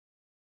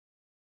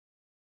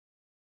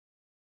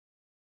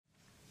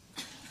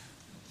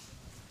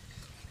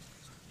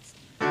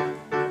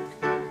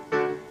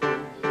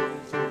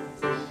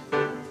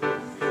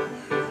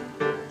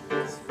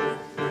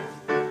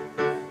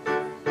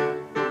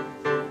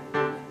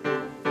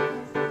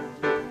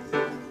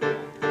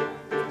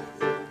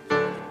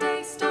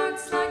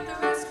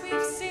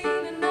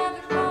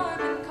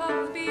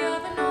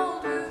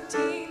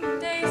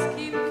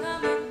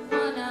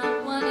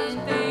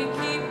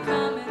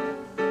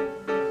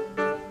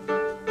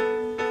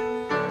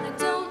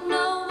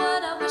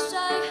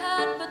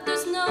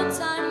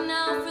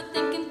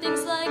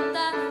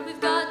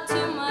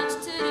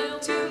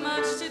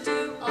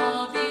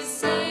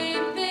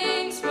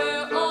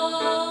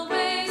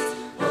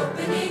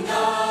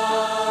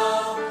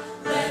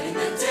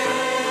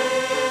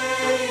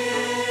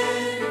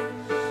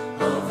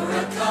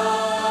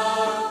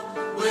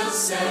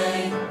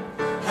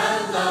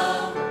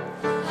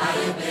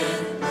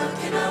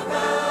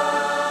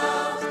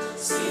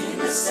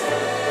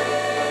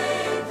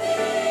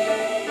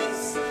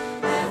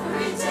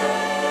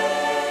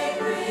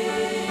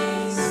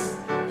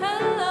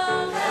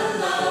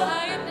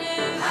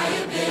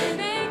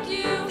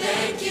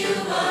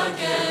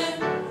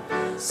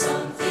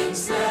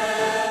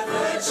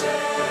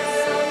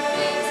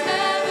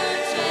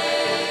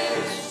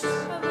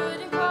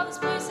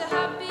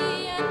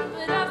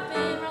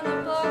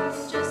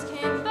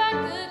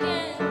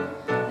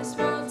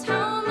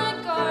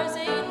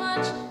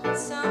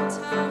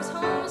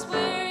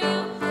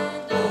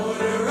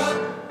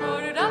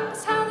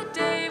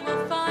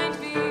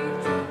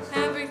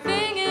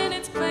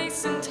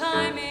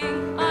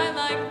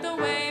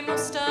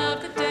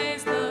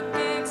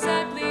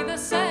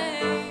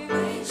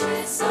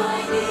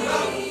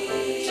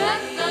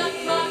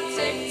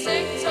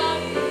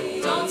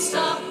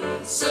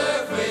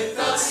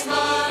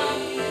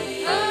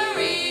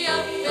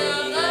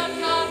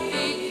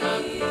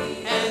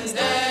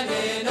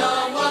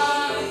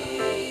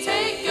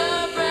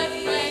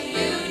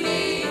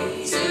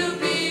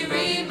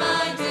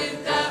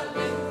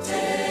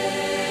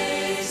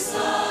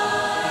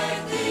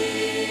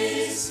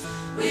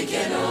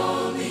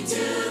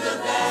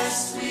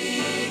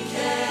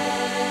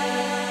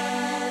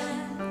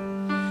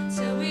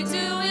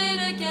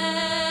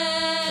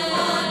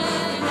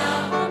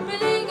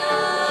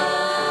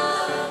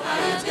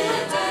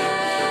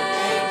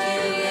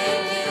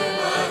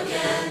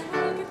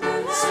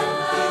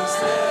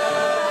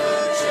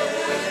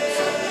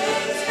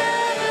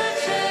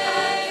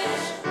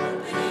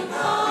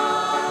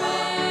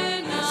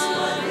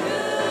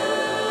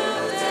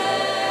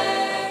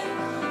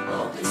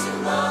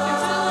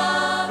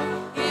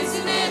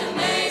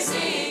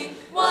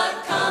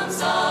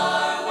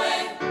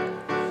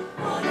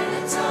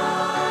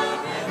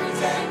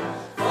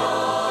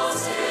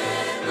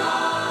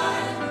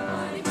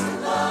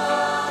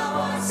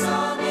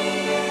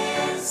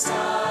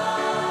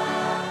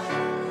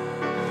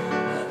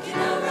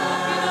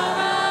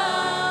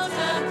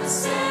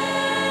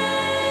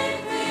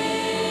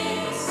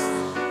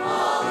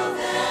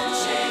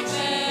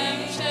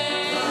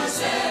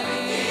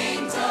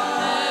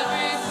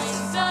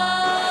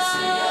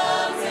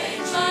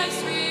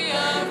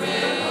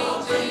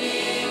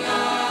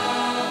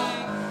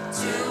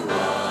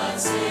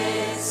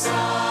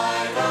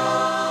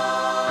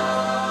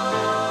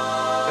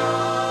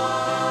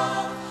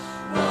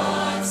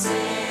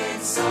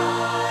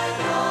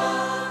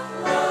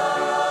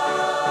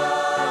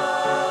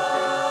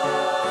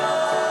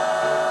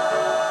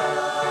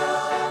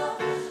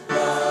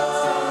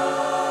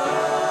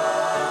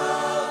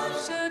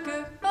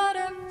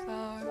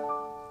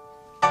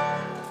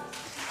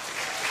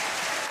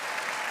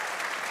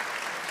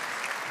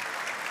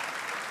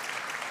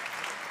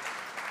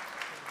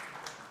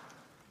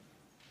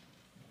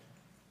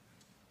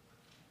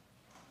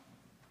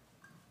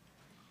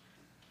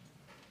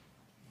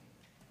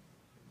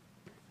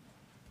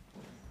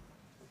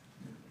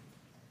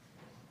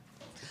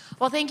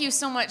Well, thank you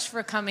so much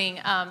for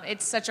coming.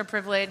 It's such a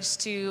privilege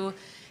to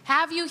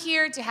have you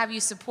here, to have you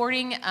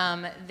supporting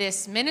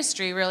this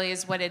ministry, really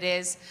is what it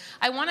is.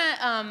 I want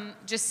to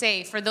just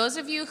say, for those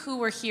of you who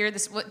were here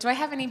do I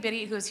have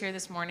anybody who was here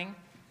this morning?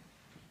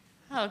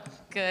 Oh,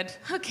 good.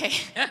 Okay.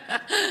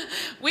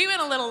 We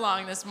went a little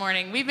long this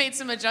morning. We made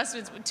some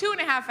adjustments.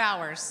 2.5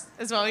 hours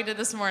is what we did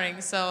this morning.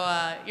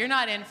 So you're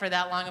not in for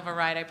that long of a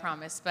ride, I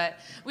promise. But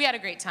we had a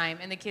great time,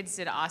 and the kids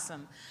did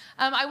awesome.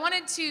 I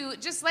wanted to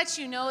just let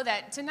you know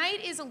that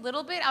tonight is a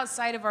little bit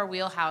outside of our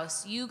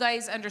wheelhouse. You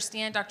guys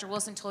understand, Dr.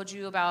 Wilson told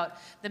you about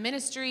the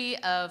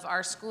ministry of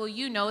our school.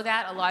 You know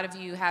that. A lot of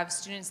you have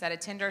students that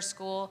attend our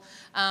school.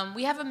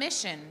 We have a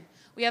mission.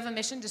 We have a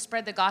mission to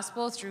spread the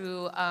gospel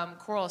through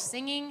choral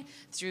singing,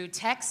 through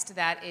text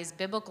that is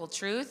biblical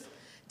truth.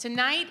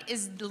 Tonight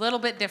is a little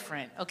bit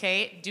different,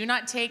 okay? Do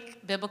not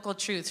take biblical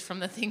truth from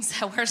the things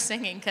that we're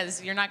singing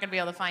because you're not going to be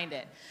able to find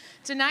it.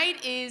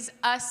 Tonight is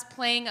us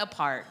playing a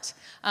part.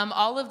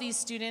 All of these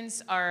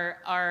students are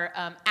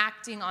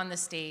acting on the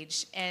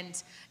stage,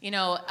 and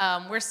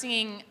we're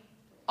singing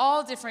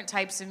all different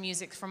types of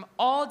music from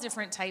all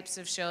different types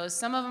of shows.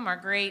 Some of them are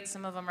great,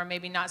 some of them are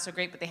maybe not so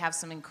great, but they have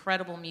some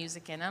incredible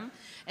music in them.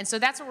 And so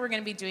that's what we're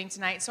going to be doing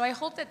tonight. So I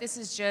hope that this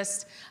is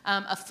just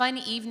a fun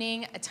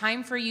evening, a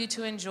time for you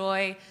to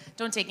enjoy.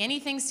 Don't take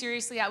anything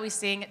seriously that we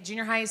sing.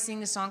 Junior high is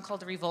singing a song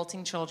called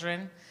Revolting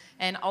Children.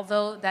 And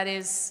although that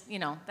is,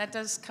 that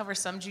does cover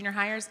some junior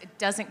hires, it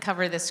doesn't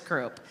cover this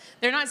group.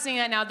 They're not singing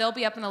that now. They'll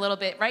be up in a little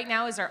bit. Right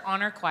now is our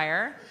honor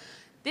choir.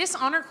 This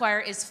honor choir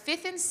is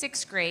 5th and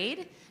 6th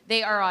grade.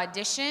 They are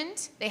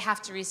auditioned, they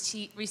have to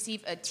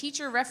receive a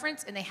teacher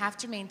reference, and they have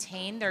to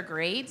maintain their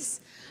grades.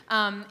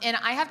 And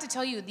I have to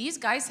tell you, these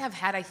guys have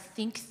had, I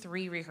think,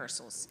 3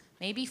 rehearsals,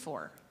 maybe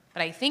 4,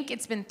 but I think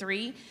it's been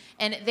 3.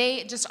 And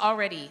they just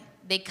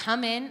they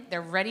come in,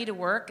 they're ready to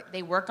work.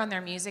 They work on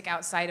their music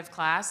outside of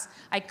class.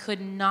 I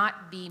could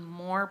not be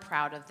more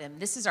proud of them.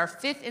 This is our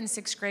 5th and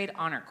 6th grade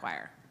honor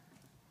choir.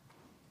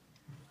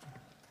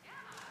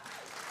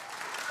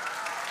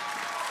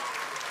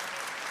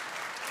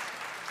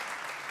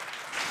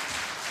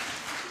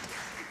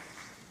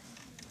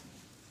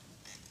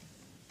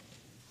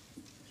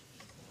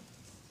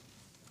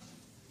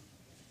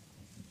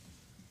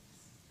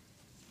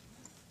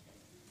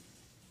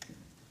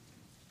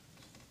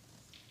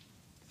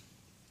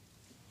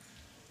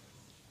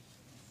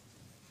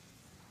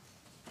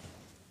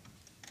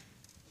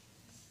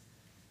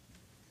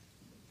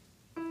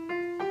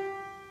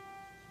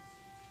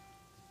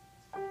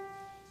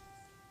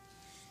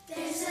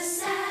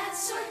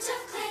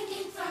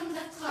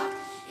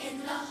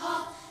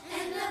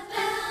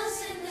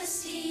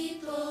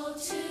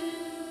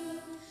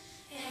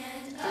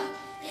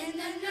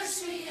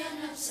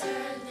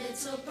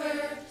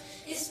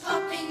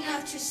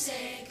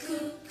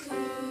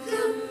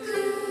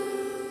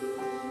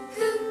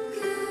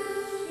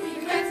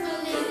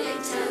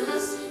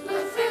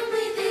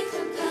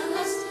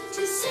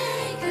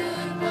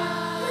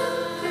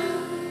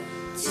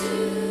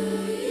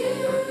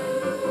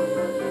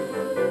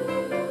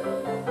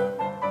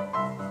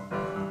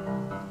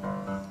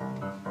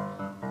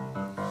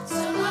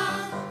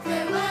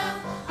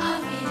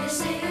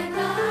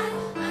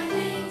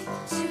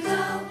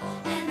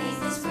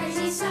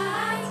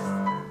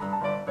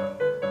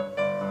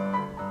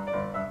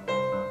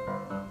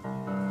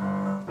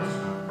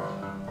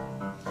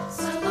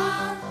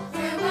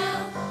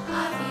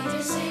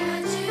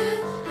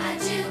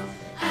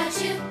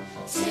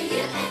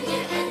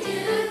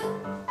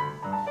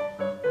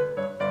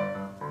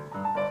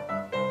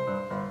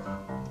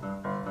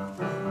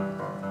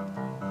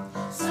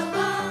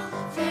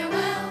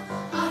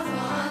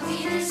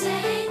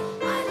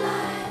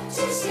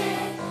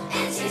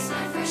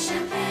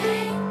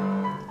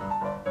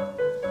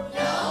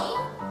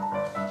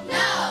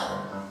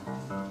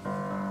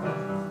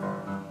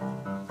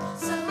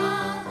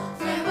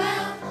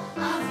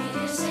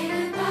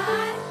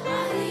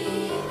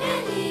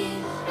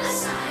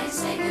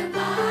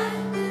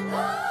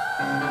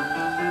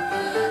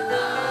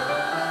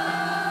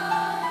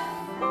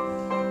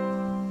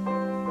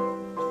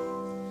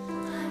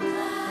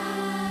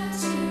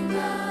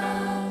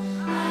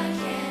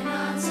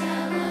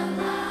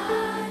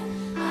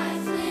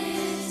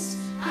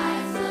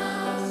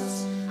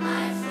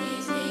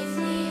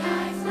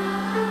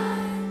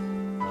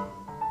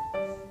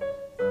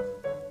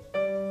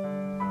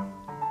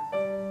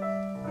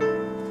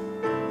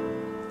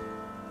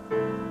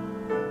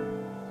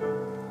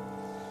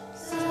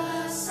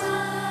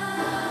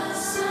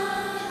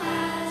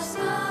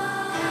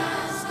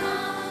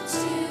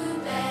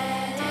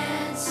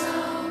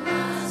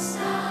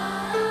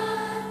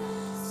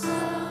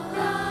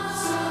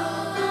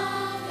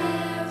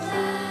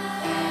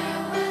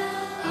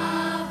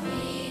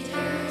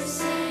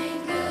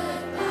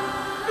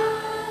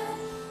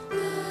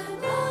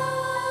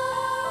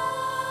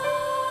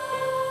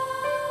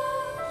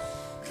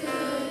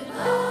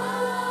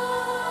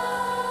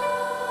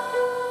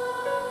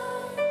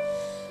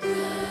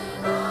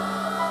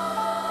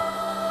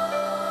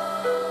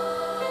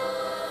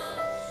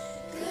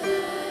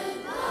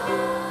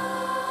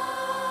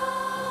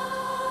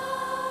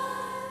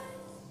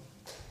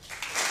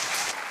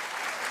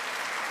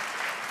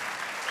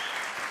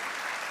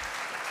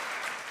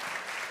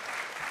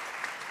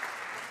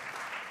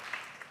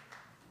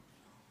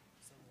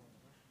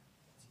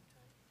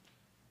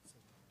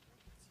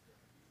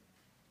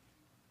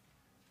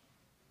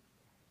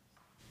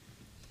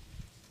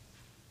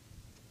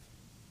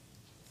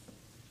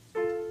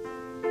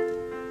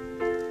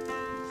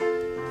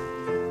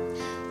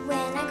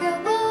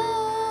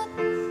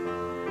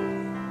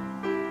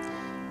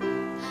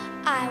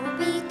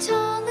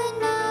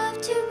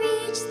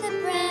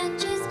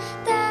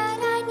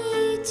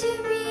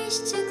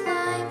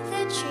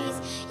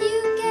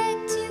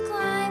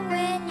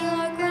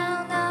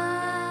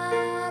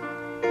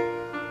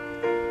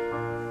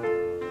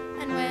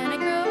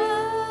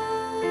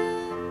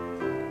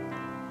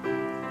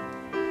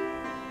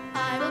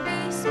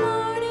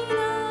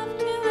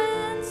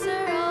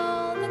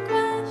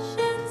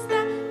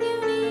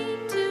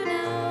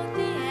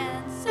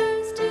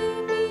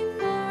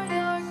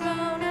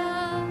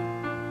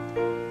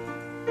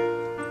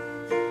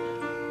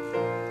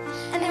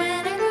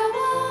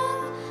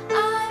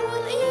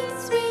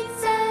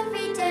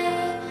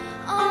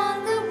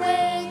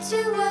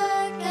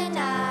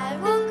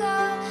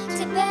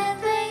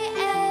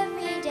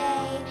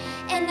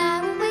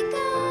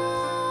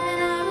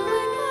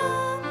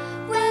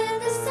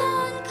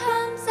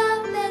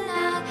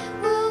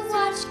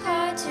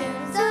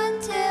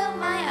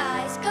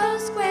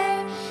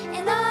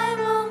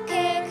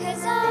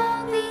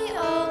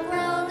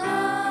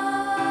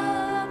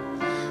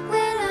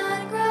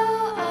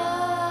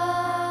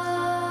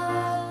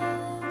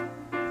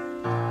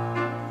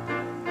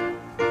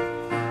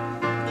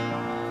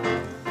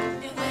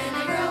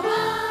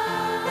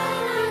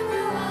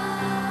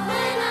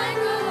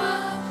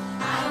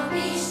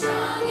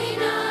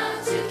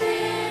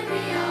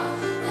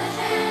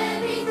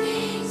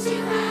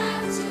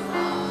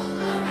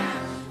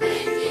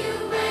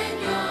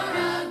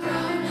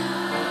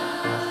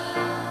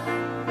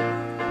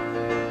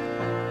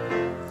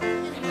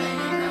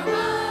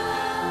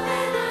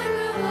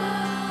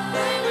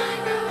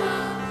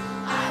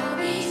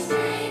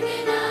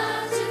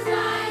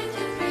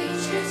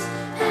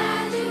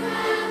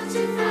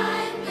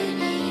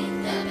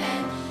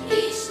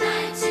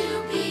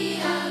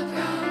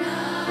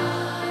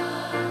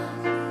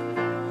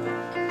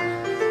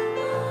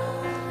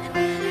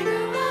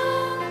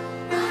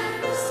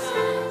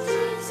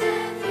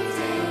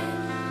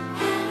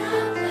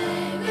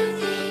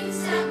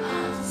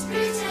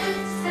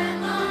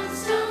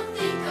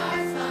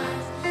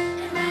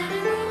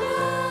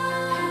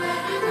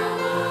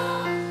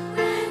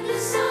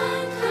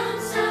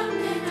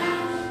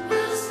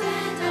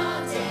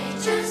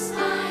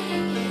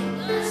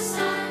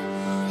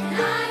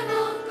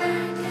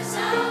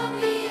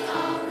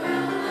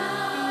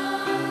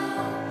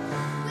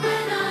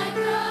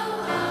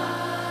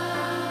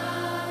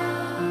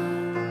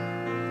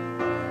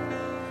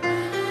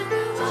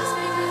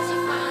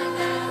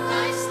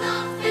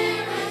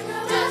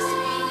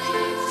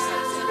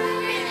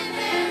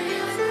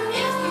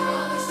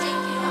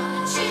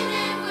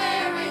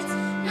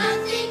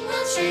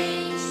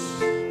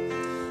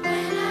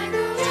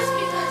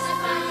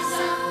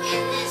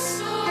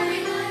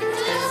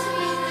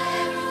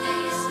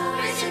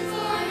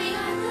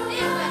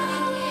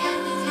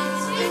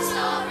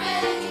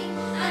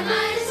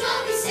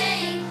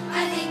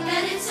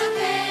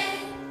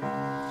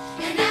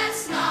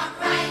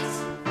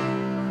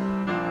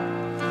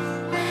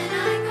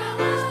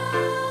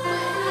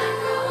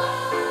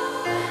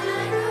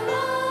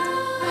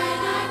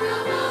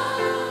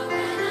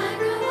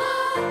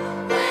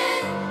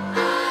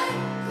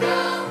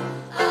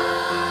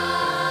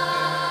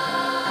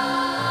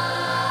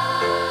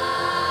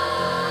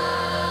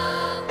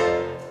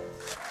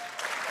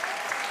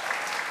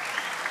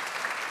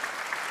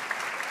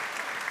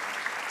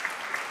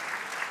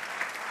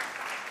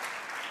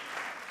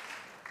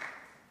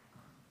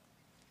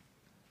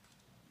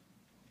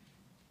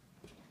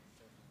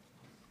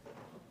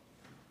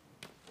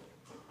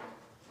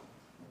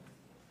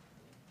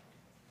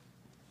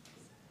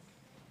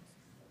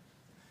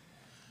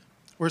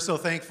 We're so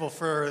thankful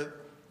for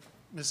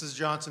Mrs.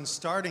 Johnson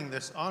starting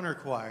this honor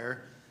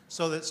choir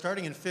so that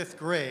starting in 5th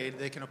grade,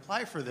 they can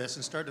apply for this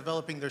and start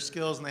developing their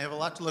skills, and they have a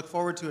lot to look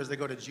forward to as they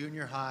go to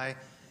junior high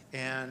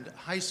and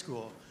high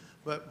school.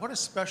 But what a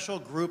special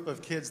group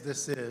of kids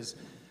this is.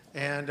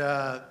 And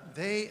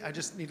I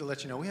just need to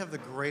let you know, we have the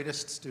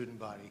greatest student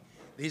body.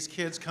 These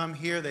kids come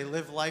here, they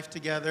live life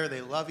together,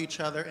 they love each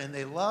other, and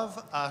they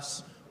love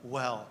us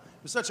well.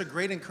 It was such a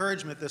great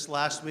encouragement this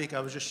last week. I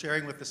was just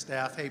sharing with the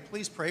staff, hey,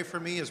 please pray for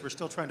me as we're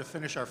still trying to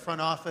finish our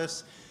front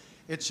office.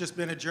 It's just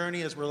been a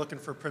journey as we're looking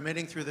for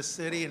permitting through the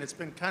city, and it's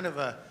been kind of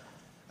a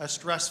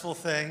stressful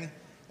thing.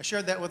 I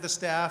shared that with the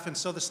staff, and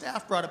so the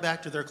staff brought it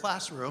back to their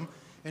classroom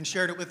and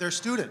shared it with their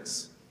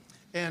students.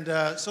 And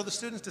so the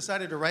students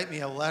decided to write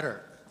me a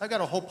letter. I got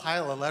a whole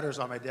pile of letters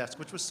on my desk,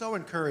 which was so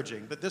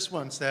encouraging, but this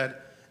one said,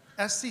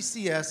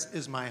 SCCS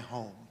is my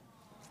home,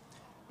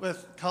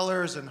 with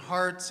colors and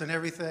hearts and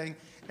everything,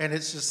 and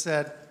it's just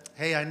said,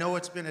 hey, I know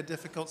it's been a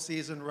difficult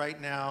season right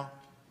now,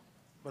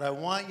 but I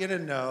want you to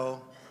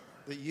know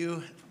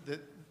that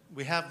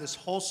we have this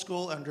whole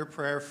school under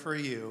prayer for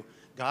you.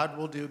 God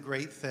will do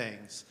great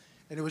things.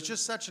 And it was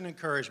just such an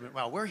encouragement.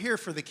 Wow, we're here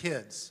for the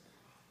kids,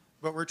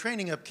 but we're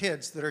training up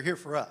kids that are here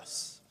for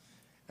us.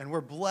 And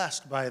we're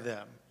blessed by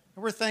them.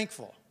 And we're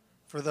thankful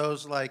for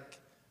those like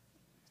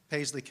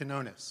Paisley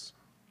Canonis,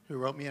 who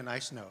wrote me a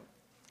nice note,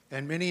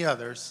 and many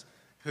others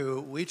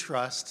who we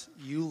trust,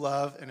 you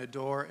love and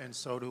adore, and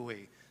so do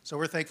we. So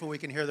we're thankful we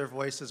can hear their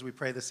voices. We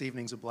pray this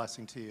evening's a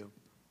blessing to you.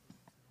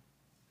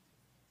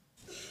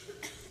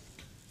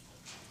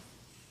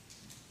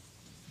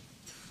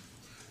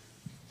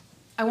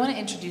 I want to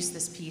introduce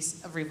this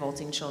piece of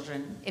Revolting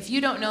Children. If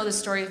you don't know the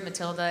story of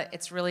Matilda,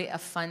 it's really a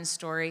fun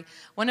story.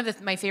 One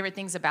of my favorite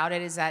things about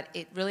it is that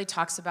it really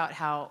talks about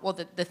how, well,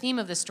 the theme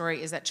of the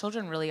story is that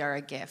children really are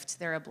a gift.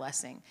 They're a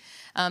blessing.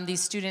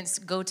 These students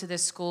go to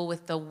this school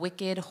with the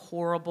wicked,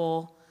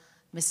 horrible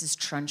Mrs.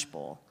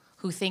 Trunchbull,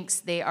 who thinks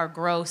they are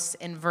gross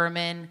and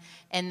vermin.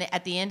 And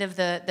at the end of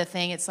the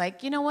thing, it's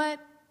like, you know what?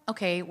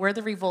 Okay, we're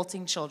the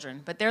revolting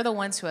children, but they're the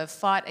ones who have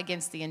fought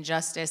against the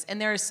injustice, and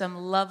there are some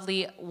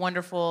lovely,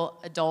 wonderful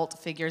adult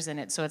figures in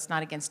it, so it's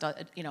not against,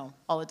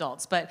 all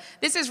adults, but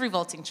this is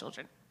Revolting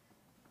Children.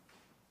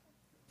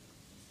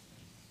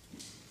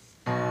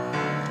 Never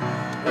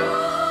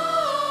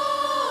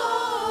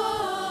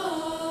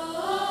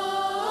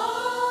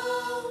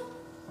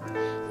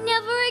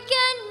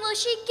again will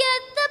she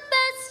get the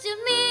best of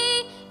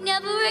me.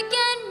 Never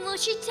again will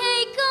she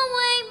take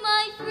away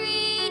my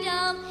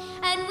freedom.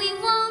 And we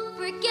won't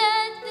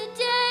forget the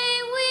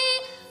day we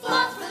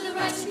fought for the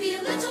right to be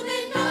a little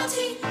bit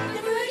naughty.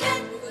 Never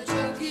again will the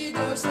jockey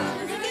door stop.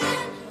 Never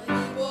again will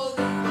I be bullied.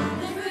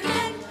 Never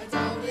again I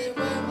doubt it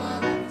when my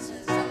mom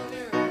says I'm a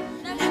mirror.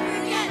 Never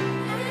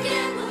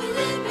again will we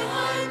live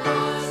behind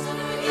bars.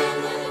 Never again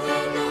let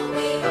it know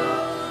we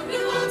are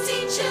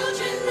revolting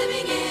children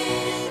living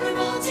in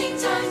revolting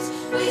times.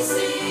 We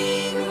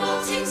sing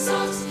revolting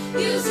songs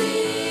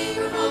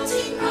using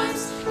revolting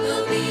rhymes.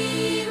 We'll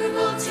be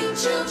revolting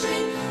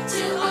children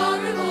till our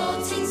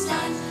revolting's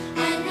done,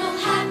 and we'll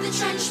have the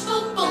trench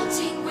full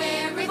bolting.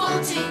 We're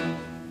revolting.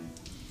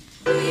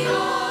 We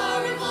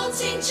are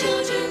revolting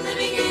children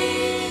living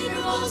in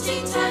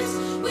revolting times.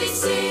 We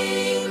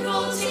sing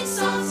revolting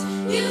songs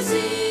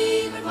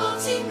using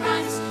revolting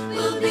rhymes.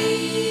 We'll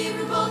be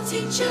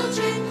revolting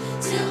children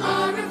till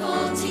our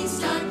revolting's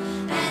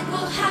done, and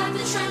we'll have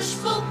the trench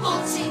full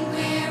bolting.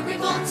 We're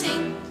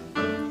revolting.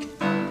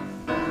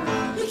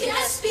 We can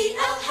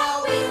SBL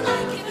how we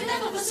like it, but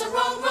none of us are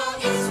wrong.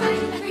 Wrong is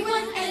right.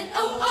 Everyone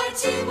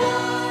NORTY.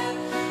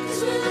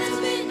 Cause we're a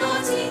little bit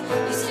naughty.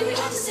 We say we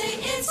ought to stay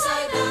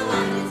inside the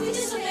line. If we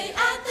disobey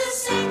at the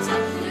same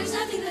time, there's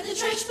nothing that the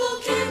trench bull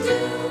can do.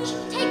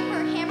 Take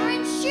her hammer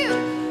and shoot.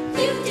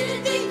 You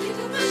didn't think you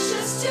could push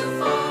us too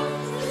far.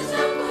 There's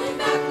no going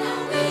back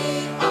now. We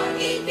are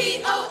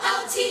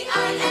EVOLTIN.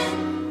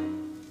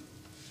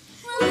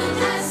 We'll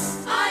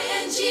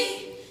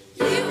SING.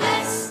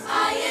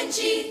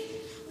 USING.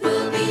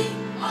 Will be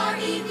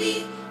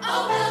REVOLTING.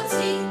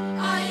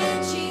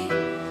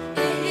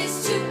 It is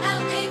to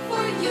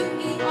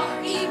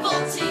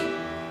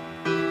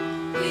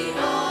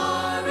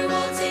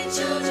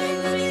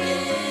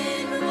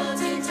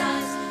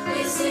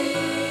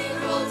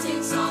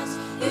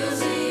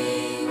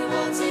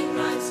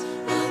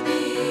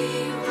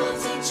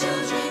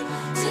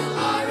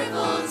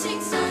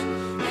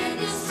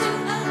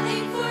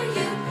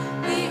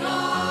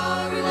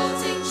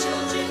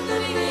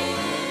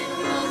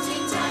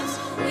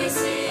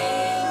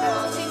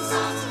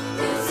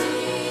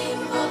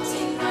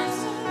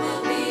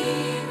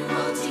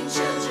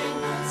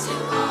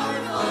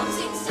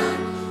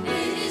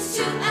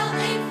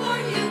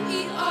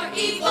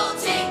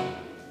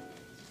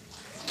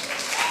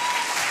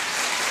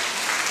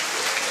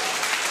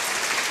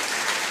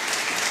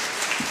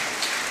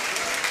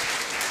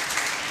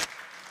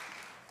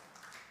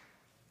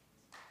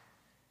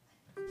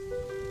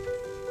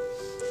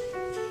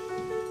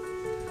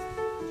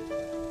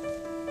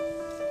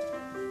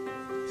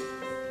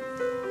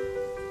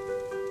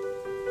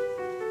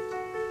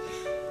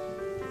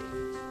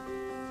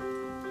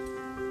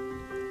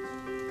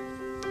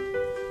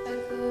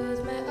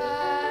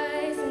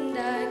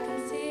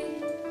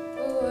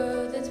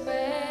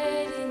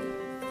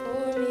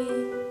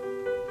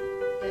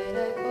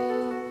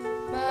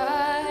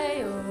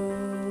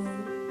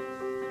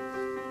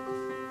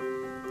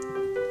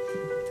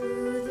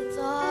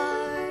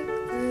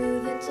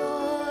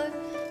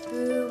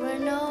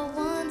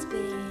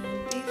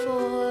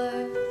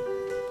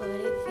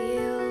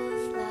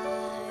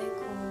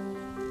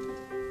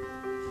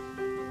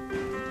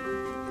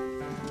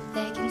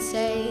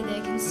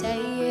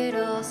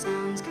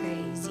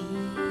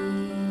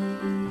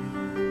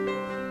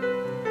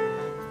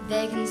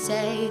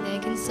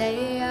can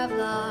say I've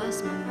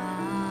lost my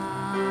mind.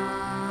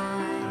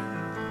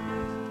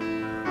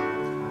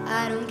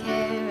 I don't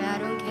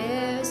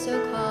care,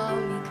 so call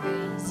me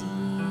crazy.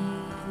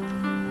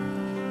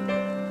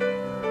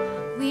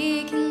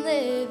 We can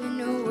live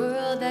in a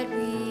world that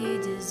we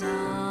design.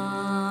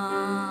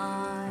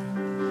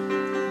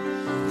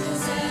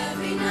 'Cause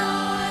every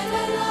night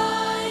I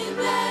lie in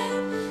bed,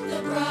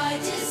 the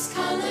brightest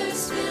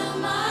colors fill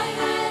my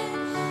head.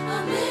 A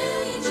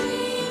million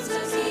dreams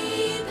are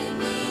keeping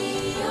me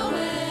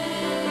awake.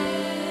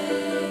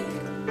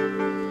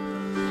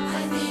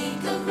 I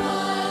think of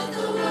what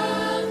the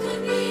world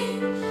could be,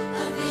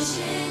 a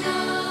vision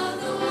of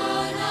the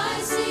one I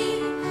see.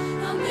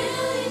 A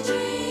million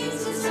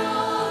dreams is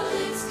all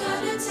it's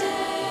gonna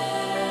take.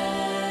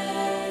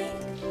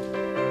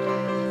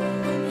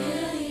 A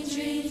million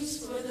dreams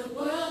for the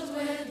world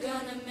we're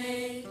gonna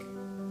make.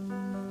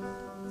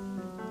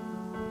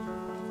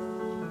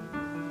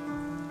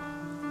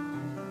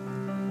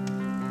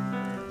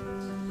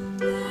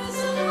 There's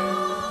a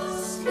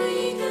house we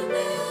can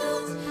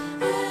build.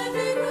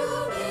 Every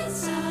room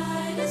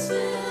inside is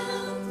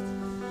filled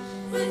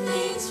with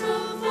things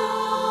from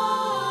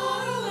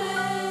far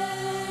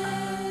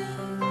away.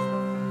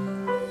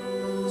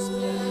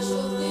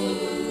 Special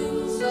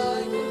things I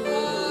can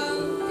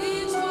have,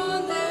 each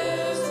one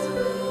theirs to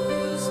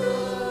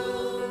bestow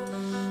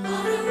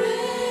on a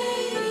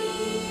rainy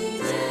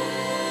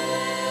day.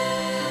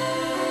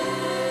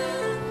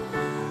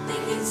 They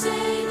can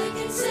say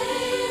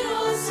it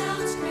all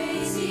sounds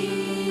crazy.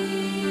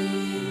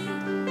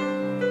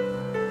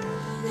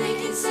 They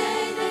can say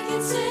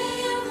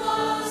I've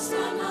lost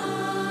my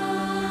mind.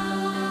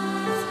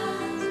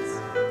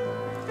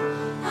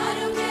 I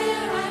don't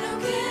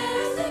care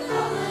if they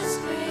call us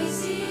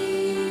crazy.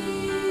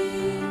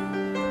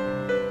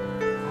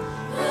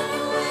 Run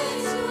away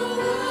to a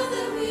world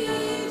that we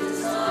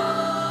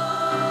design.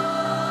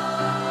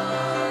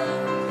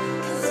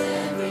 'Cause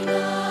every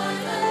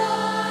night I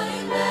lie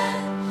in bed,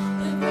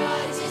 the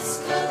brightest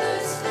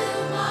colors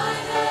fill my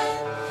head.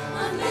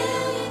 A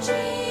million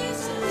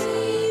dreams are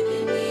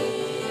keeping me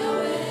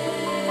awake.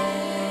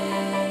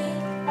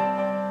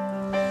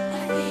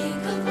 I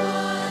think of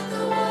what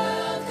the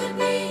world could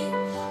be,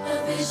 a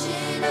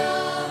vision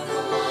of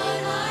the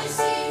one I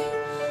see.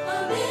 A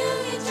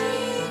million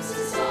dreams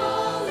is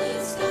all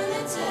it's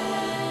gonna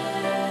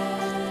take.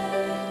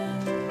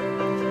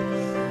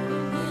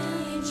 A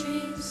million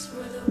dreams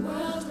for the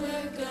world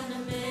we're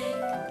gonna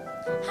make.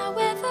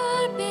 However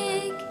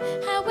big,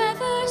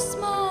 however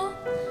small,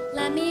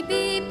 let me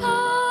be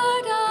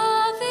part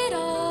of it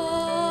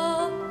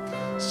all.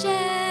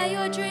 Share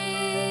your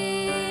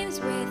dreams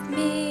with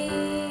me.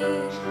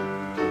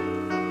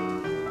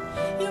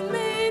 You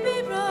may be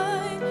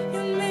right,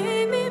 you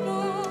may be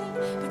wrong,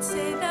 but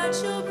say that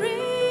you'll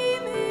bring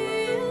me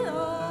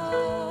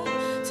along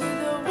to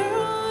the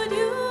world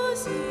you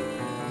see.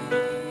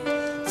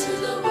 To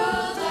the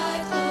world I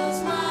close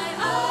my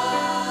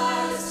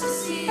eyes to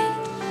see.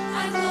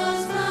 I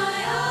close my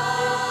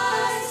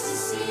eyes to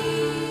see.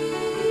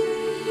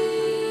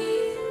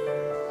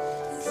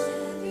 'Cause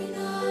every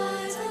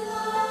night I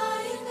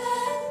lie in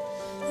bed,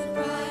 the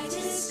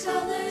brightest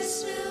colors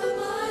fill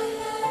my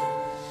head.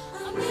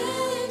 A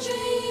million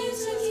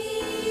dreams are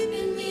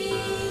keeping me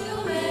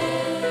awake.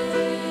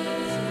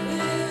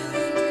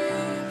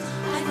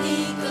 I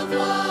think of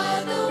what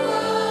the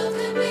world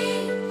could be,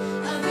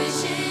 a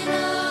vision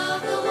of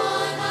the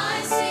one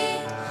I see.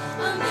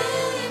 A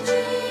million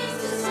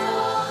dreams is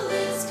all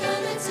it's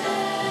gonna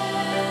take.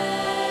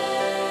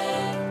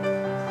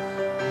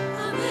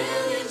 A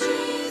million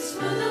dreams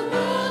for the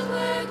world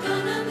we're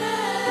gonna make.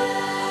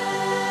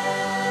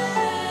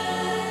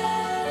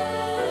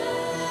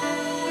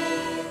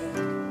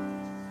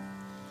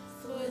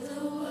 For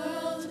the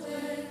world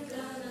we're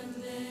gonna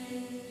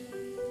make.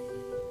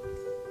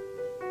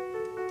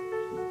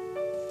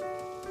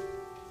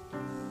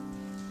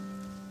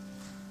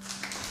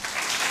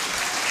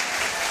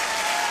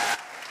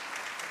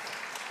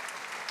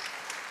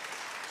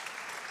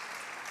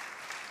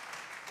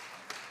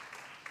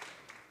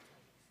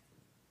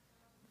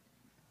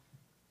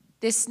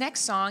 This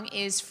next song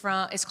it's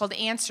called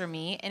Answer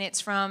Me, and it's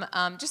from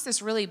just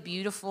this really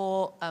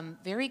beautiful,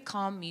 very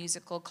calm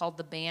musical called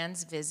The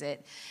Band's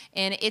Visit.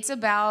 And it's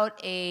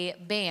about a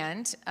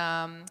band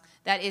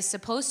that is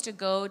supposed to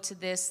go to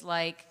this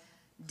like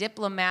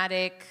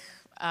diplomatic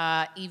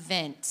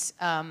event.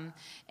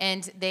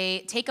 And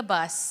they take a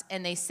bus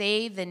and they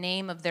say the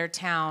name of their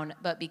town,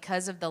 but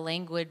because of the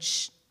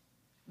language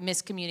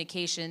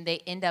miscommunication, they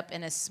end up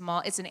in it's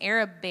an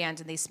Arab band,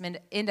 and they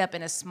end up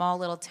in a small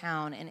little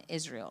town in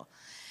Israel.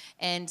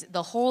 And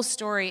the whole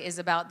story is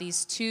about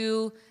these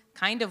two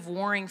kind of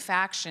warring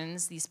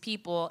factions, these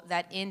people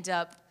that end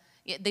up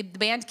the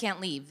band can't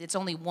leave. It's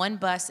only one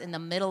bus in the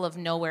middle of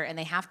nowhere, and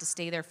they have to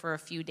stay there for a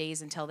few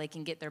days until they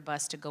can get their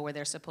bus to go where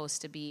they're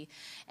supposed to be.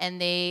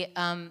 And they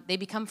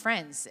become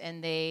friends,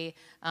 and they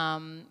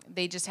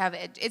just have,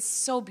 it's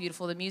so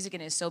beautiful. The music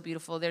in it is so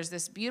beautiful. There's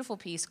this beautiful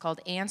piece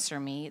called Answer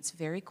Me. It's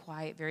very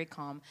quiet, very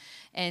calm,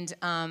 and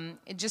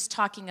just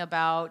talking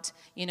about,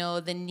 you know,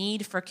 the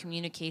need for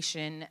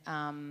communication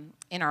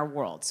in our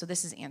world. So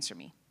this is Answer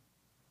Me.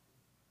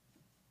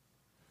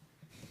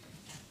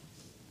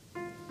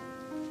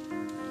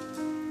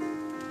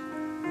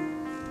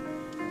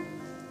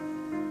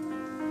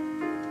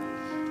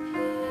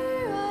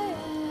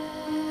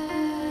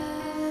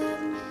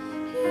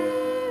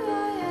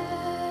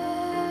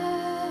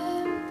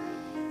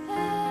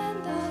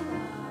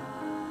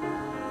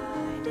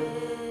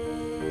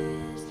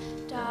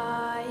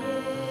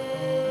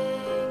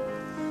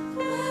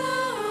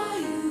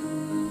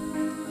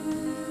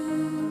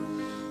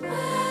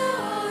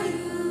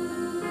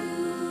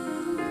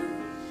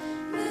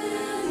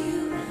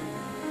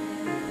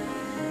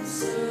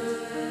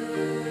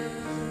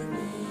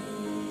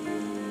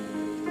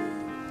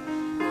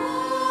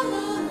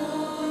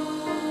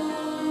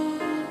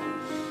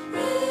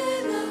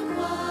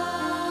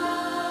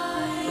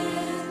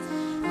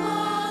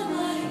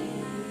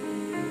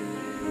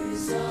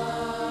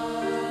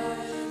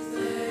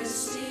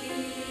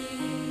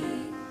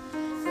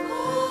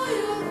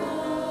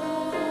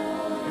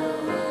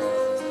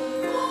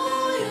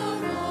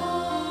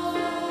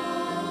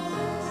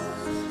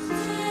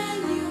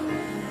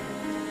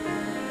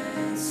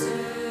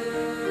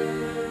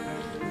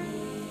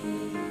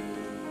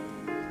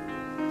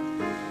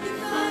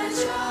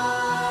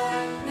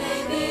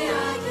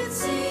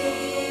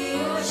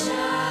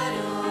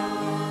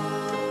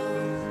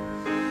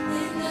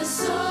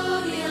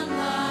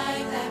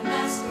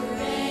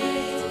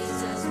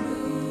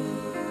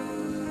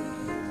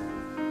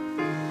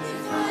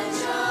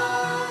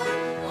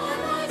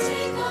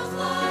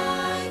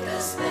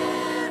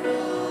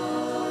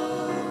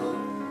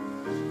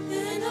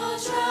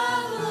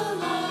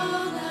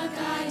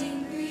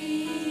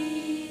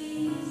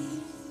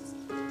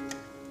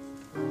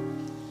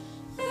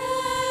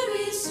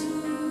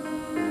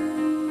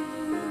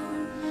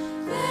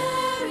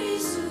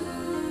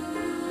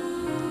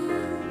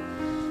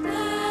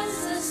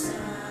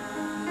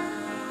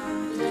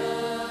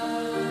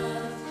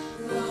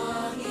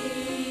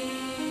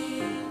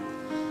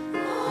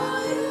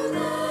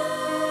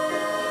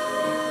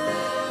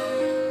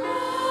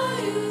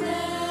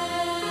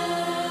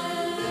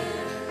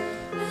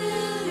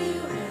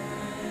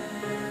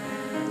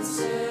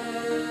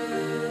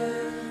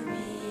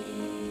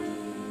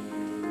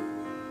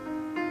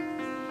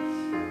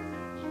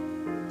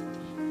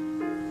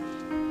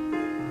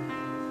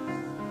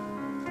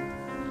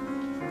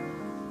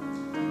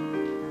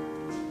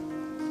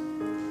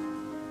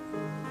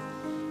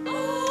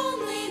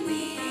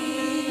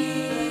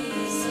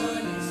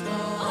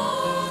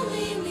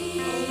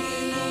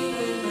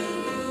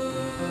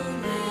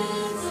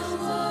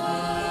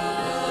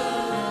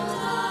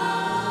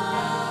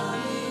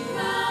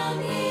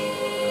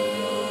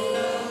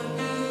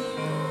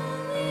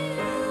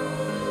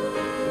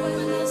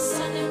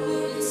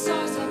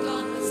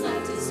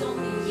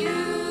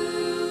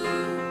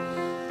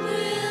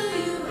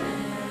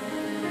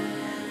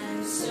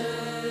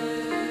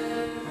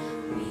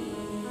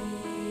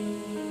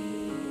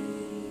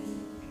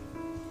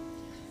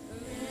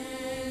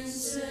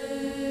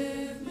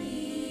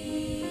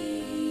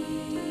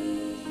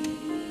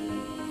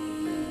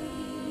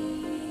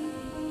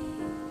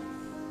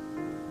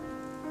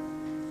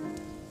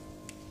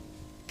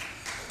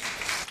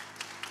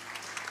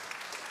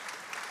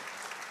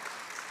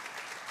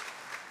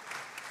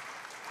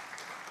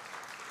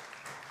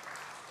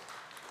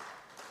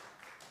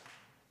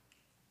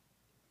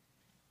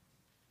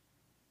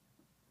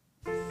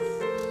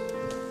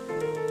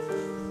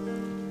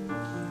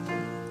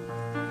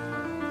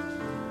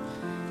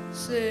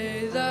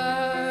 Say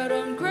that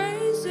I'm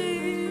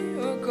crazy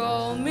or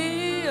call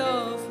me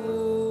a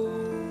fool,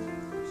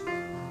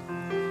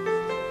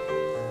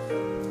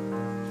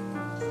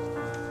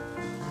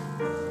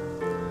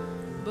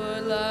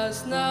 but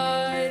last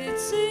night it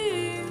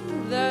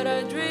seemed that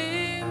I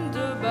dreamed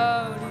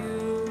about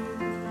you.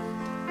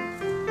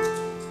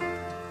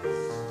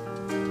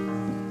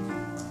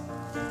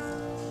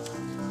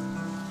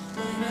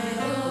 When I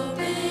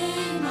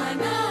opened my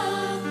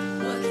mouth,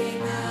 what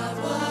came out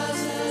was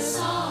a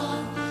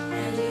song,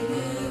 and you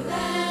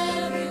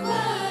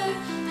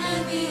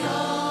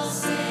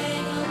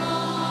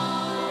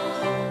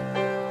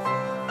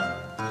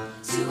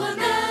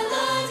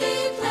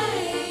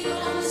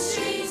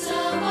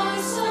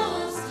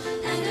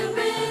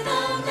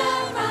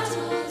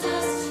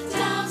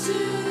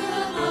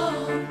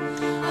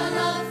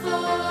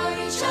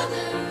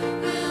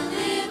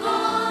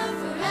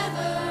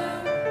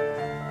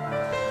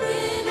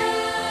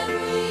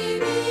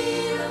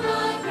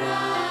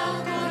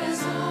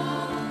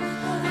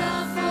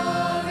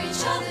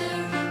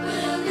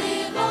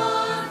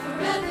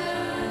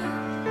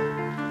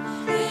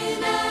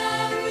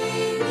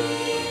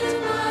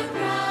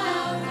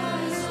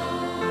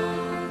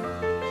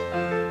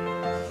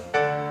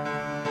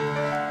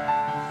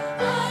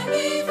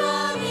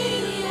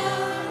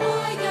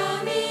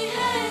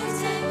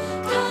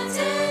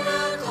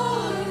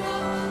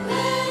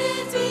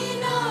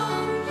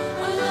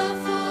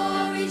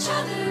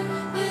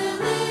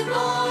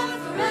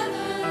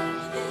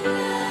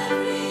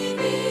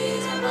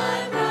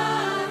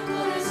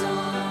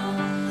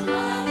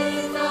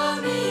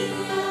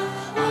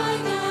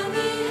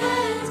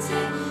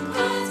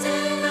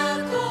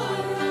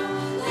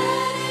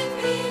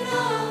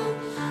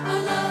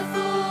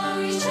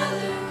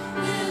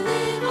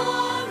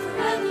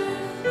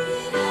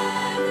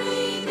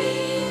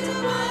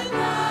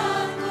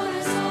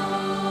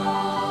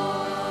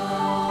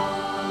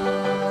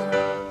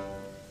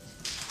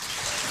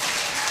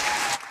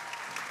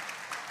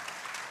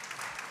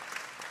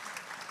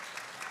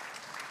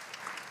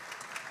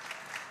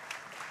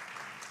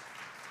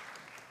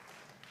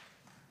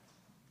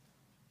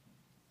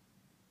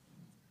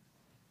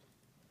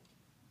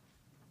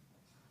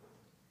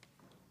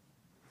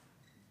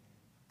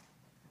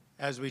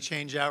As we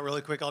change out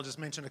really quick, I'll just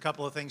mention a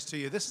couple of things to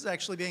you. This is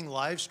actually being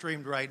live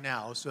streamed right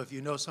now, so if you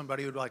know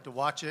somebody who would like to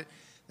watch it,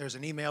 there's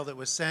an email that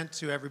was sent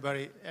to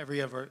everybody,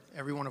 every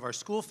one of our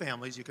school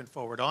families you can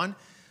forward on.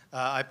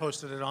 I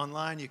posted it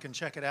online. You can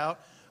check it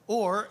out.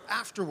 Or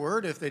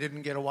afterward, if they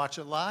didn't get to watch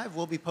it live,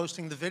 we'll be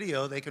posting the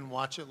video. They can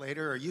watch it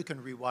later, or you can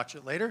rewatch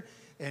it later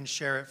and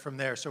share it from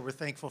there. So we're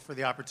thankful for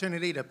the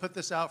opportunity to put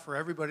this out for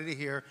everybody to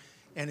hear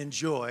and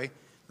enjoy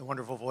the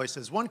wonderful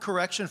voices. One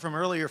correction from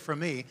earlier from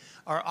me,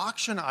 our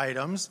auction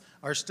items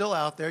are still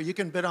out there. You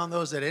can bid on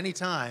those at any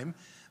time,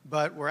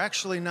 but we're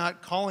actually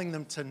not calling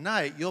them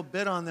tonight. You'll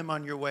bid on them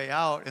on your way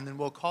out, and then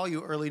we'll call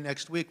you early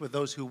next week with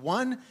those who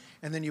won,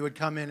 and then you would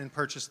come in and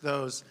purchase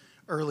those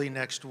early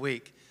next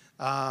week.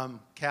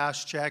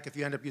 Cash, check, if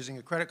you end up using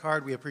a credit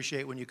card, we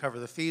appreciate when you cover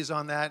the fees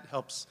on that.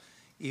 Helps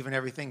even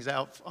everything's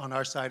out on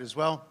our side as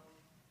well.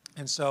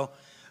 And so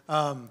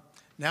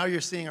now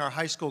you're seeing our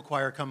high school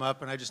choir come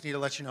up, and I just need to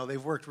let you know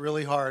they've worked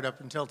really hard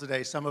up until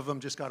today. Some of them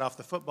just got off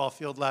the football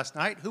field last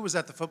night. Who was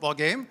at the football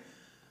game?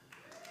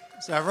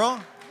 Several?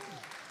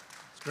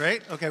 It's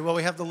great. Okay, well,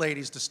 we have the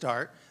ladies to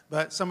start,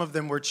 but some of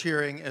them were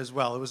cheering as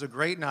well. It was a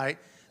great night.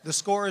 The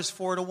score is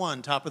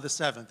 4-1, top of the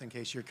 7th, in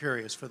case you're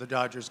curious, for the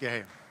Dodgers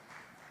game.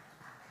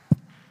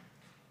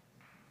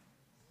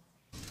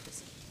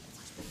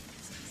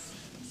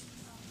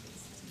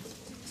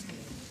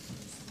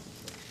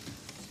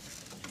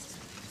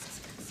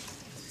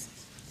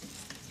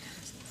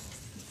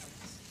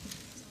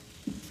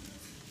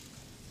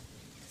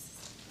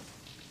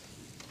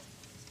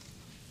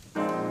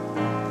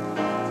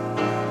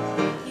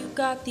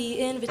 Got the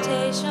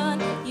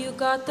invitation, you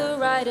got the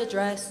right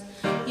address.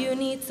 You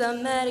need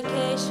some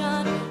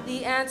medication,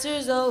 the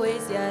answer's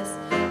always yes.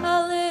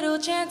 A little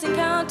chance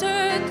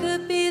encounter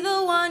could be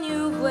the one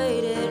you've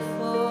waited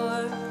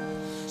for.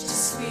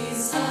 Just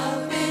squeeze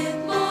a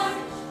bit more,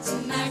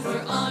 tonight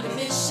we're on a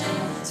mission.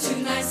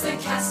 Tonight's the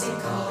casting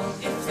call,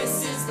 if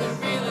this is the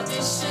real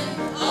edition.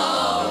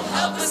 Oh,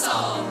 help us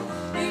all,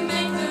 you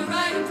make the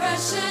right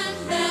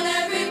impression,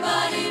 then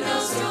everybody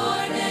knows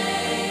your name.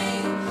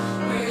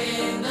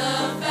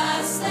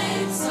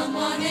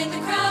 Someone in the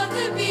crowd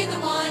could be the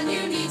one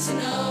you need to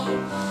know,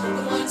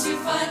 the one to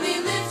finally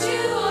lift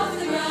you off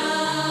the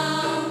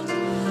ground.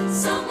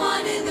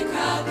 Someone in the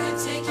crowd could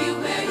take you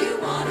where you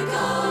want to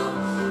go.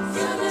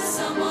 You're the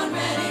someone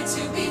ready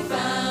to be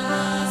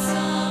found.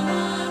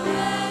 Someone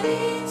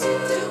ready to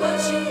do what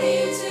you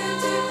need to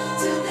do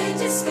till they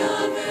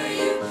discover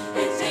you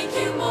and thank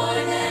you more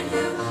than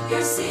who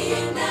you're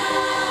seeing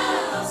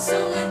now.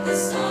 So let the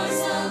stars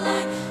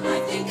align, I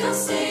think I'll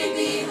stay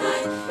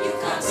behind.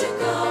 You've got to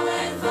go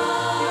and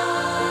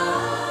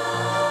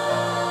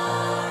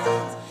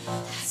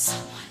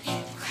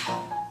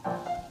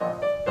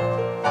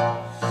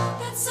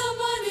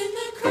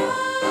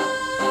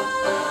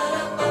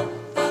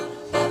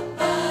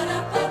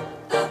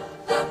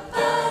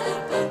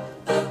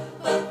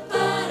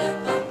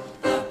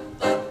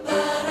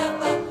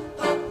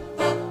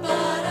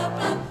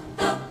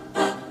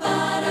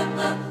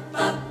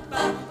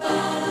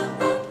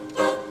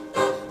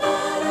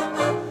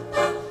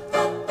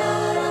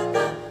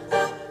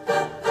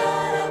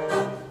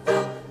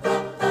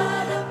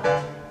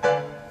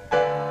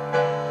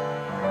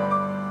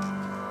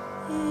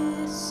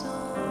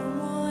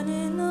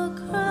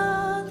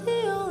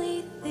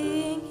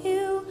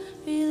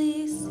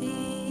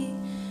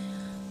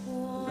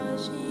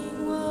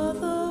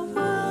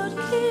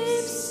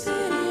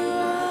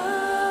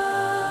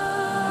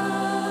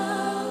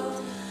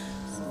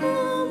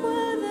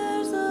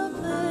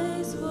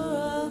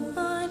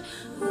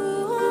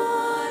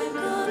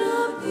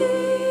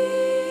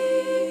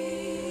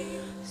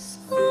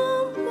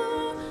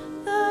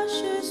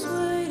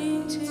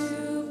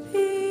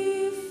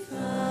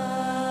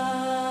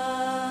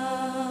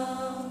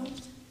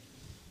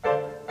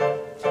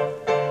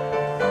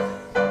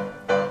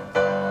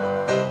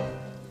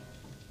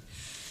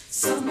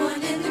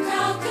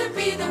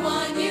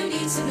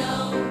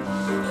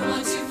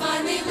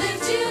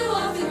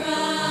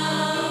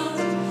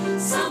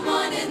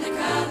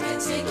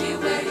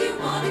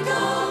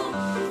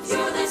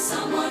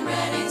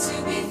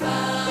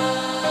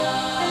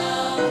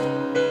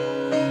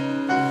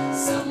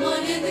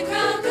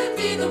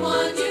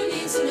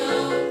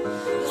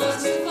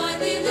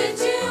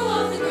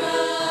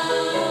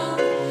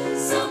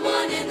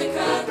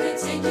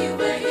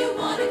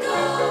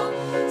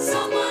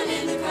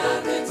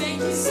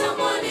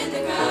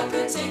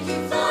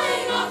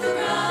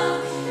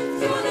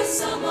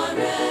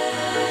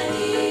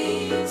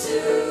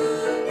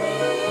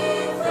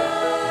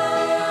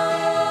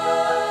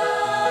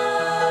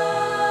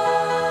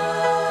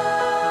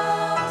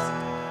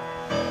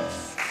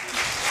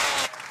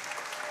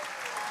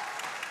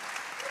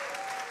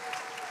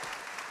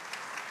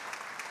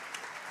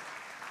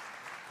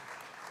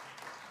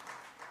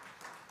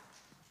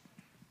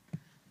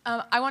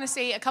I want to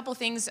say a couple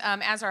things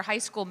as our high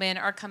school men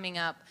are coming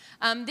up.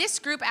 This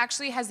group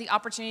actually has the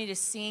opportunity to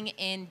sing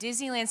in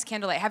Disneyland's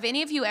Candlelight. Have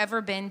any of you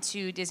ever been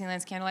to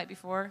Disneyland's Candlelight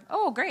before?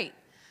 Oh, great.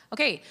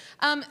 Okay,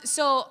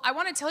 so I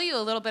want to tell you a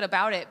little bit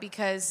about it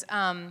because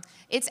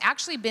it's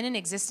actually been in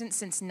existence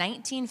since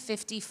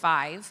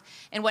 1955.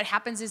 And what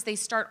happens is they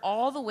start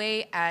all the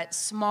way at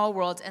Small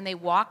World and they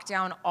walk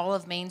down all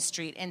of Main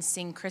Street and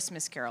sing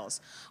Christmas carols.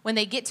 When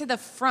they get to the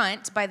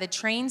front by the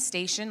train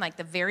station, like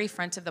the very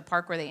front of the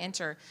park where they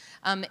enter,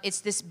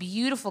 it's this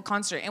beautiful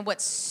concert. And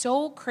what's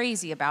so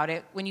crazy about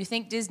it, when you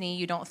think Disney,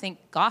 you don't think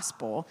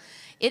gospel.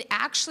 It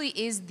actually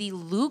is the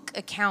Luke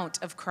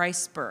account of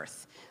Christ's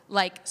birth.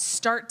 Like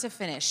start to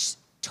finish,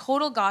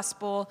 total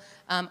gospel,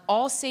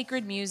 all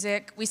sacred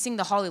music. We sing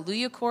the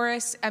Hallelujah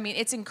chorus. I mean,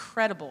 it's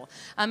incredible.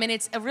 And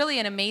it's really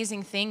an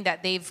amazing thing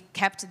that they've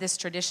kept this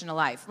tradition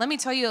alive. Let me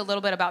tell you a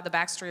little bit about the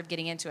backstory of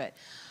getting into it.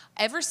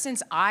 Ever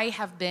since I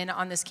have been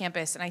on this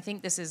campus, and I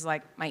think this is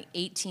like my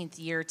 18th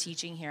year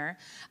teaching here,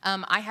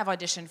 I have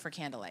auditioned for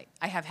Candlelight.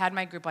 I have had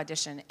my group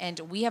audition, and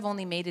we have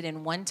only made it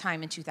in one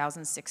time in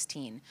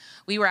 2016.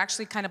 We were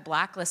actually kind of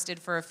blacklisted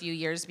for a few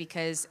years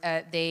because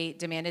they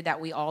demanded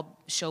that we all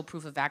show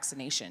proof of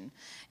vaccination,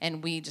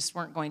 and we just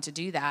weren't going to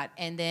do that.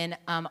 And then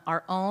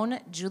our own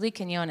Julie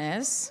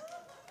Quinones,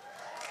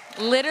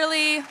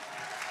 literally,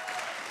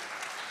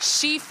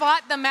 she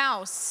fought the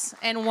mouse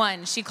and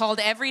won. She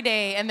called every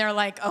day, and they're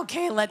like,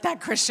 okay, let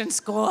that Christian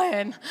school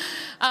in.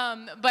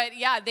 But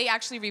yeah, they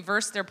actually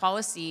reversed their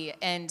policy,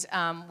 and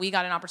we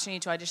got an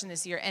opportunity to audition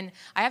this year. And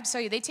I have to tell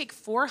you, they take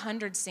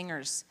 400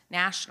 singers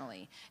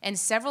nationally, and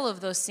several of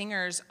those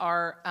singers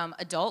are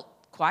adult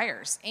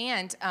choirs,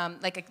 and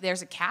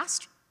there's a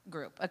cast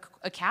group,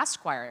 a cast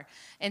choir.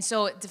 And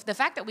so the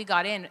fact that we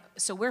got in,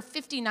 so we're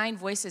 59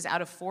 voices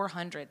out of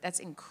 400.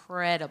 That's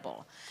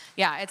incredible.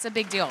 Yeah, it's a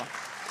big deal.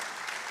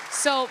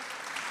 So,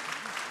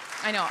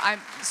 I know, I'm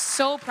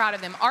so proud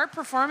of them. Our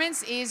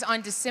performance is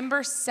on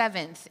December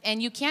 7th,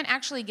 and you can't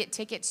actually get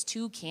tickets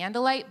to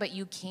Candlelight, but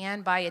you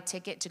can buy a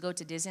ticket to go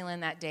to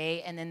Disneyland that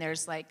day, and then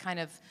there's like kind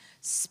of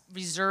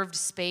reserved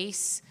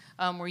space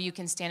where you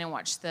can stand and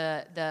watch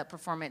the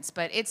performance.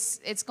 But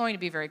it's going to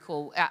be very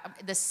cool.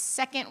 The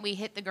second we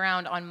hit the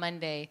ground on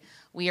Monday,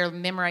 we are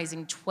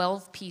memorizing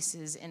 12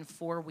 pieces in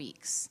 4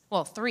 weeks.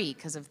 Well, 3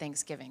 because of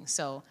Thanksgiving,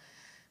 so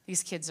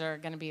these kids are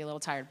going to be a little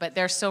tired, but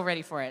they're so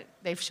ready for it.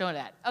 They've shown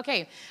that.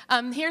 Okay,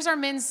 here's our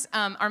men's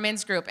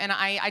group, and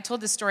I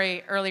told this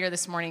story earlier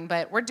this morning,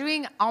 but we're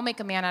doing "I'll Make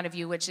a Man Out of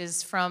You," which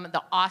is from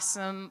the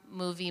awesome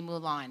movie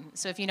Mulan.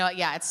 So if you know it,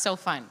 yeah, it's so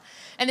fun,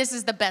 and this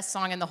is the best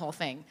song in the whole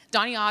thing.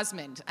 Donny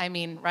Osmond, I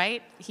mean,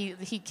 right?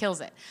 He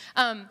kills it.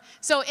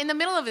 So in the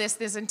middle of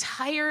this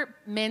entire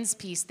men's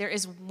piece, there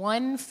is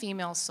one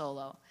female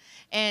solo.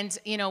 And,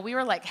 you know, we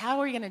were like, how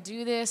are we going to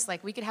do this?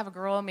 Like, we could have a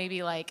girl,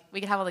 maybe, like,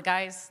 we could have all the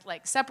guys,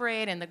 like,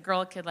 separate, and the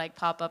girl could, like,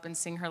 pop up and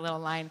sing her little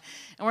line.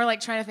 And we're,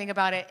 like, trying to think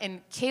about it.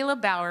 And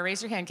Caleb Bauer,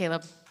 raise your hand,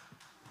 Caleb.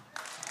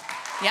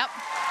 Yep.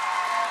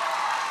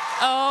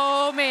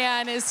 Oh,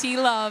 man, is he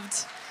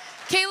loved.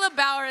 Caleb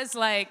Bauer is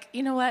like,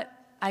 you know what?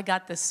 I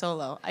got this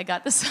solo. I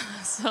got this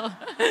solo. So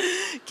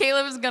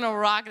Caleb is going to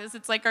rock this.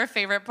 It's, like, our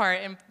favorite part.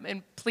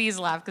 And please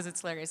laugh, because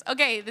it's hilarious.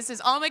 Okay, this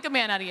is "I'll Make a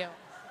Man Out of You."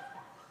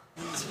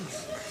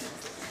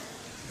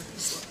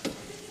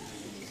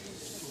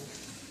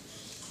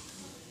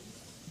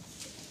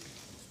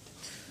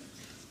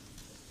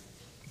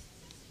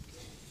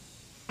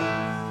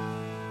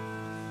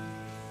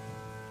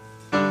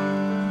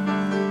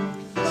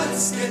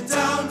 Let's get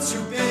down to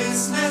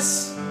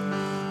business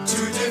to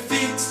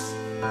defeat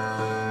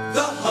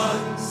the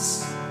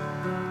Huns.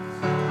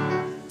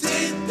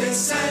 Did they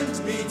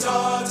send me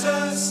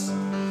daughters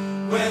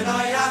when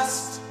I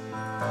asked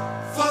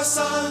for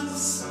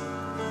sons?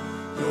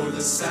 You're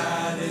the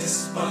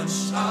saddest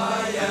bunch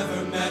I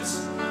ever met,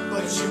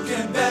 but you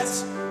can bet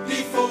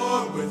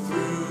before we're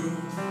through,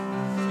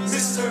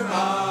 Mr.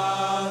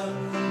 I'll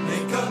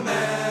make a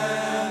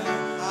man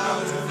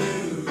out of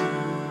you.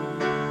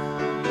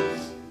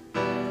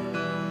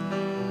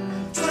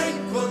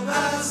 Tranquil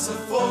as a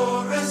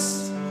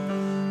forest,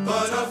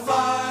 but a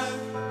fire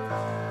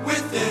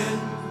within.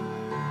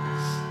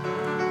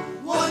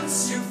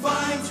 Once you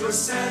find your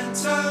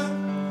center,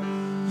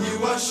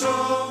 you are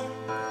sure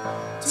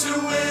to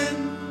win.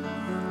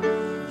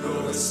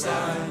 You're a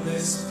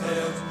stylist,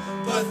 pale,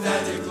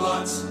 pathetic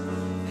lot,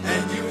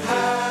 and you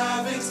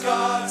haven't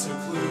got a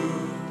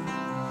clue.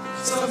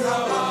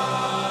 Somehow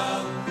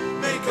I'll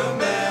make a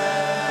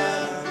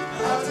man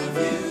out of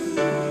you.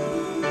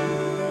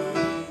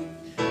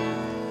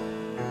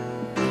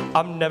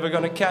 I'm never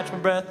gonna catch my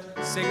breath.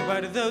 Say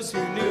goodbye to those who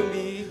knew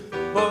me.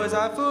 Boys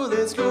I fooled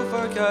in school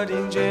for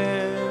cutting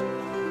gin.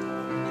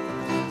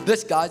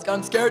 This guy's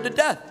gone scared to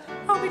death.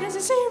 Hope he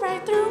doesn't see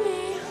right through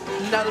me.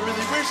 Now they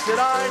really wish that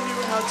I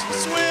knew how to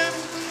swim.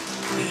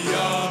 Be a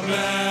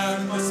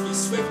man, must be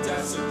swift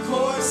as a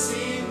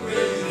coursing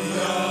wind. Be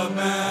a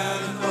man,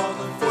 with all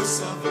the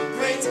force of a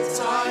great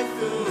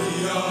typhoon.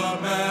 Be a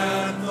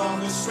man, with all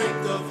the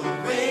strength of a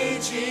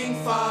raging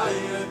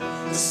fire.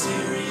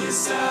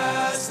 Mysterious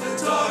as the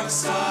dark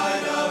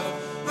side of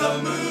the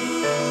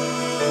moon.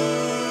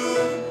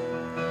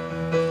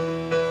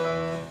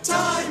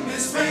 Time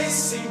is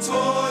racing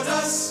toward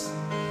us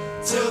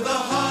till the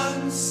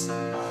Huns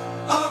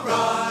arrive.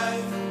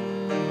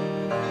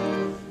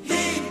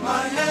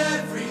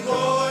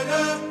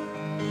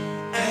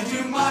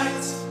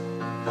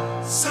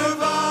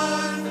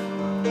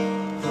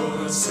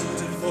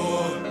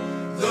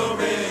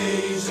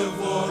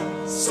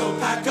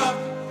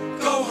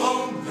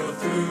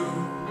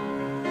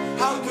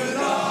 how could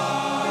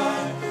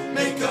I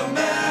make a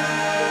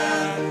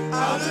man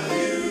out of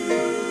you?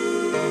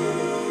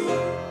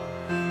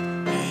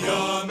 Be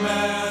a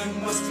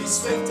man, must be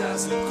swift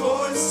as a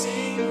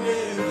coursing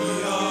river.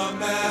 Be a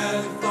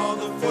man with all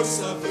the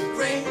force of a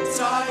great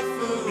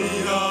typhoon.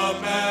 Be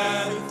a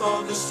man with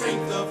all the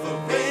strength of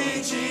a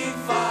raging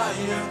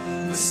fire,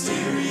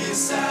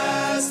 mysterious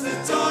as the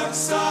dark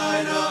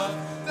side of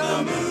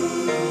the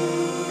moon.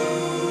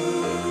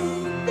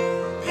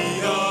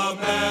 Be a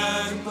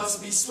man,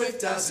 must be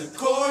swift as a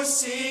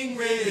coursing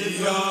river.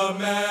 Be a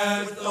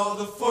man with all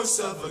the force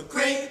of a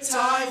great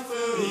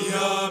typhoon. Be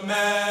a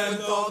man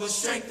with all the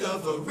strength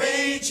of a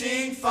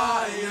raging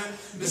fire,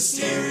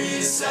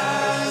 mysterious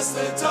as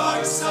the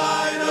dark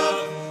side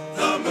of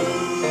the moon.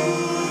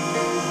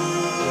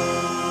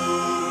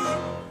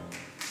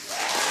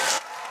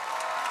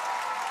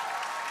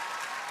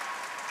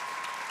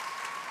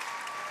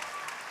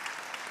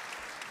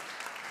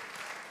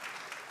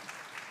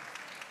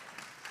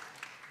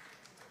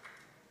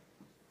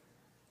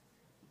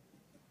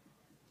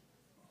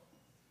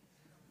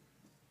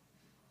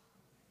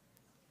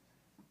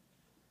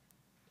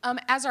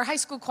 As our high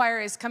school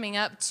choir is coming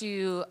up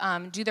to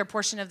do their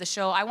portion of the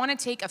show, I want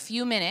to take a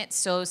few minutes,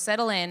 so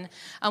settle in.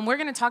 We're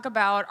going to talk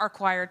about our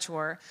choir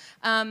tour.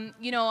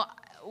 You know,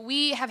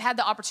 we have had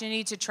the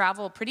opportunity to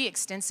travel pretty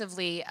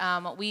extensively.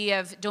 We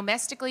have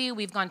domestically,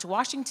 we've gone to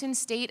Washington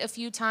State a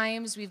few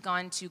times. We've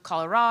gone to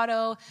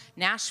Colorado,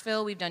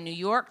 Nashville. We've done New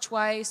York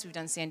twice. We've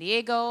done San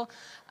Diego.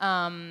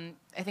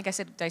 I think I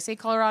said, did I say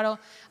Colorado?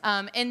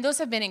 And those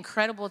have been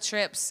incredible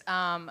trips.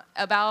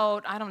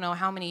 About, I don't know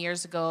how many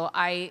years ago,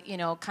 I,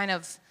 kind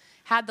of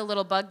had the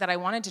little bug that I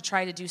wanted to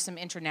try to do some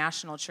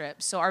international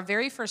trips. So our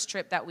very first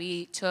trip that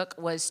we took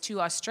was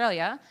to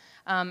Australia,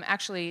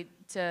 actually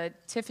to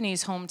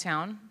Tiffany's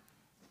hometown.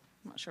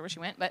 I'm not sure where she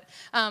went, but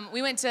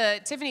we went to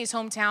Tiffany's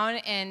hometown,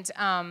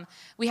 and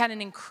we had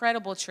an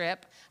incredible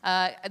trip.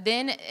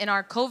 Then in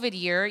our COVID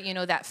year,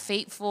 that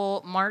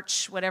fateful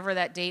March, whatever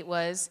that date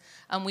was,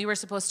 we were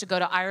supposed to go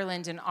to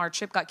Ireland, and our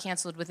trip got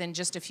canceled within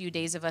just a few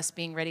days of us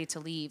being ready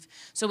to leave.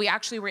 So we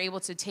actually were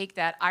able to take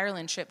that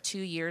Ireland trip 2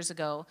 years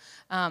ago.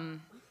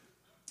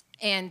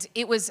 And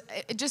it was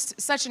just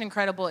such an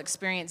incredible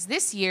experience.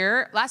 Last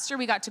year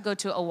we got to go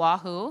to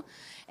Oahu,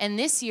 and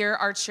this year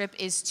our trip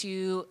is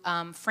to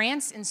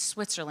France and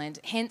Switzerland,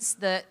 hence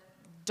the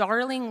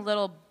darling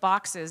little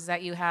boxes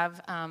that you have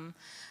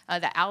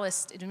that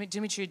Alice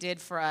Dumitru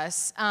did for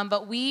us.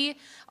 But we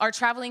are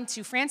traveling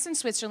to France and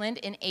Switzerland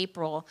in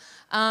April.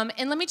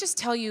 And let me just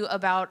tell you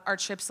about our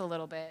trips a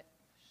little bit.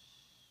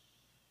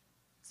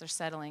 They're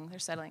settling. We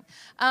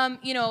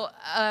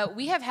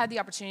have had the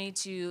opportunity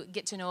to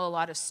get to know a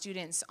lot of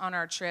students on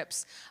our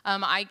trips.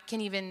 I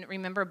can even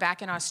remember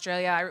back in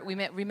Australia, we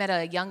met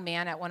a young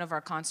man at one of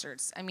our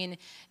concerts. I mean,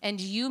 and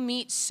you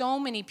meet so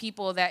many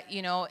people that,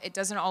 they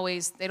don't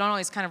always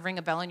kind of ring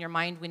a bell in your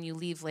mind when you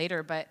leave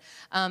later. But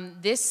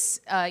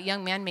this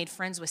young man made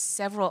friends with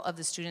several of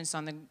the students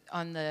on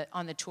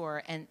the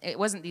tour, and it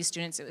wasn't these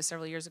students, it was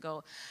several years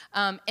ago.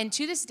 And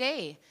to this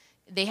day,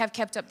 they have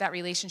kept up that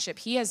relationship.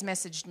 He has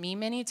messaged me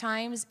many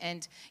times,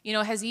 and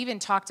has even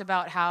talked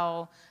about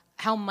how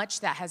much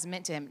that has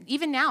meant to him.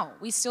 Even now,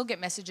 we still get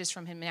messages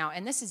from him now,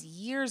 and this is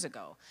years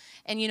ago.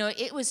 And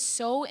it was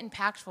so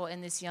impactful in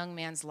this young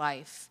man's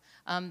life,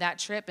 that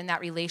trip and that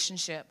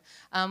relationship.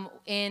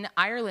 In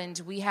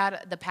Ireland, we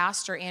had the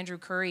pastor, Andrew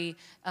Curry,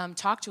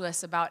 talk to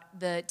us about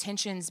the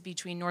tensions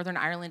between Northern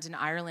Ireland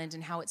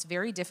and how it's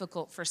very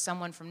difficult for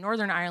someone from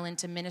Northern Ireland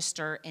to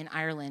minister in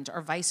Ireland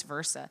or vice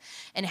versa,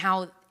 and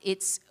how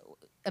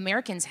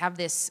Americans have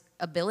this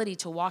ability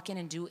to walk in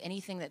and do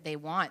anything that they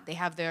want. They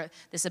have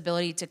this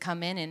ability to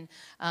come in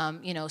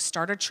and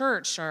start a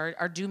church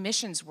or do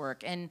missions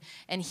work. And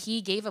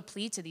he gave a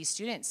plea to these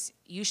students.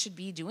 You should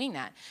be doing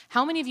that.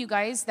 How many of you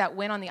guys that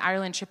went on the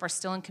Ireland trip are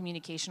still in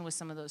communication with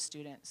some of those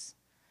students?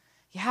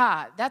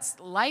 Yeah, that's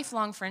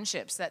lifelong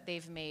friendships that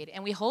they've made,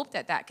 and we hope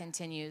that that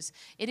continues.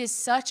 It is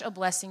such a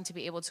blessing to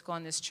be able to go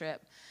on this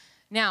trip.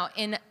 Now,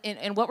 in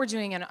what we're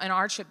doing in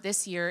our trip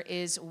this year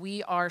is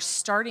we are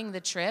starting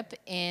the trip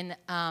in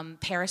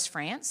Paris,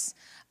 France.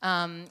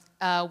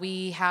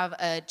 We have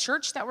a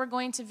church that we're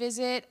going to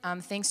visit.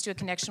 Thanks to a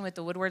connection with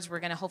the Woodwards, we're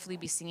going to hopefully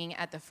be singing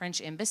at the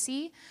French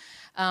Embassy.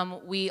 Then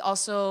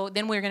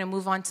we're going to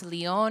move on to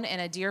Lyon,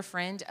 and a dear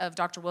friend of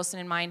Dr. Wilson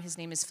and mine, his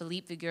name is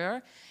Philippe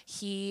Vigueur.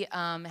 He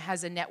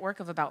has a network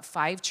of about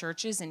 5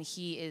 churches, and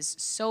he is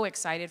so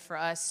excited for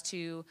us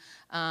to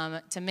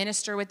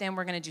minister with them.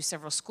 We're going to do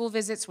several school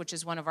visits, which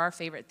is one of our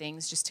favorite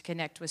things, just to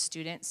connect with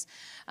students.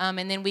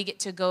 And then we get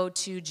to go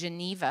to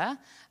Geneva,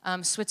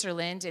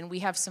 Switzerland, and we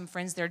have some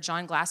friends there,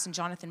 John Glass and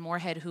Jonathan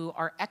Moorhead, who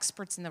are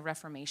experts in the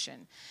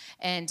Reformation.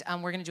 And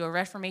we're going to do a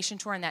Reformation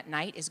tour, and that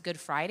night is Good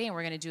Friday, and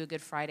we're going to do a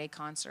Good Friday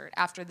concert.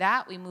 After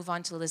that, we move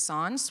on to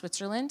Lausanne,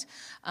 Switzerland,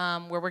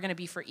 where we're going to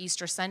be for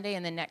Easter Sunday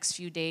in the next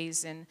few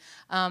days. And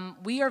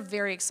we are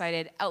very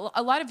excited.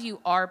 A lot of you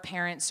are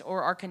parents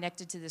or are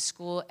connected to this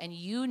school, and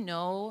you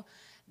know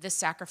the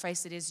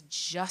sacrifice it is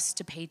just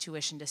to pay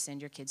tuition to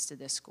send your kids to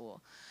this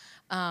school.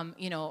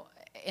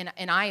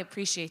 and I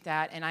appreciate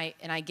that, and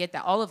I get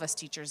that. All of us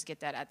teachers get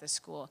that at the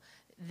school.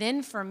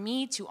 Then for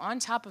me to, on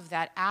top of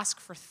that, ask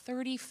for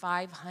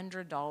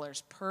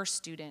 $3,500 per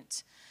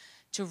student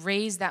to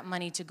raise that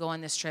money to go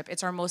on this trip.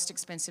 It's our most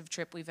expensive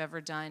trip we've ever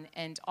done,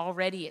 and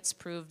already it's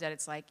proved that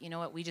it's like, you know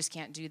what, we just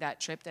can't do that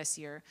trip this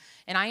year.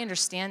 And I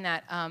understand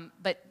that,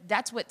 but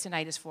that's what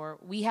tonight is for.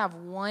 We have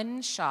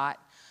one shot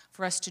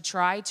for us to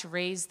try to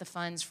raise the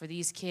funds for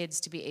these kids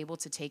to be able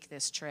to take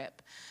this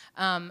trip.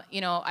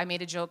 You know, I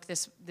made a joke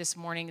this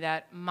morning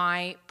that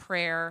my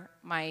prayer,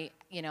 my,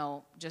 you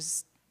know,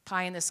 just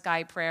pie in the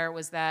sky prayer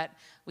was that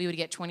we would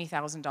get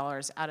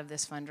 $20,000 out of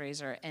this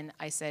fundraiser. And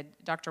I said,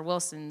 Dr.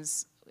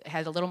 Wilson's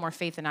had a little more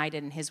faith than I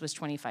did, and his was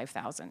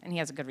 $25,000, and he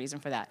has a good reason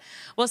for that.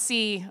 We'll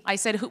see. I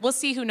said, we'll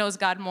see who knows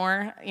God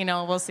more. You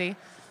know, we'll see.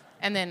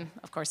 And then,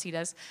 of course, he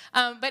does.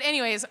 But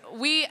anyways,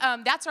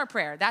 that's our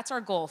prayer. That's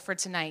our goal for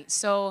tonight.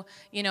 So,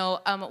 you know,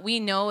 we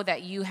know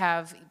that you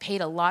have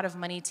paid a lot of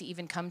money to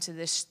even come to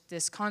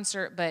this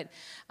concert. But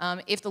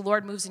if the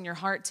Lord moves in your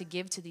heart to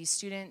give to these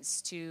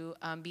students, to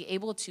be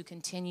able to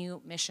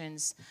continue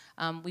missions,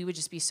 we would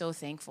just be so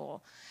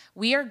thankful.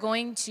 We are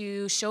going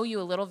to show you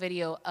a little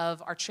video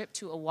of our trip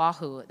to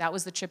Oahu. That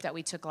was the trip that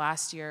we took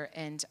last year.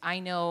 And I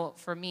know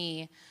for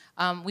me,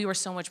 we were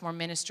so much more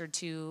ministered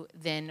to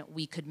than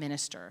we could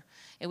minister.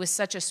 It was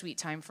such a sweet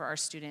time for our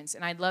students,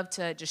 and I'd love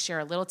to just share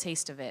a little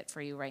taste of it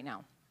for you right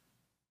now.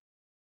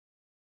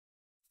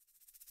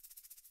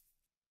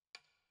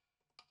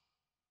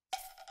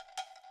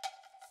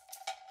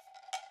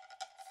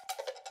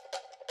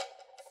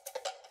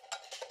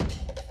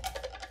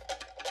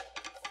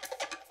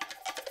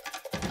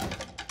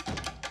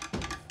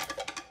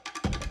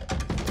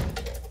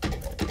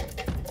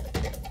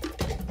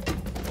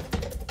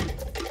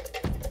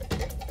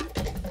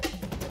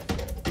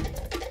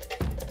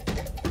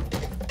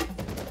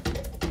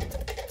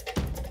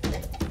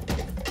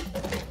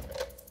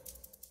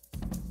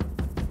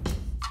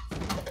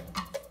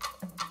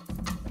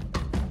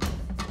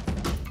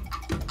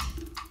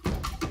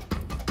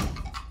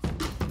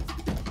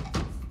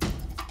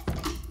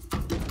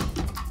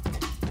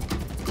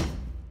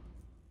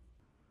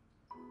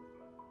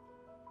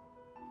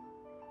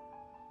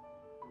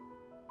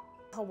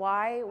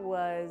 Hawaii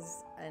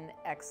was an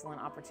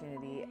excellent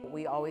opportunity.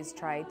 We always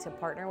tried to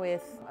partner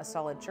with a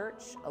solid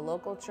church, a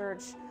local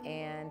church,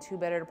 and who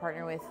better to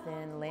partner with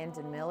than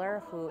Landon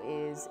Miller, who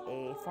is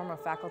a former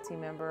faculty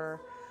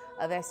member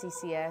of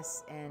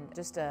SCCS and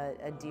just a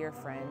dear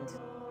friend.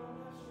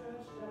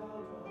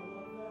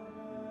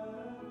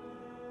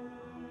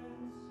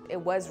 It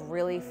was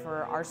really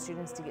for our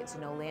students to get to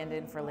know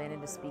Landon, for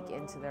Landon to speak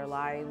into their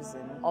lives,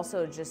 and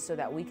also just so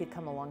that we could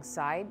come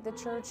alongside the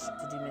church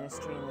to do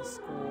ministry in the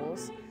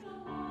schools.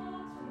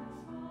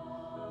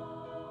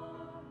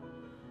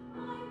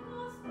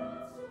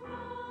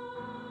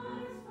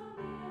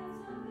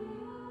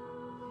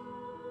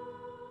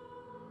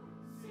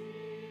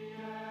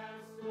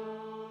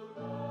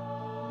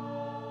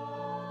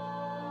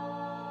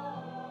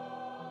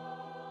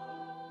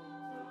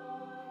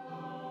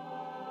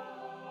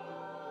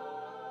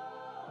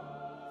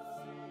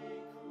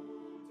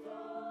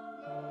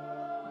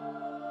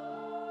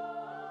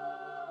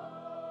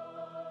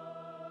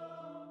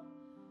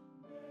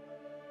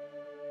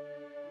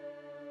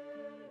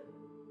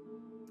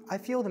 I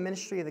feel the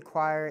ministry of the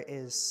choir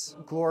is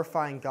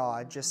glorifying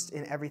God just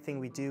in everything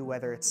we do,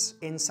 whether it's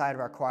inside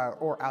of our choir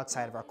or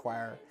outside of our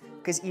choir,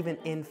 because even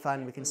in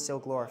fun we can still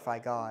glorify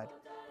God.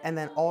 And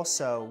then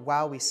also,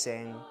 while we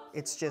sing,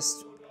 it's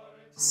just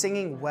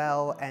singing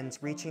well and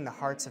reaching the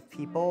hearts of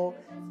people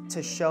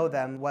to show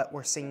them what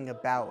we're singing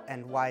about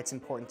and why it's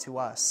important to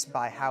us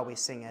by how we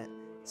sing it,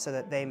 so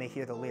that they may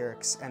hear the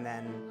lyrics and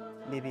then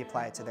maybe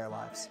apply it to their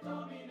lives.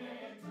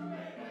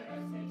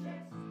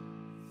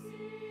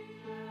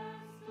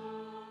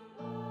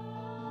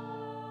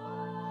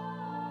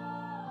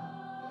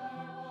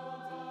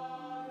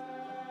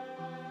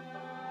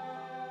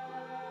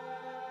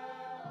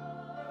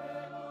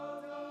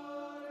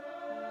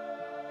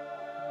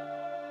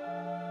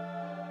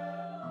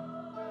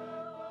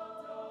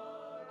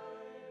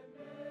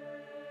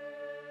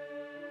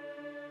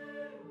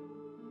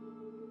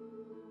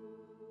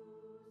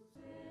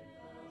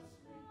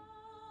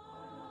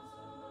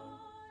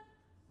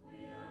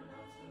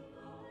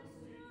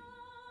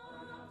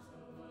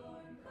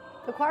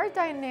 The choir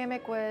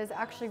dynamic was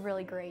actually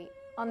really great.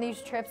 On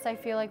these trips, I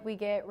feel like we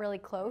get really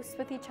close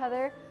with each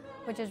other,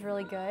 which is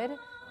really good.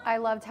 I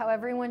loved how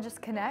everyone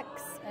just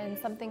connects, and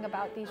something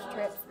about these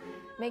trips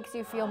makes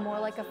you feel more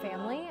like a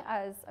family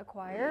as a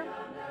choir.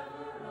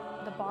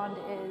 The bond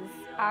is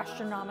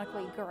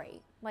astronomically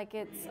great. Like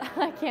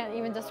I can't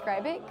even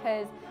describe it,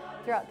 because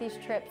throughout these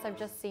trips, I've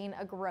just seen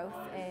a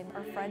growth in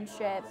our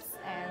friendships,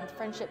 and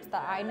friendships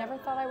that I never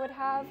thought I would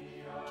have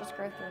just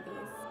grow through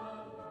these.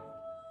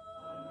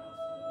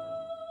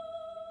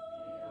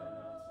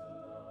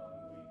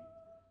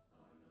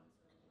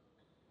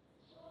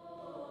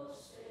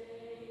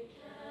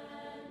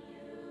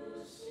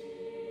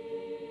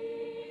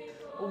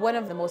 One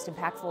of the most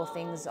impactful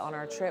things on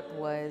our trip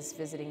was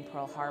visiting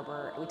Pearl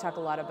Harbor. We talked a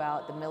lot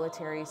about the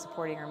military,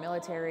 supporting our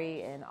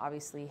military, and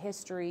obviously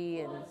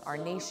history and our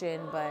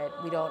nation, but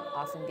we don't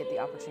often get the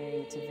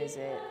opportunity to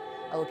visit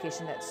a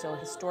location that's so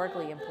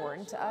historically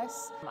important to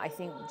us. I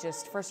think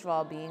just first of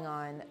all being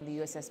on the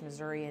USS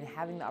Missouri and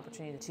having the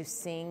opportunity to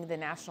sing the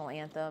national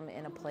anthem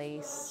in a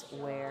place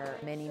where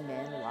many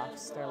men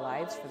lost their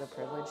lives for the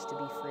privilege to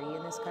be free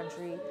in this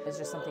country is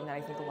just something that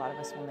I think a lot of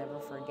us will never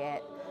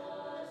forget.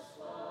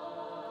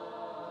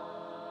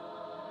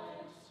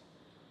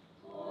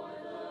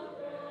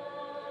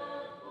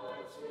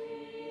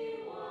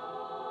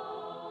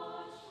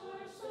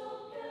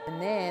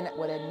 And then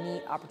what a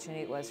neat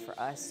opportunity it was for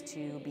us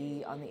to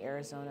be on the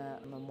Arizona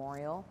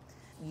Memorial.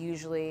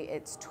 Usually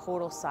it's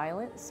total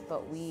silence,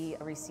 but we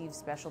received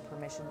special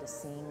permission to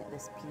sing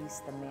this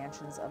piece, The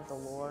Mansions of the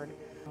Lord,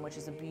 which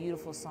is a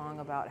beautiful song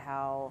about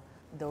how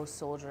those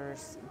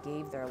soldiers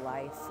gave their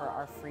life for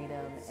our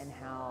freedom and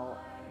how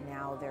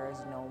now there is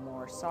no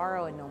more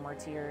sorrow and no more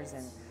tears.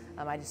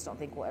 And I just don't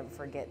think we'll ever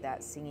forget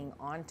that, singing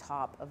on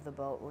top of the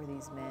boat where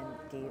these men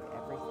gave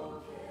everything.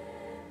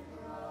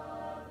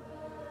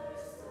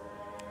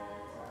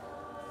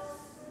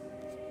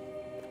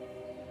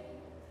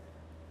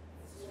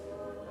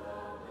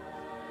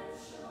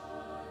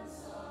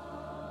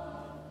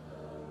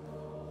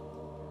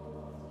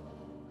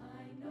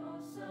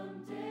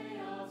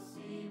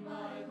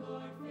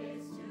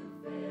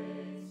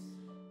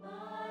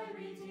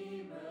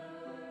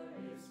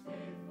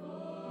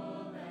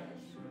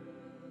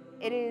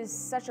 It is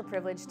such a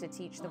privilege to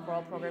teach the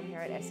choral program here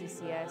at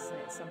SCCS, and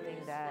it's something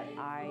that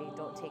I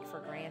don't take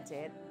for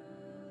granted.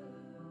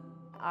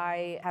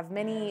 I have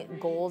many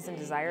goals and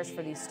desires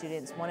for these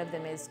students. One of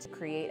them is to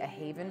create a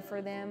haven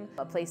for them,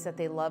 a place that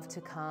they love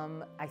to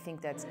come. I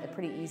think that's a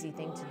pretty easy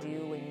thing to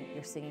do when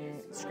you're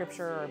singing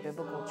scripture or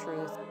biblical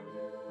truth.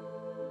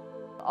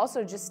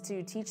 Also, just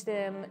to teach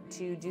them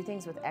to do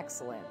things with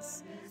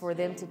excellence, for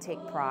them to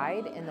take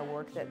pride in the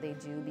work that they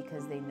do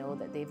because they know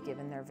that they've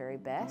given their very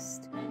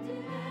best.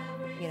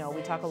 You know,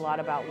 we talk a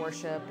lot about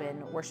worship,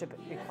 and worship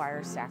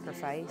requires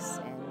sacrifice,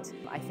 and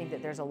I think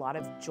that there's a lot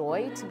of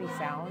joy to be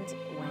found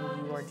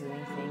when you are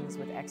doing things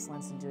with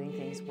excellence and doing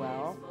things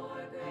well.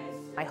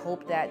 I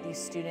hope that these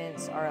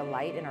students are a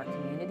light in our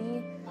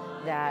community,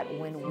 that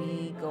when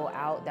we go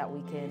out that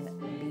we can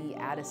be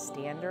at a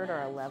standard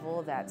or a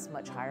level that's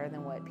much higher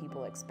than what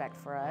people expect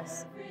for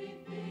us.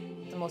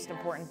 The most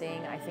important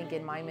thing I think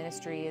in my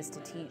ministry is to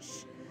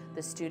teach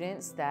the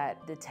students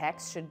that the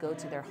text should go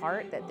to their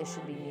heart, that this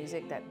should be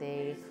music that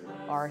they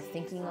are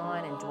thinking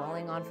on and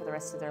dwelling on for the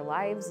rest of their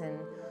lives, and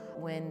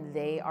when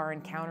they are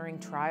encountering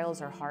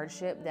trials or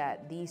hardship,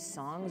 that these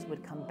songs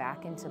would come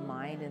back into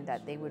mind and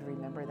that they would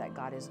remember that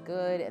God is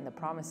good and the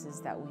promises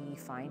that we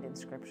find in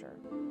Scripture.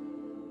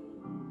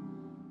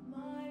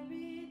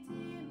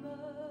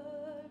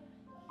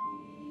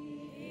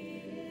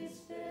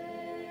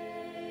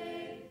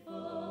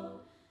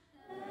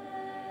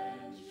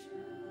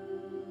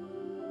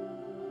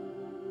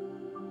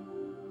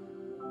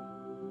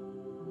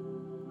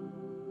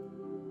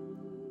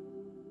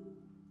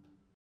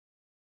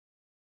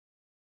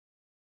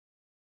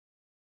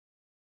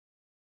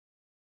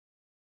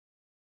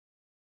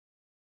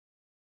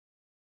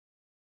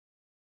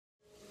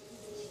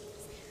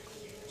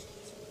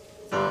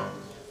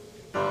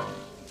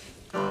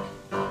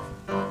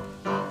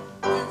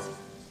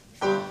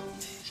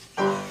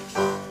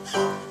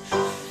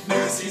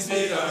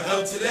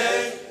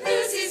 Today.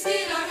 Newsies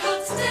need our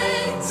help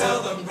today.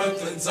 Tell them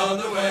Brooklyn's on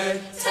their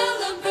way. Tell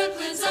them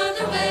Brooklyn's on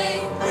their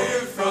way.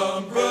 We're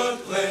from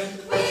Brooklyn.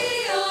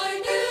 We are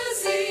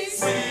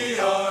Newsies. We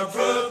are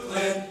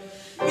Brooklyn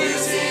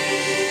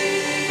Newsies.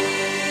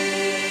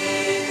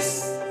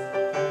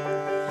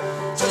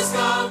 Just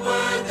got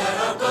word that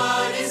our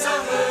buddies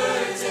are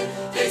hurting,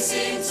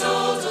 facing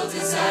total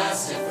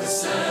disaster for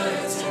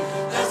certain.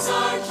 That's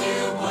our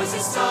cue, boys.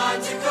 It's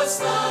time to go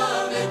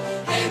slumming.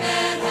 Hey,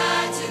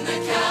 Manhattan, the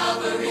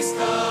cavalry's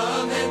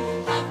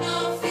coming. Have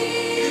no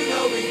fear. You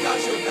know we got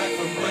your back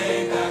from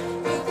way back.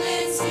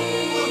 Brooklyn's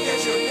here. We'll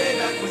get your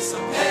payback with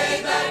some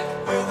payback.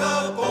 We're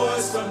the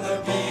boys from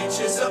the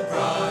beaches of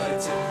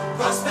Brighton,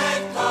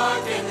 Prospect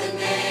Park, and the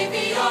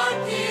Navy Yard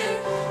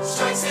Pier.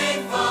 Strikes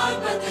ain't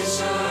fun, but they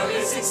sure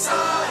is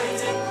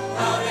exciting.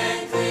 Loud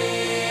and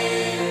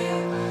clear,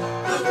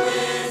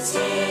 Brooklyn's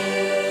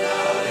here.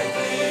 Loud and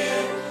clear,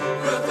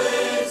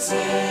 Brooklyn's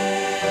here.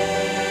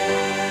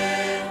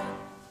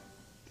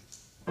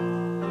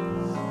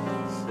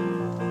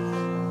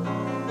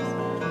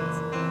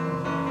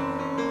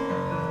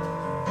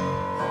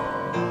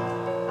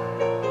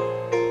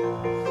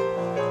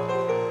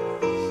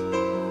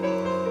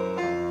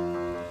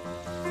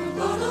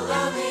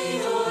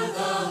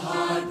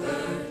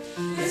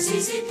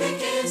 Easy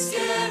pickings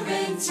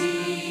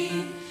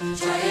guaranteed.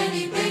 Try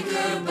any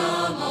baker,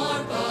 bum,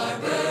 or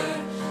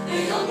barber.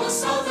 They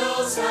almost all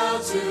knows how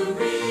to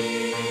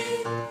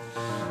read.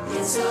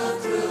 It's a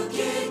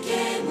crooked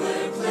game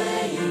we're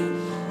playing.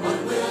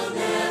 One we'll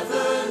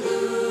never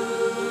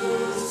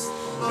lose.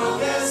 No,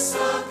 guess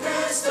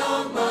suckers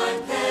don't mind.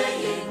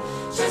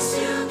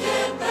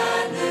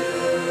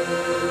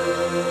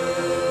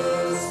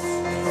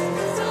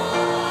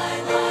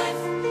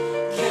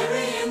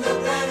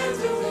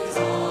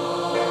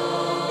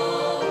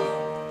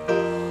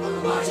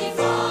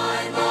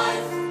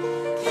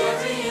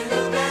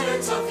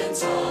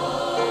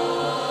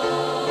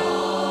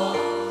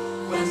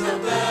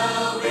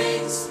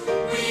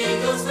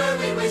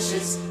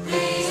 wishes,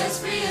 be as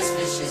free as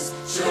fishes,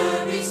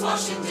 sure beats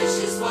washing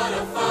dishes. What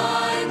a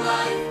fine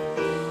life,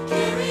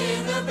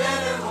 carrying the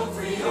better home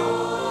for you.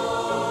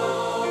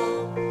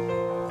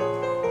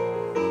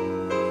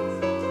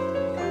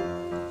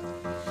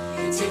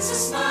 It takes a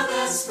smile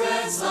that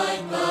spreads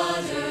like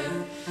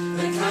butter,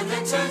 the kind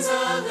that turns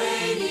a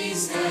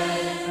lady's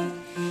head.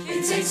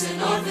 It takes an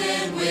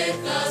orphan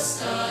with a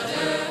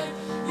stutter,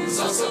 who's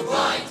also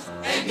blind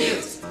and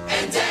mute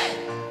and dead.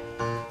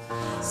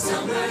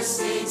 Summer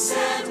stinks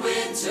and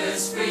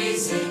winter's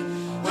freezing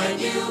when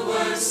you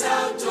work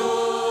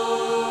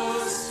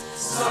outdoors.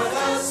 Start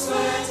out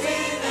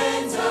sweating,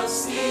 end up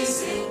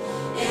sneezing,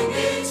 in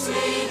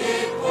between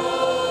it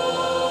pours.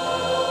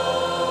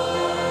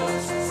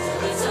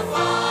 Still it's a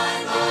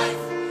fine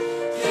life,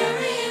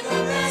 carrying the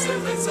better.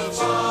 It's a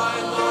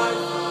fine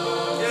life,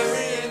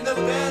 carrying the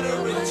better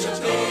with your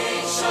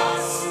big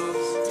shots.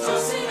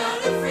 Tossing out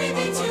the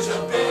freebie to the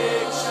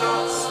big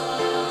shots.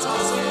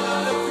 Tossing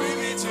out the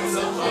freebie to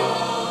the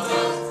heart.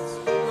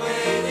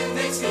 When it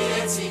makes me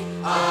antsy,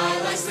 I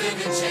like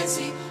living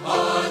chancy.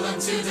 Orlum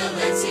to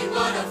Delancey,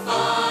 what a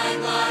fine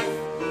life,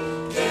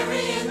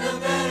 carrying the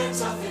better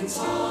tough and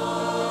tall.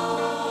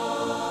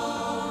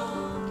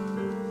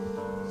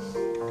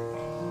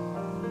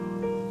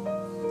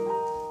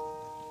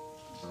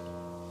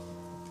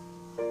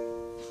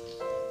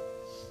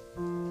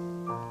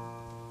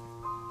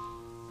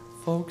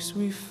 Folks,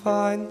 we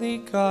finally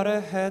got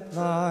a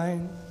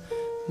headline.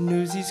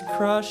 Newsies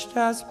crushed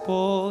as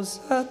bulls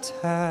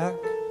attack.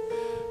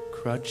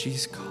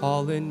 Crutchy's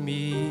calling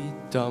me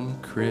dumb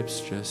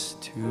crips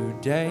just too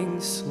dang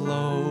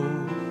slow.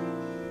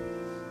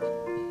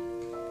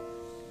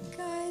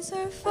 Guys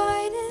are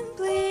fighting,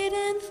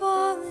 bleeding,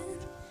 falling,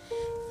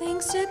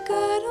 thanks to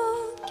good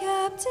old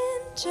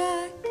Captain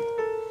Jack.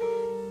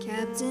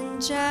 Captain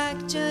Jack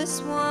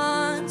just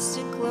wants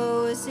to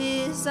close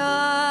his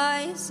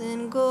eyes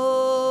and go.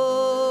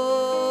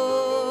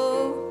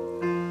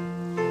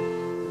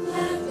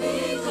 Let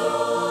me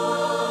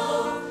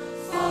go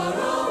far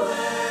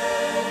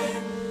away,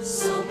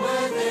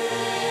 somewhere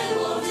they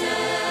won't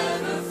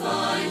ever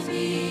find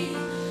me,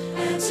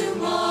 and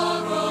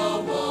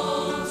tomorrow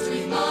won't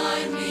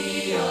remind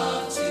me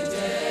of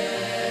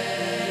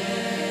today.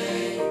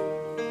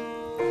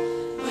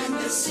 When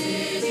the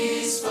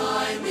city's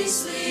finally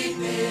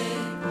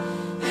sleeping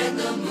and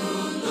the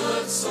moon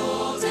looks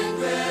old and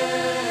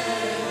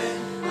gray,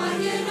 I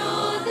get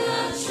on the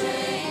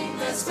train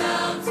that's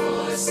bound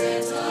for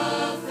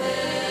Santa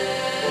Fe.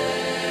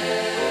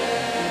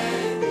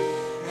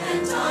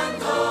 And I'm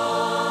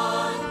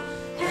gone,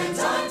 and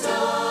I'm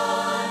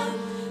done.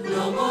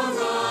 No more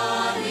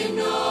running,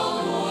 no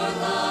more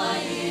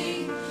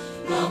lying,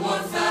 no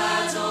more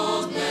fat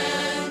old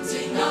men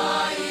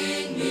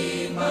denying me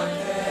my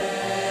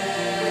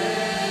pay.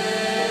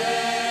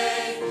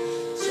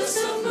 Just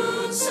a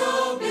moon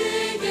so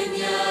big and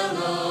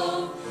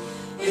yellow,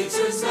 it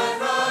turns night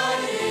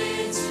right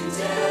into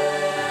day.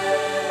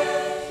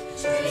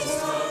 Dreams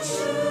come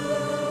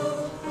true,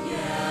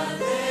 yeah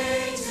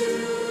they do.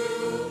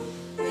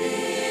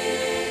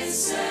 It's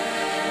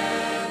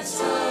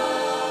Santa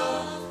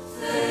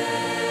Fe.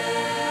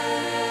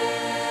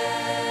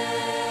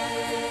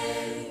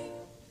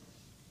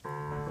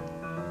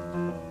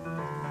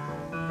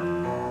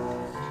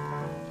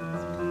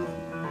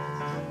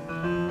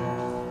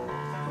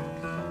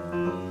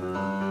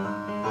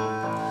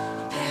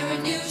 Pair of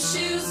new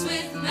shoes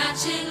with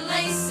matching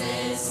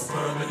laces,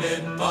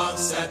 Permanent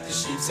box at the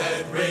Sheep's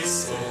Head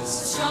races.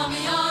 straw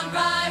me on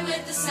rye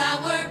with the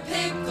sour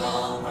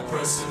pickle. My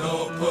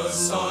personal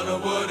puss on a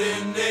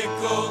wooden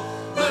nickel.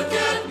 Look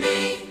at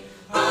me,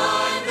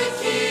 I'm the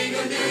king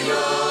of New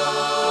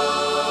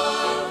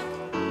York.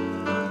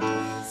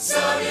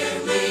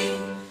 Suddenly,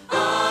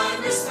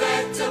 I'm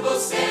respectable,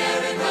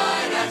 staring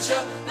right at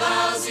ya,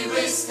 lousy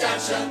with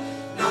stature,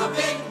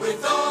 knobbing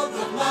with all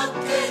the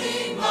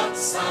muckety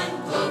mucks. I'm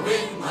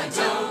blowing my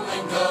dough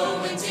and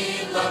going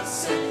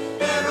deluxe, and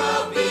there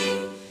I'll be.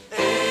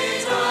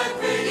 Ain't I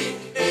pretty?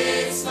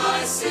 It's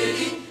my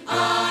city.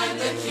 I'm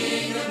the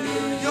king of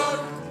New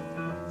York.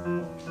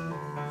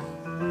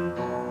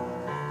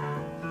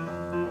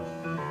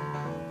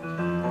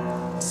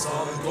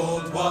 Solid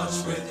gold watch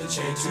with a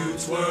chain to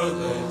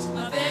twirl it.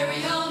 My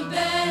very own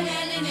bed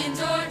and an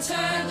indoor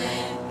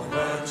toilet. A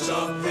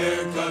workshop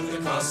haircut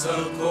that costs a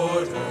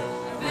quarter.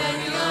 A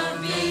very own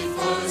beef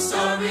for the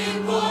starry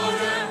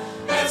border.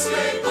 That's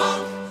great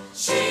punk.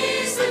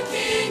 She's the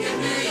king of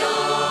New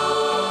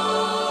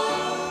York.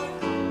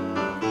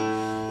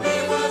 We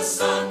were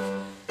sunk.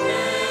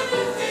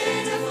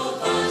 Everything a full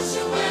bunch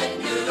of wet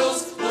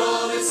noodles.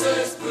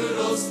 Pulitzer's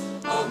poodles.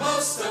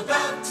 Almost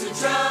about to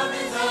drown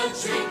in the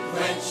drink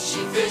when she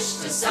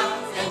fished us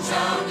out and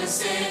drowned us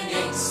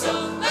singing. So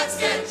let's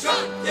get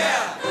drunk.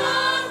 Yeah!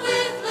 Not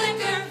with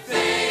liquor.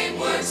 Fame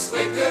works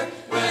quicker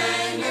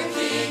when you're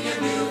king of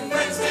New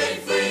Friends stay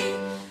free.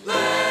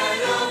 Let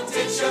 'em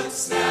ditch ya.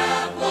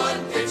 Snap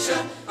one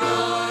picture.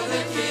 You're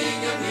the king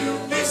of New.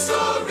 Big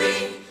story.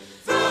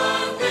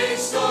 Front page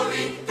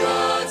story.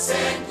 Guts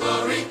and glory.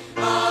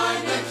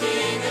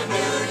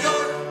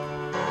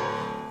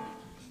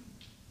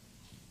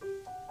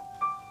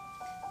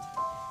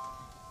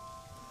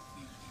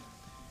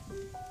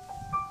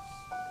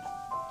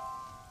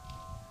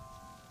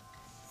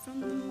 From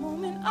the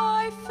moment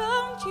I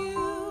found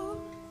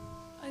you,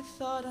 I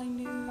thought I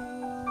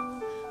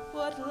knew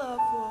what love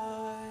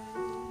was.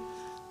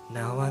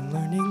 Now I'm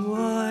learning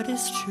what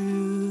is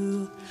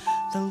true.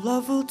 The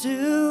love will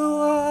do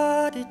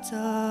what it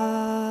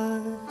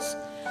does.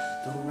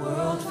 The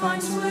world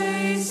finds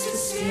ways to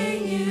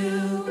sting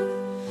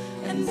you,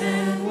 and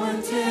then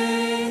one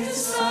day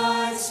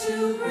decides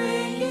to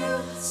bring you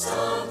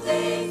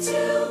something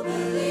to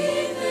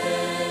believe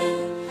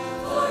in,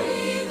 for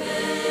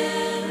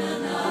even a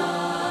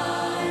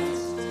night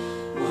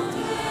won't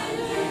that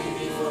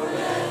maybe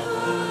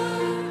forever,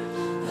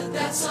 but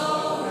that's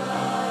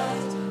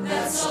alright,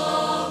 that's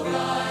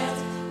alright.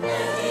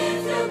 And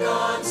if you're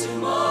gone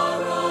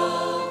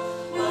tomorrow,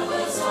 what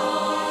was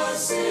ours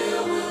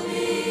still will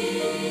be.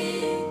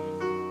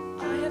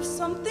 I have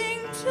something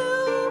to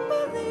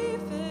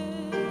believe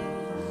in.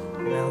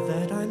 Now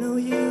that I know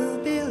you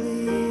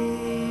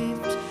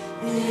believed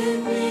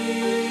in me.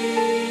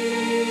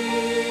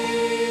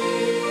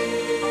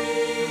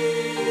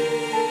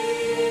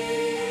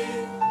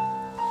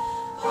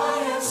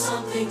 I have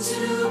something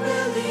to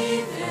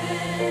believe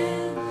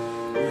in.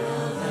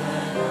 Now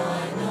that I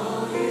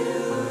know you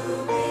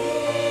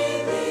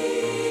believe in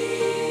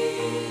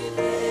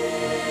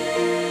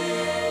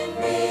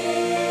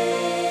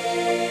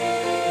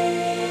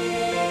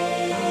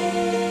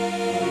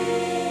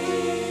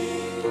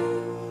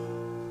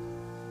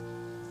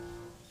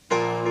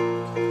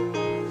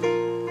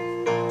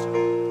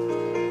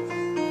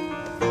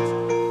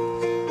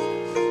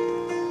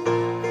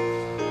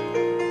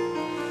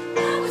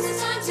Now is the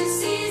time to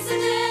seize the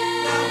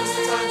day. Now is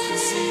the time to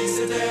seize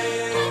the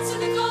day. Answer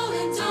the call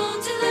and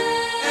don't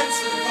delay.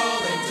 Answer the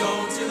call and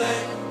don't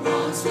delay.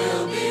 Wrongs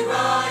will be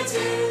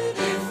righted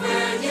if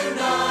we're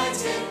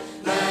united.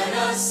 Let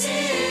us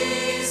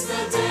seize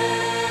the day.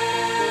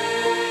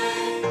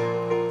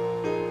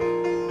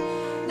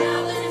 Now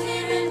let it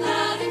hear it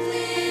loud and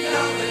clear.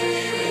 Now let it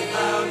hear it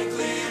loud and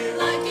clear.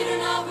 Like it or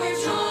not, we're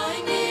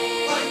drawing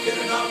near. Like it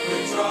or not,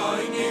 we're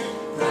drawing near.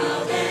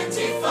 Proud and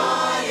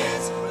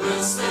defiant,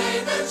 we'll slay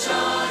the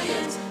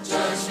giant.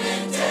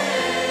 Judgment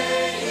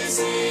Day is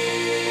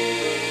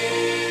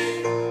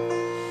here.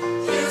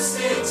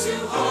 Houston to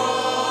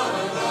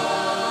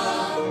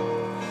Harlem.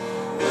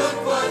 Look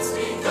what's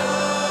begun.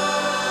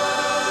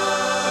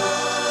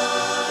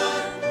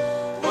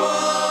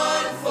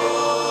 One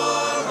for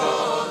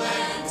all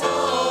and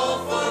all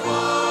for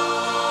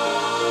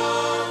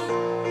one.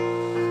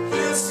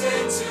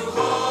 Houston to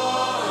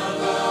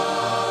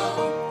Harlem.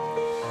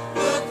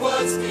 Look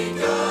what's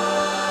begun.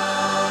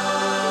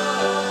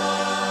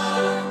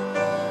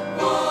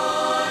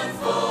 One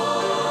for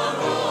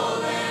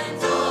all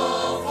and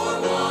all for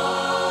one.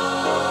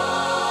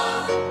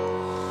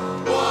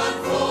 One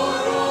for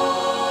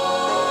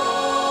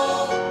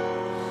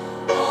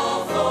all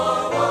for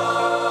one.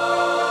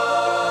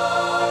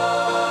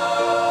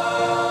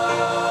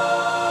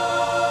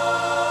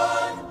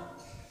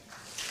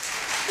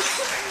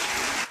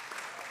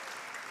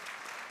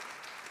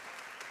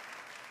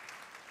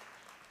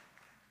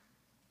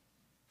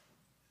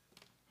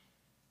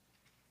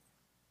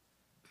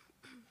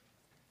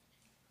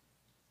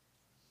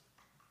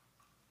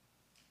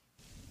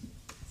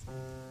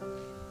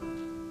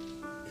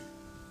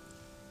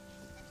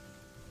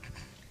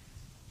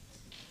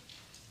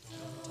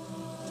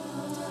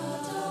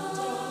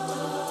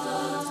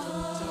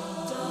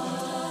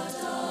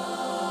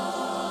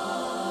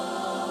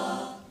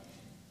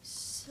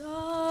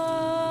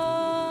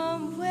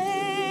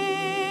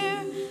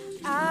 Somewhere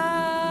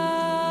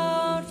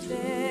out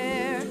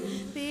there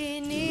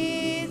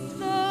beneath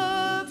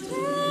the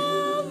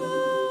pale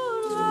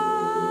moonlight,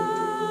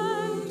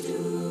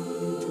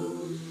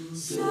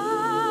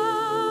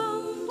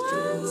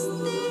 someone's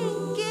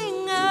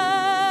thinking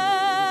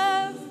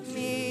of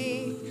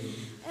me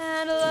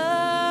and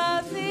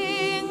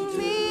loving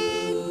me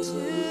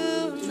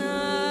tonight.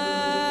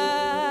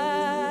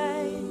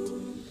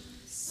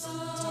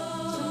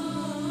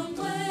 Somewhere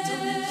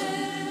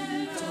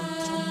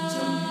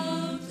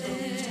out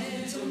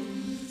there,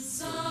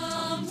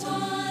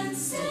 someone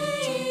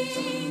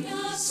saying a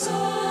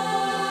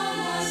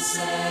song,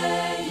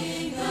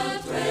 saying a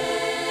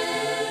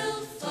prayer.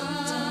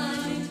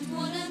 Find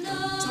one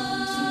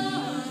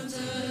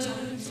another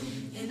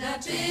in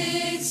that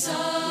big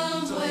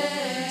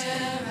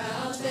somewhere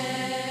out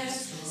there,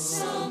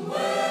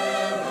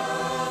 somewhere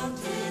out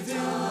there.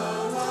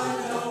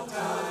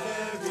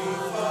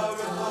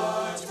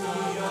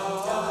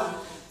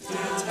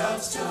 It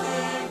helps to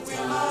think we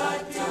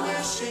might be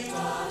wishing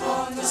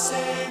on the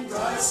same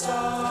bright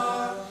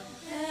star.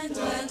 And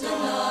when the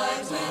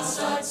night wind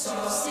starts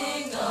to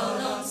sing a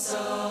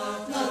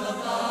lonesome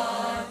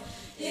lullaby,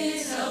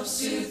 it helps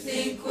to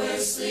think we're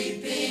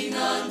sleeping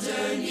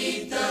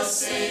underneath the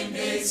same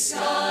big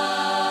sky.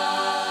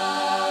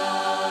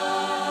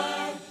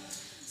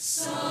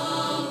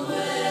 Somewhere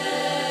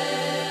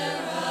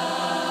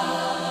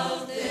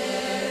out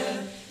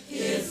there,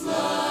 if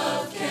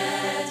love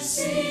can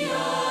see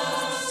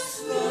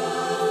us,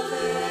 love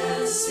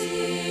will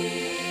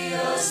see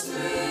us through.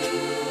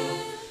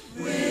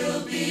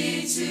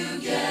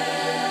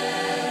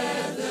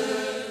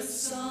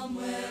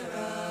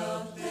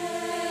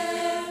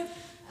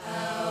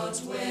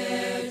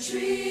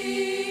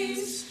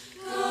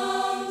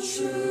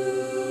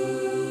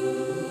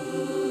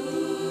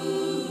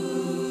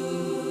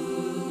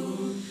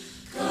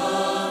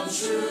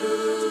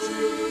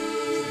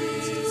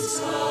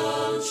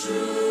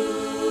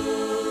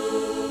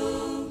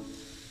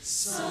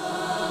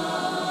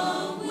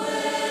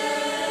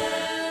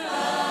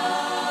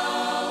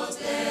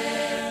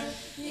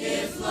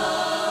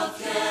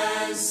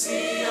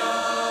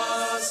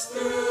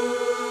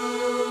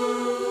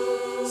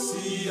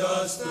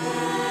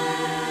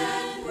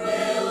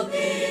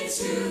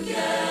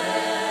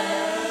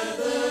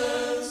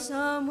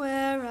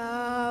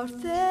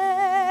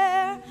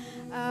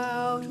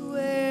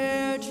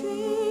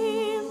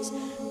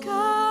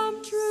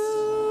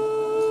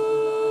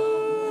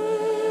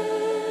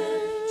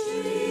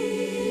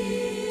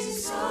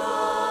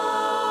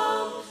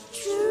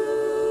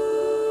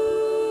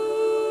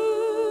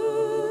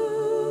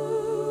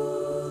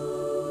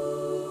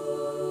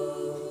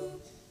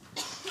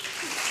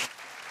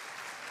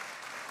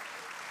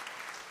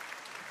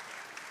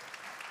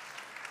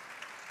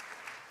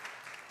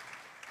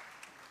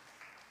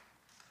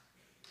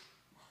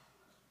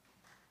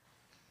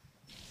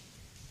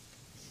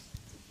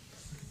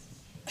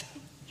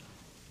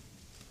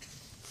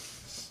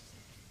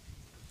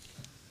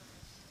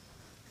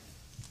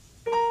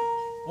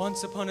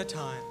 Once upon a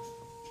time,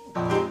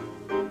 I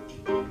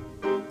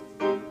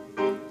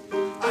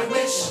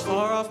wish a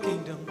far-off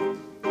kingdom,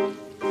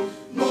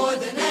 more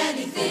than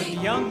anything,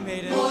 a young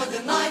maiden, more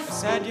than life, a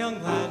sad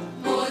young lad,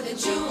 more than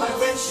jewels. I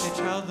wish and a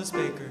childless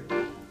baker,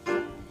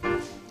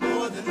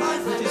 more than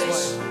life. with I his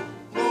wish wife.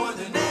 more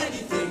than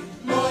anything,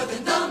 more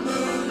than the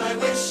moon. I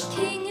wish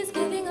King is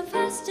giving a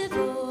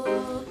festival.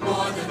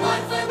 more than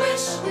life. I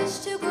Wish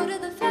to go to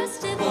the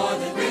festival. more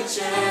than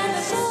riches.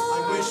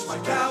 I wish my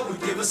cow would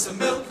give us some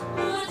milk.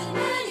 More than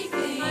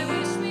anything. I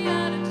wish we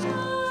had a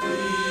child.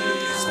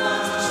 Please,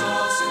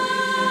 now,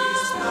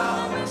 squeeze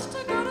now. I wish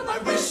to go to the I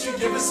wish you'd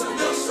give us some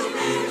milk so we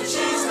can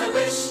cheese. I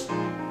wish.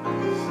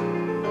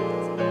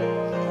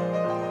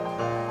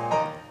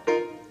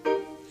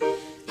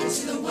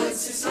 Into the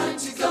woods it's time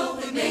to go.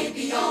 It may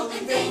be all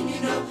in vain, you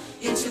know.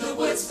 Into the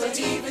woods, but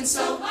even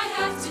so, I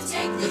have to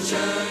take the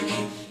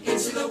journey.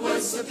 Into the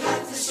woods, the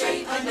path is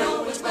straight. I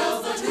know it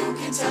well, but who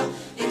can tell?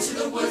 Into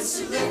the woods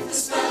to lift the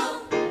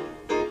spell.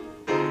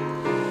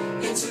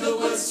 Into the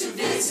woods to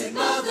visit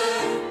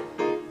mother.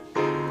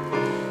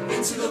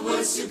 Into the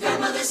woods to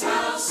grandmother's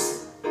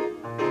house.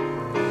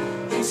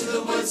 Into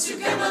the woods to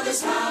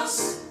grandmother's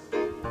house.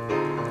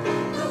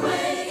 The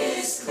way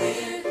is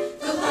clear,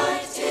 the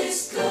light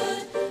is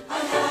good. I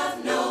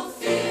have no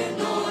fear,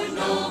 nor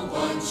no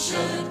one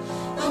should.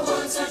 The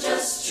woods are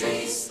just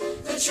trees,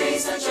 the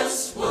trees are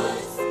just wood.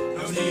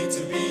 No need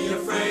to be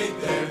afraid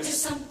there.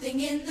 There's something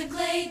in the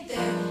glade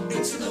there.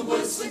 Into the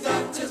woods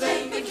without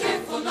delay. Be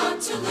careful not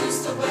to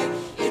lose the way.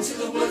 Into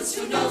the woods,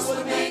 who knows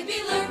what may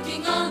be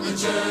lurking on the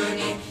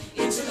journey.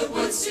 Into the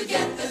woods to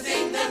get the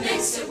thing that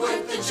makes it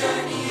worth the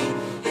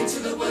journey. Into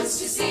the woods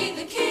to see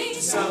the king.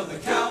 To sell the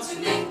cow. To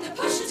make the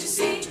push. To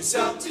see. To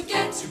sell. To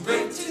get. To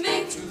bring. To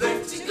make. To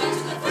lift. To go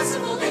to the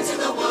festival. Into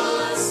the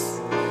woods.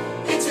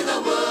 Into the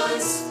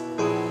woods.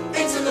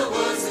 Into the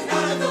woods and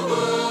out of the woods.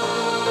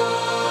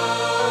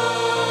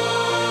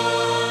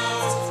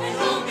 And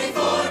home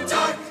before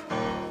dark.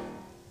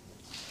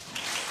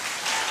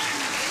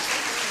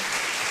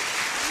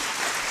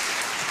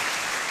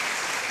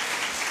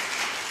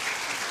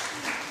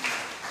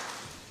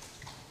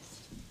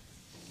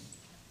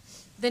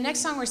 The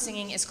next song we're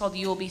singing is called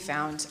You Will Be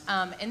Found.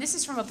 And this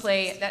is from a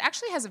play that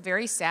actually has a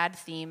very sad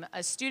theme.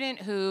 A student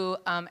who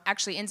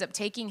actually ends up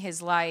taking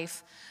his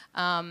life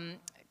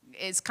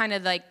is kind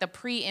of like the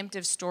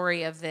preemptive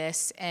story of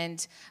this.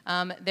 And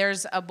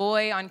there's a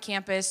boy on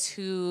campus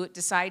who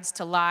decides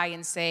to lie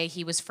and say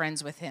he was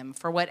friends with him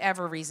for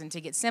whatever reason, to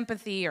get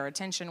sympathy or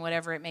attention,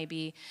 whatever it may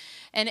be.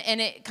 And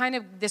it kind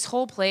of, this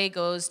whole play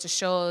goes to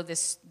show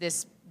this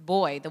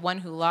boy, the one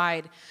who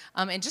lied,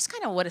 and just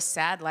kind of what a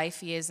sad life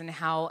he is and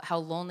how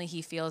lonely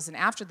he feels. And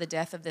after the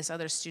death of this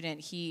other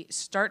student, he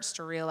starts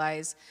to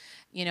realize,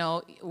 you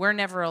know, we're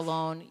never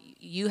alone.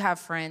 You have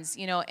friends,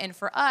 you know, and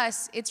for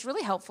us, it's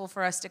really helpful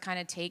for us to kind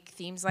of take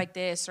themes like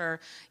this or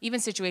even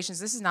situations.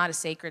 This is not a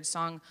sacred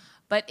song,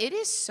 but it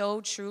is so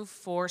true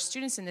for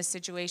students in this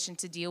situation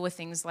to deal with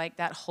things like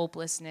that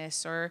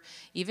hopelessness or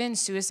even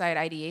suicide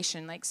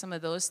ideation, like some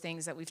of those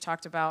things that we've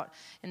talked about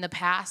in the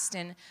past,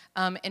 and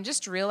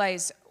just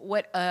realize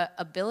what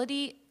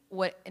ability,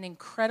 what an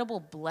incredible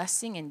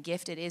blessing and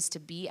gift it is to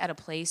be at a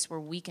place where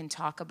we can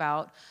talk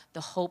about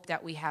the hope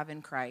that we have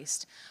in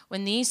Christ.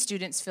 When these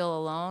students feel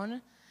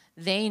alone,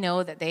 they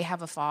know that they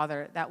have a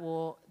Father that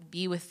will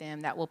be with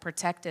them, that will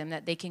protect them,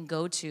 that they can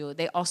go to.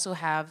 They also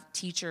have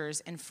teachers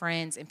and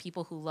friends and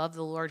people who love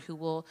the Lord who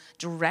will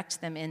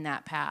direct them in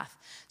that path.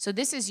 So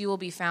this is You Will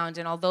Be Found,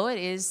 and although it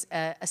is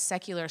a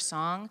secular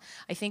song,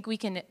 I think we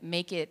can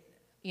make it,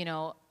 you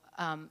know,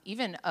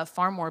 even a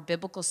far more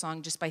biblical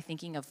song just by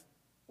thinking of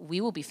we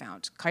will be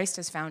found. Christ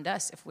has found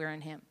us if we're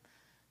in him.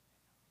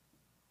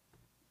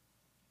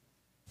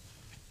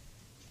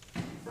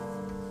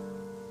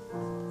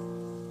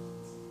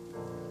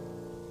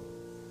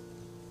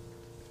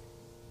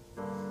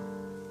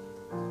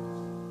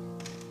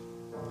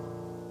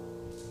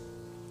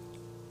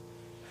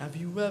 Have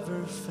you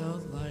ever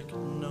felt like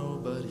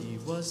nobody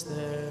was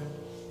there?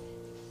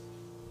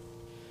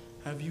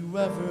 Have you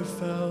ever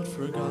felt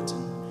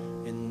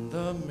forgotten in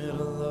the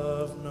middle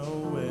of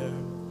nowhere?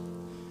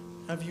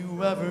 Have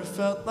you ever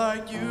felt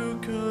like you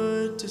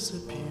could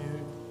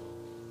disappear?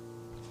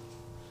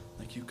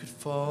 Like you could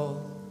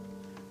fall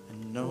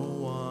and no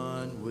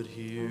one would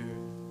hear?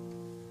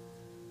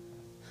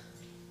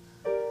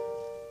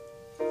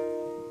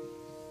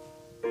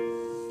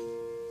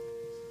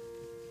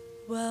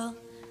 Well,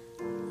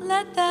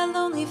 let that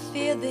lonely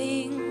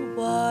feeling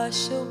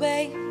wash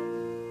away.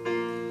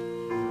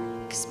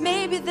 'Cause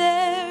maybe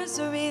there's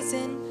a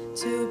reason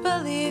to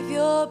believe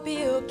you'll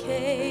be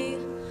okay.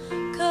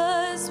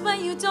 'Cause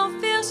when you don't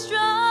feel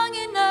strong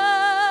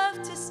enough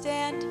to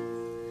stand,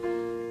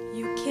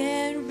 you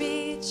can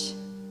reach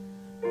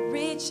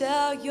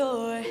out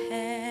your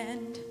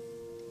hand.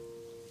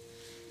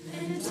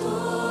 And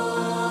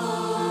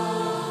oh,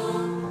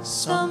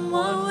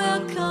 someone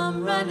will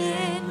come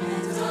running,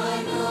 and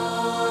I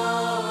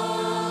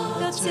know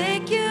they'll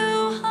take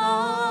you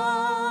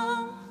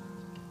home.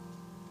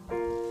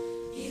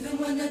 Even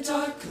when the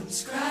dark comes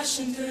comes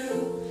crashing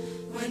through,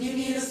 when you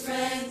need a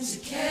friend to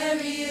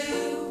carry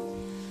you,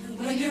 and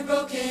when you're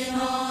broken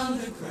on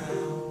the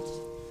ground,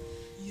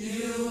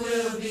 you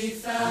will be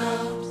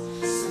found.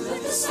 So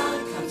let the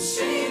sun come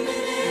streaming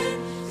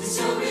in, 'cause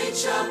you'll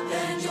reach up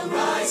and you'll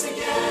rise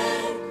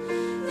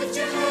again. Lift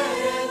your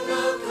head and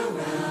look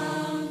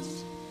around,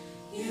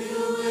 you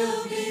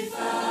will be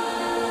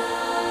found.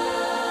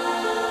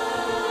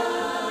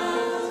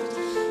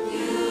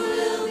 You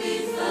will be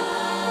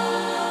found.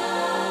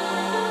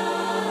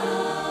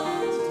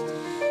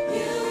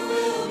 You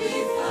will be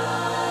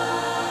found.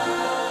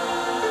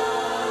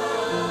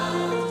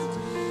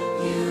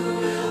 You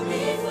will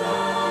be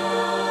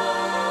found.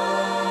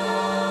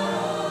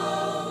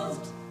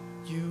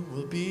 You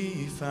will be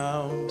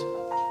found.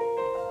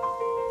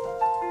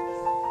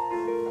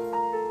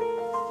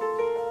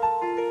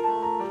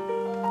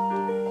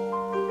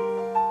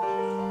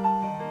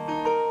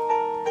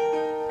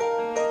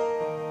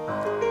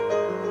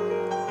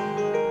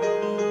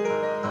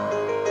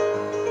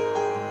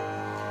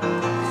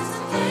 There's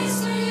a place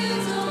where you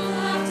don't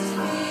have to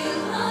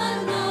feel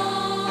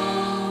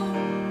unknown.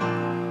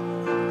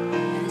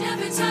 And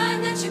every time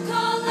that you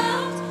call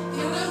out,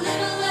 you're a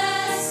little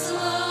less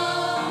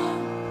alone.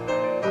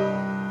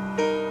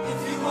 If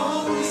you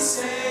only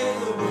say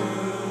the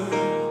word,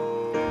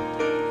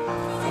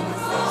 From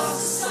across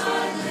the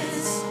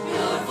silence,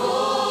 your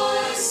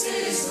voice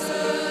is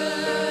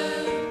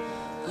heard.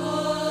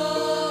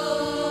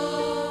 Oh,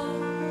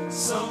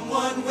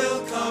 someone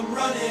will come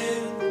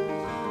running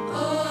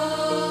oh,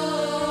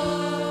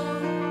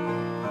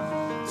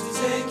 to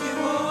take you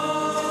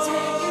home. to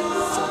take you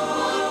home.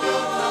 Someone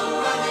will come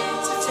running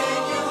to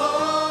take you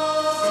home.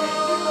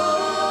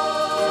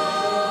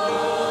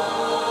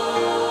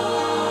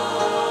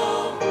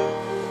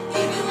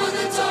 Even when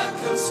the dark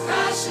comes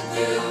crashing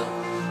through,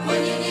 when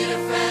you need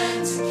a friend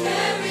to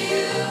carry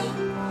you,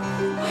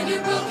 when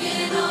you're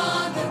broken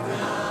on the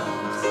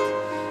ground,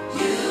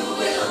 you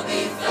will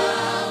be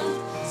found.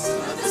 So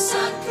let the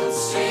sun come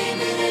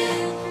streaming in,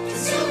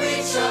 'cause you'll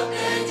reach up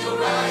and you'll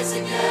rise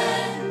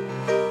again.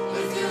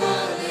 If you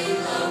only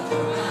look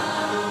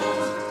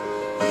around,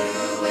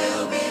 you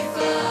will be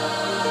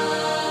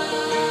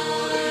found.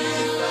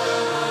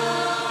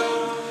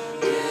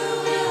 You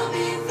will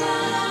be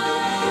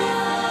found.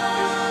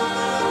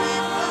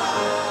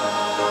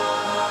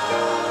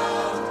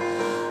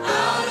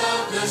 Out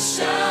of the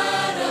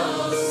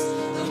shadows,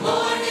 the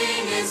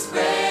morning is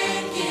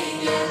breaking,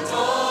 and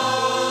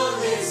all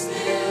is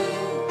new.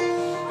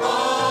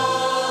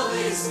 All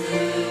is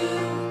new.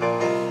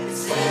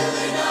 It's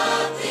filling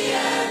up the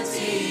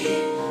empty,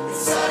 and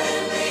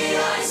suddenly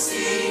I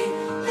see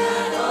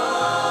that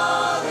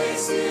all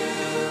is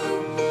new.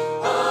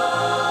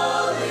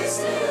 All is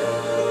new.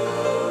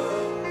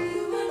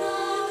 You are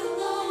not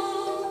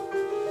alone.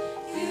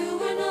 You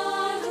are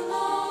not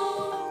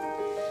alone.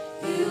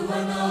 You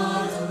are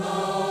not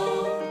alone.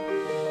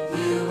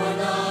 You are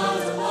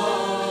not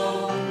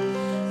alone.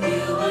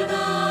 You are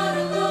not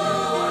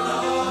alone.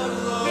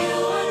 You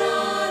are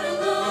not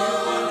alone.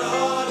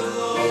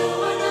 You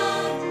are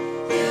not.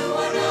 You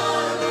are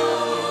not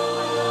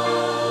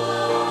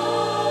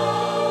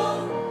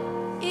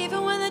alone. Even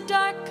when the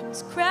dark comes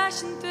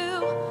crashing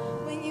through,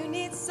 when you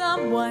need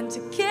someone to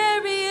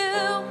carry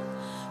you,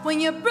 when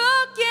you're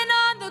broken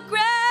on the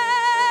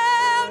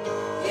ground,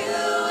 You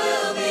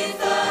will be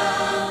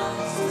found.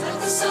 So let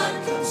the sun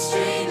come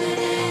streaming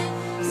in,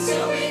 'cause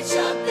you'll reach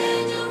up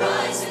and you'll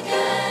rise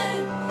again.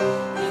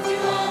 If you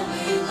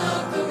only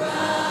look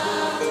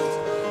around,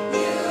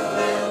 you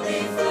will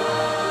be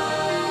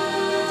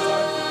found.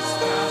 Darkness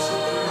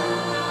crashing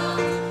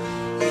through,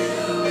 you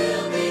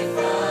will be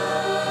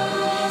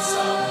found. Need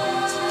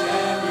someone to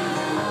carry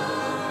you.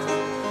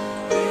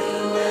 You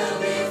will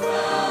be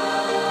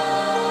found.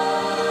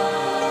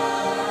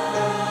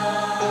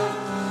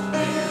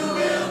 You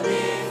will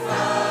be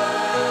found.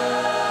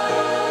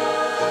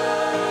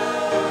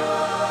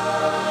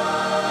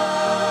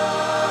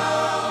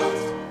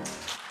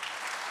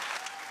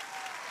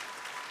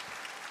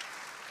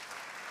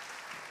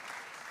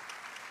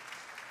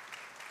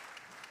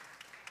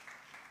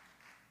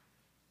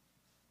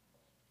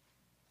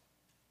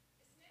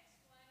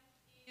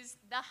 Is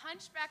The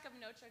Hunchback of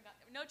Notre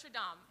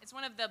Dame. It's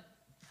one of the,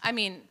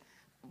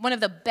 one of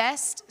the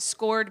best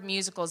scored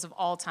musicals of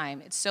all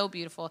time. It's so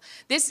beautiful.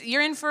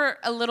 You're in for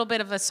a little bit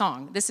of a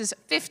song. This is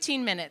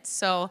 15 minutes,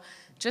 so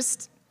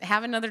just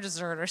have another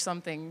dessert or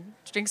something.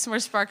 Drink some more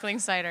sparkling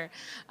cider.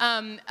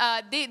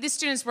 The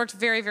students worked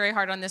very, very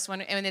hard on this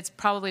one, and it's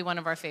probably one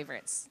of our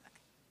favorites.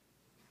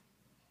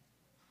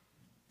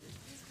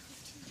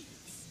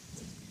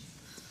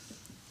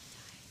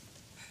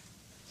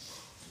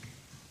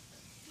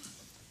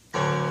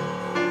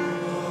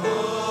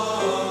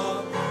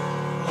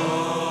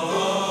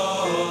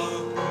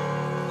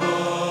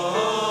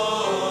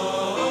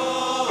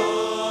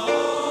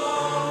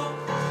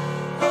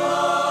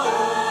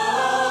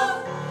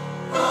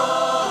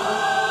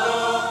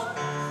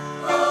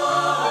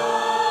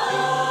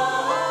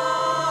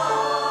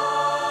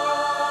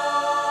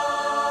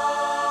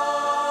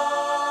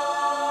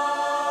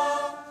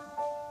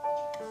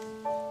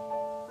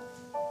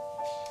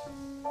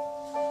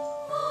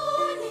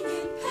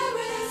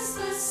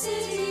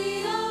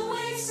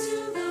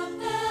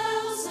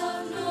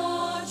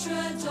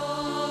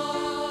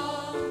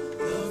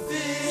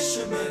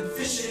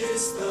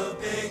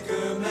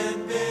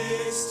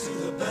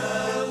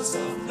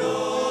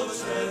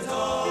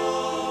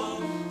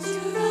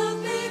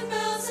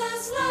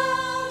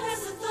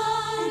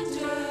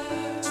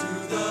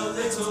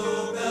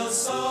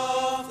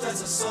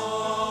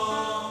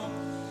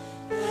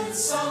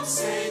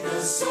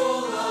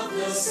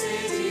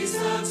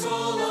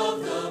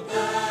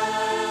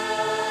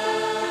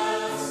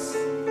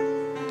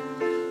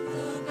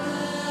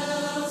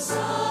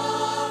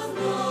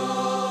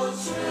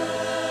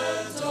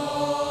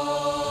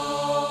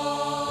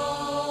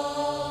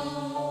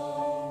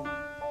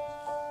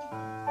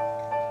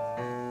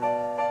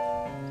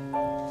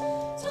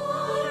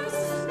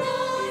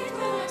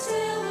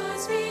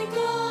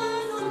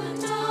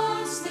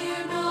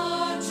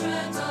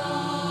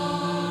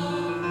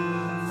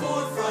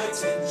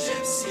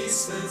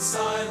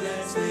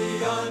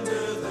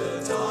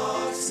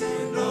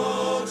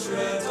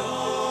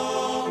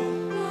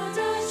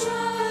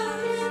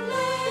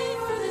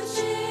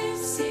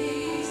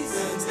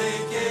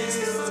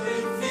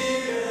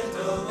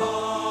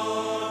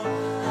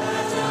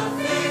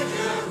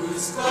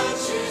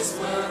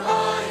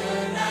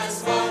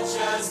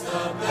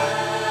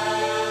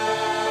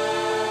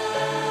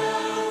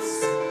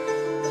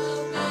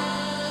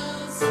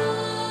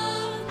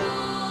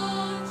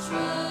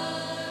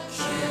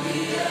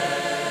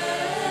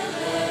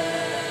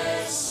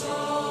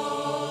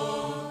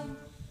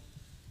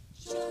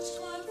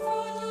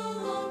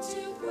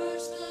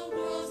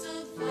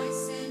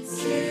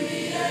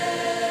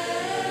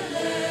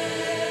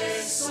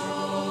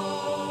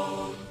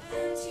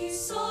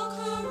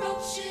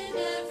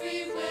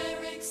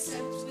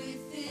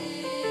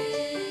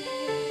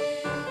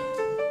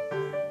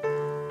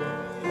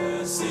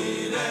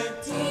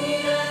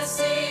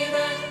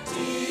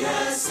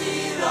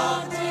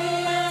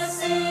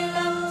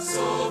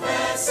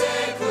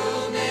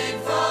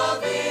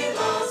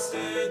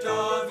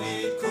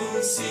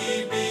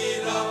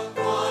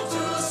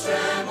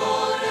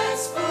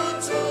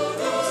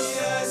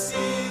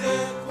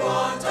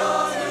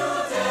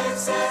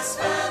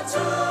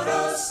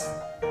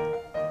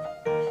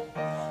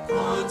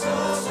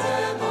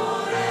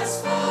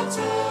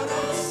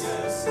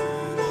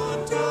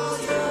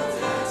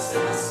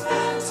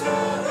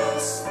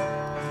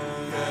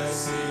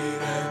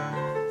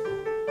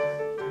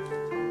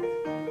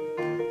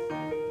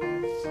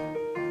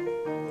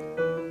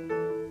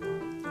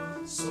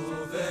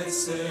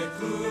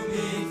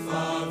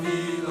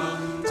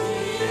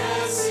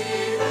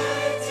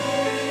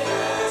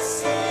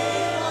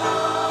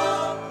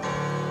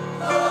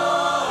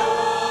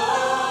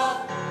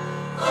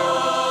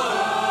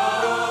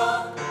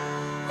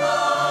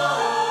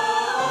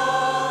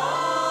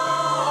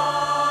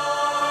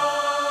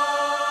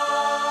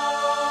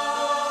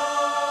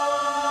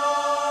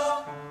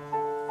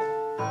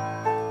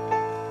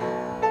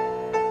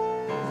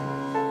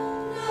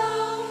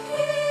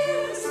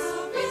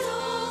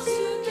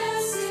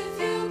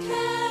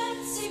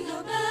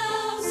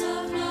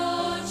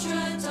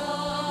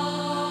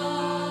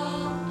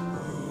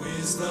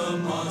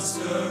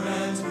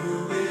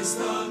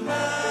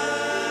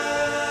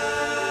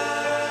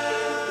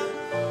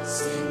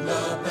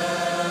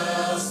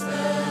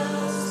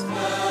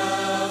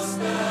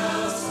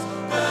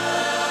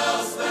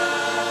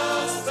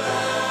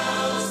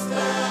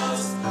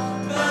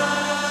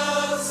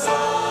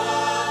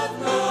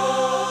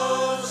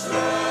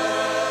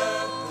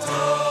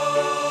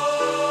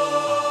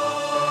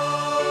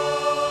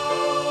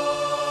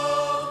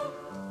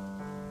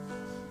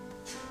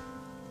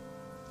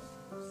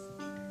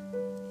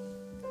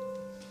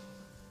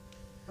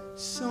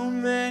 So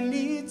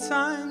many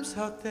times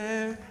out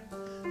there,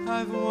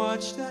 I've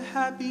watched a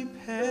happy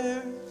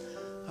pair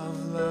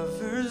of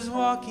lovers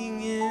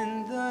walking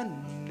in the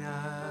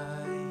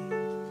night.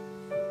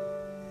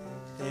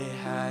 They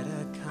had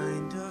a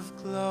kind of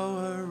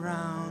glow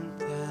around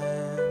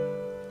them.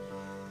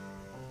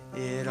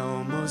 It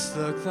almost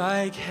looked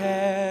like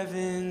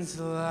heaven's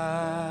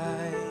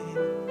light.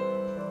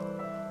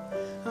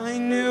 I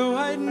knew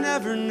I'd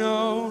never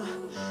know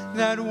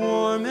that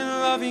warm and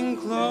loving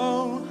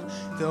glow,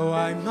 though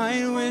I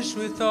might wish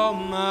with all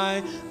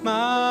my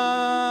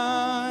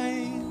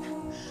might.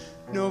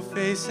 No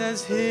face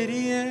as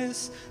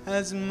hideous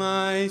as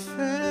my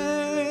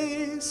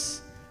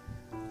face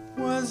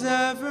was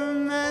ever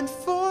meant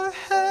for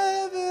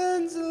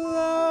heaven's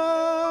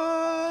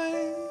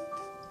light.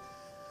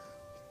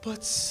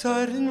 But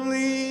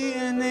suddenly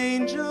an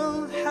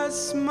angel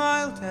has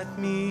smiled at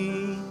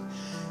me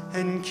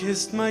and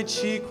kissed my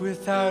cheek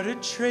without a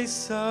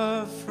trace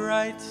of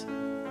fright.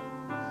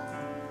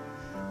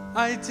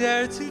 I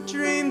dare to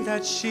dream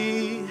that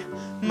she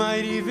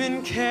might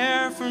even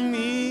care for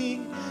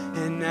me.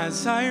 And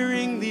as I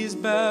ring these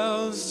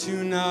bells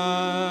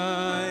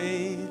tonight,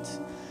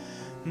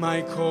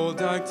 my cold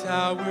dark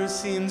tower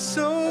seems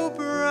so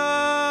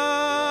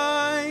bright.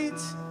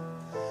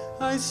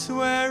 I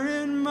swear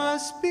it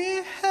must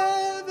be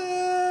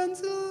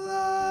heaven's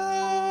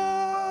light.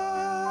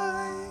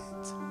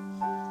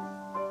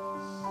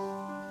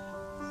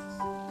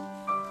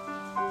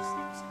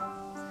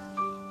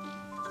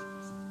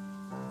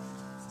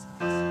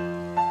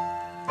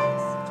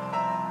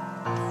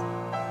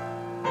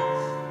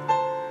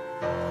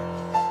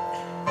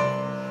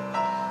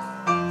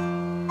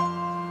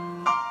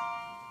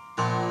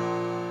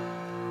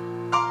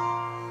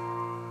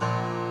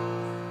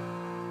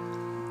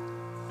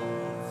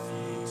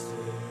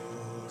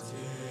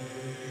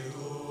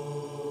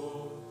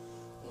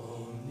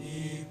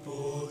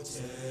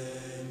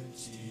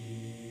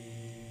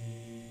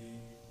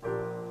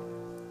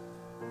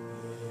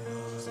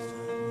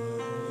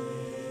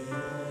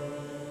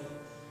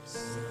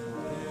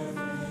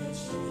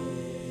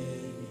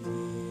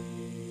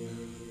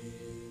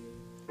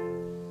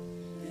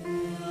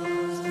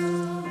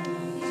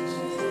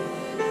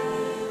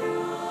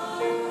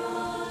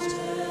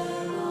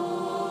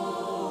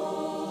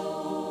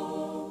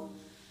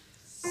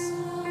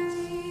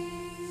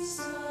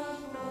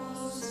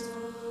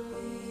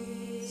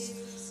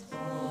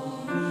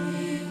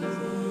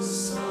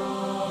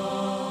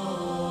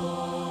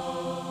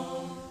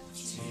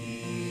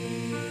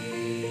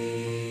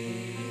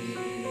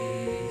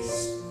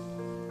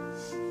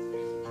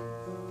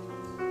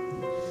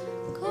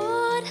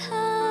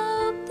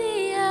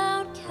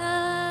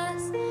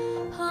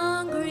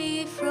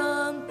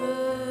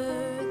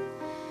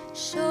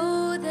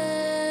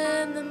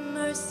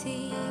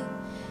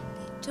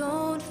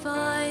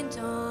 find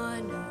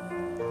on earth.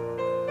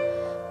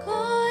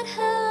 God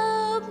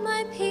help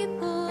my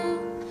people,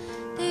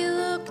 they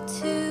look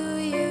to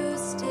you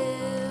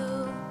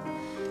still.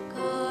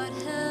 God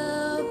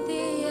help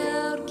the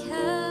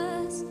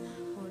outcast,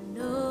 or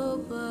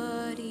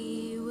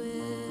nobody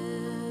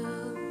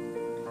will.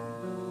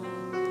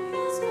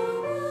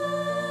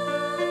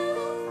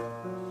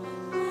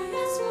 I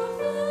ask for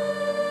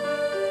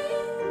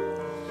faith,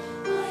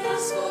 I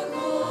ask for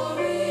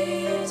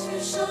glory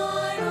to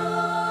shine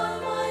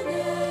on my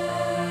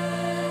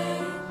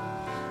name.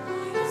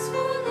 I ask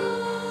for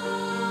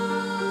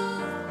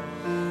love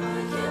I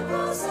can't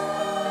possess.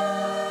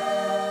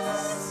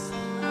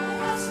 I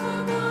ask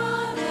for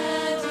God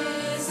and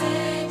His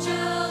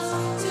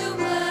angels to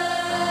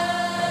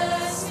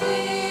bless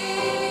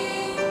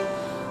me.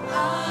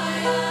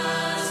 I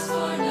ask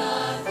for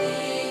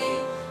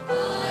nothing,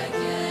 I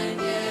can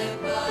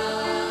get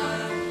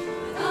by.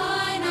 But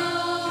I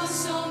know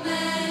so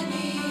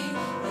many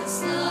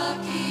that's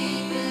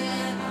luckier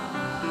than I.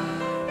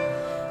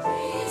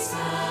 Please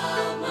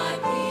help my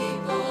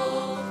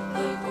people,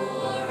 the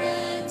poor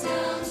and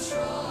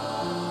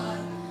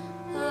downtrodden.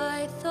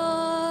 I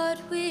thought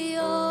we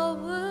all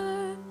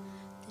were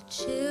the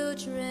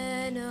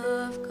children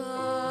of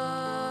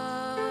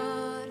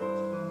God.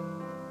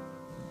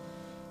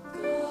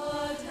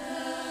 God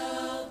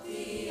help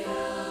the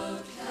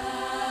outcast,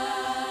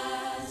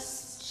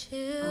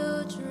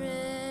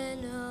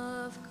 children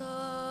of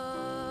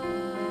God.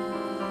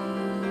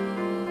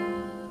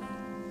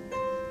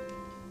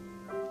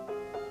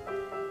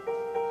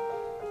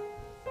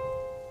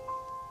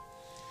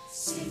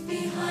 Sit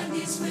behind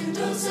these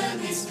windows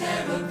and these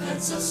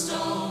parapets of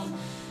stone,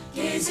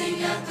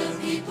 gazing at the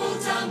people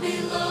down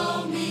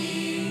below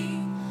me.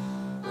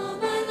 All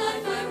my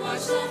life I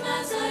watch them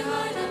as I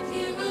ride up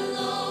here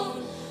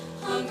alone,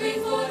 hungry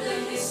for the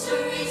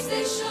histories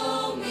they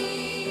show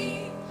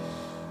me.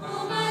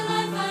 All my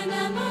life I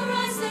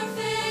memorize their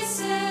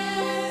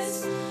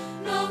faces,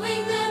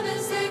 knowing them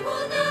as they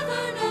will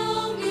never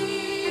know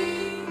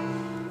me.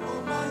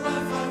 All my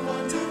life I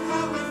wonder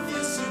how it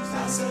feels to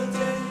pass a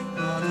day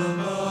not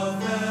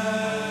above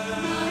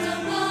them, Not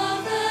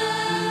above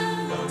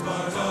them, not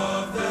part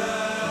of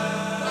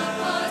them. but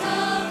part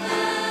of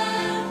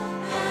them,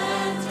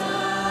 and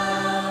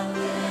out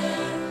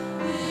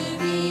there,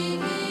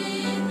 living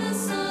in the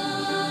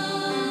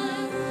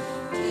sun.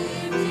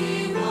 Give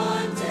me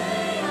one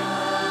day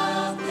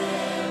out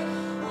there.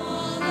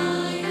 All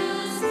I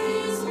ask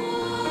is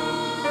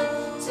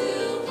one, to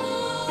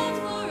hold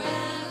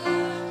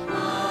forever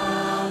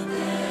out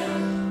there,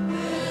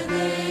 where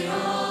they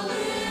all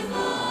live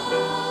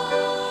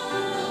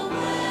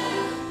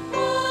unaware.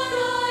 What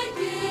I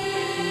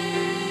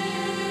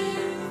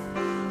give,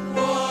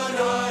 What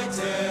I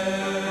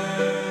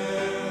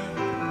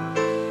dare,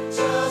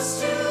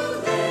 just to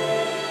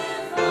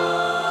live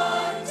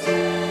one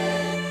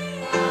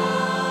day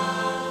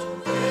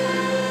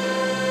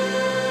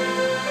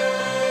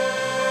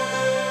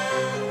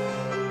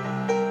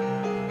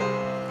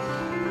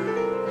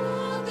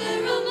out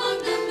there among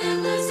the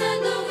millers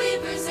and the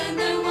weavers and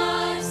their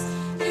wives.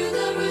 Through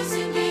the roofs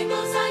and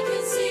gables I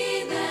can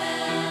see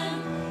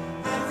them.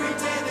 every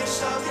day they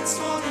shout and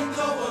smoke and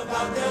go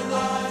about their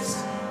lives.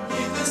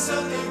 Heedless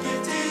of their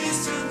gift it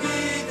is to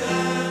be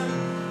them.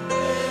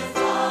 If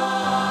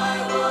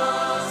I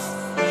was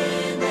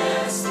in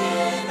their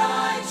skin,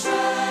 I'd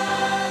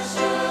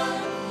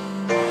treasure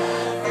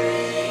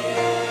every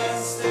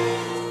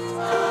instant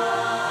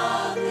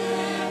out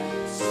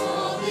there,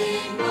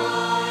 strolling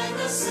by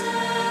the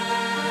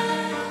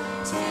sand.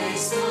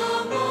 Taste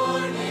the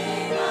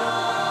morning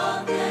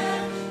out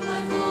there,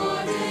 like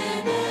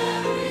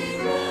ordinary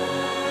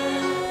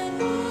men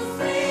who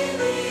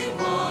freely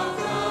walk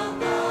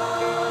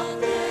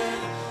about there.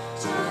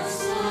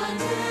 Just one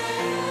day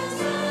and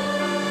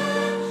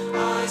then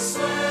I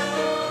swear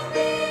I'll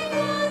be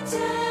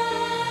content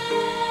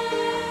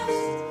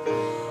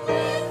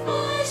with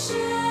my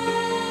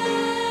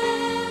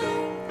share.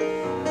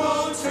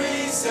 Won't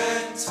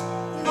resent,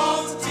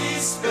 won't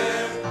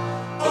despair,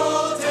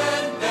 old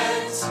and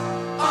bent,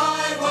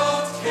 I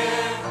won't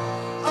care.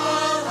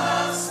 I'll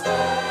have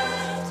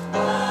spent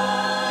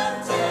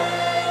one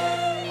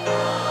day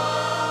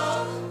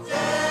out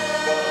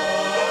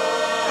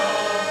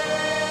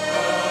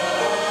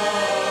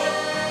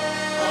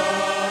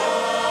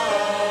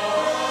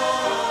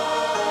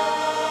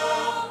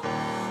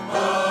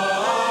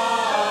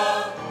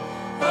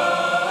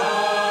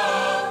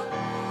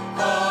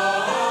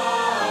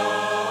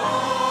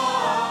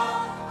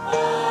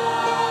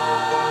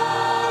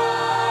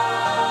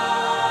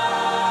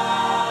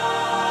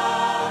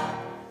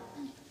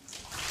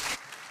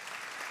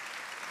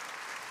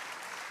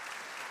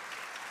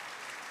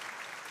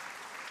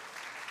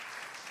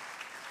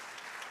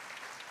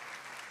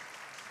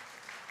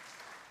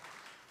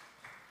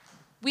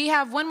We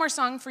have one more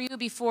song for you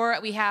before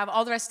we have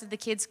all the rest of the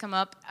kids come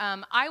up.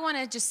 I want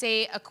to just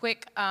say a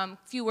quick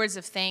few words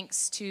of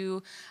thanks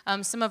to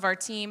some of our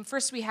team.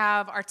 First, we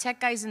have our tech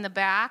guys in the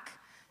back,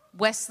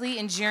 Wesley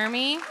and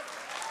Jeremy.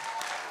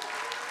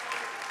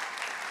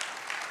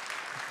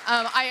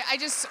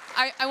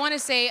 I want to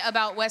say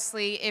about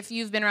Wesley, if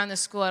you've been around the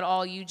school at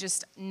all, you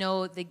just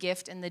know the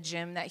gift and the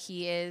gem that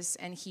he is,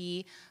 and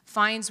he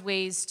finds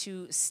ways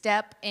to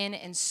step in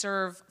and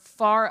serve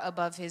far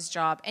above his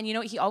job. And you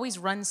know, he always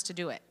runs to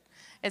do it.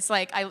 It's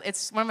like,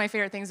 it's one of my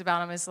favorite things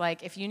about him is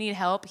like, if you need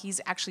help, he's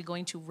actually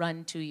going to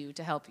run to you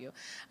to help you.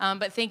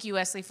 But thank you,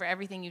 Wesley, for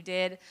everything you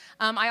did.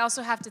 I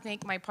also have to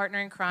thank my partner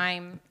in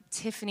crime,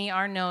 Tiffany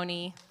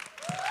Arnone.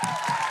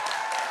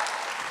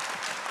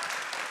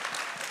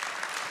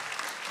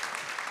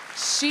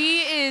 She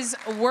is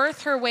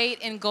worth her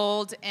weight in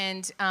gold,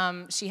 and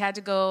she had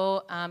to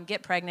go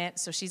get pregnant,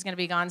 so she's going to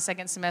be gone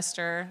second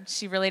semester.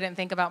 She really didn't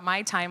think about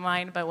my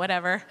timeline, but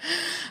whatever.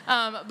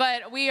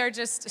 But we are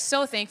just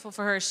so thankful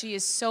for her. She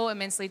is so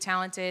immensely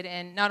talented,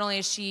 and not only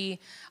is she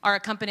our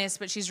accompanist,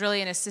 but she's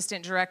really an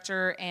assistant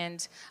director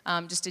and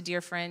just a dear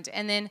friend.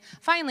 And then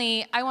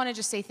finally, I want to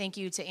just say thank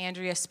you to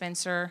Andrea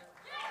Spencer.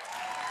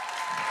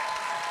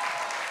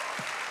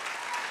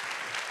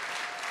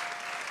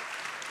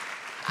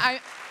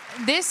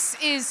 This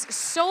is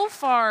so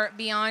far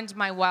beyond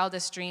my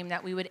wildest dream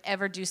that we would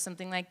ever do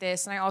something like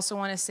this. And I also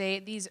want to say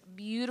these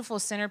beautiful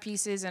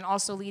centerpieces, and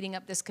also leading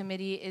up this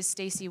committee is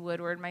Stacy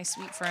Woodward, my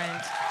sweet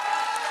friend.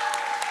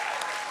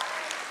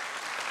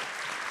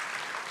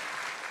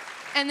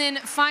 And then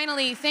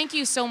finally, thank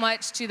you so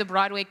much to the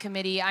Broadway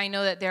committee. I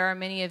know that there are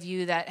many of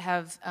you that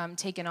have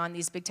taken on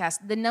these big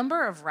tasks. The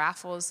number of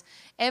raffles,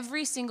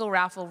 every single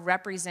raffle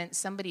represents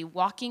somebody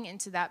walking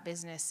into that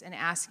business and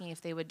asking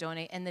if they would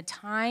donate. And the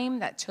time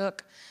that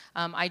took,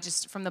 I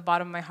just, from the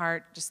bottom of my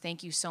heart, just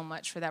thank you so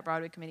much for that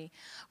Broadway committee.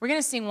 We're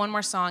gonna sing one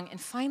more song, and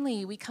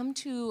finally, we come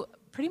to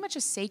pretty much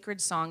a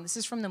sacred song. This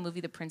is from the movie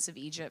The Prince of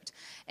Egypt.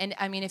 And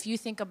I mean, if you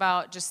think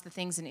about just the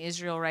things in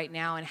Israel right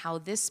now and how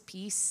this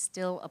piece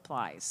still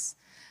applies,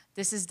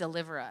 this is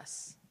Deliver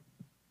Us.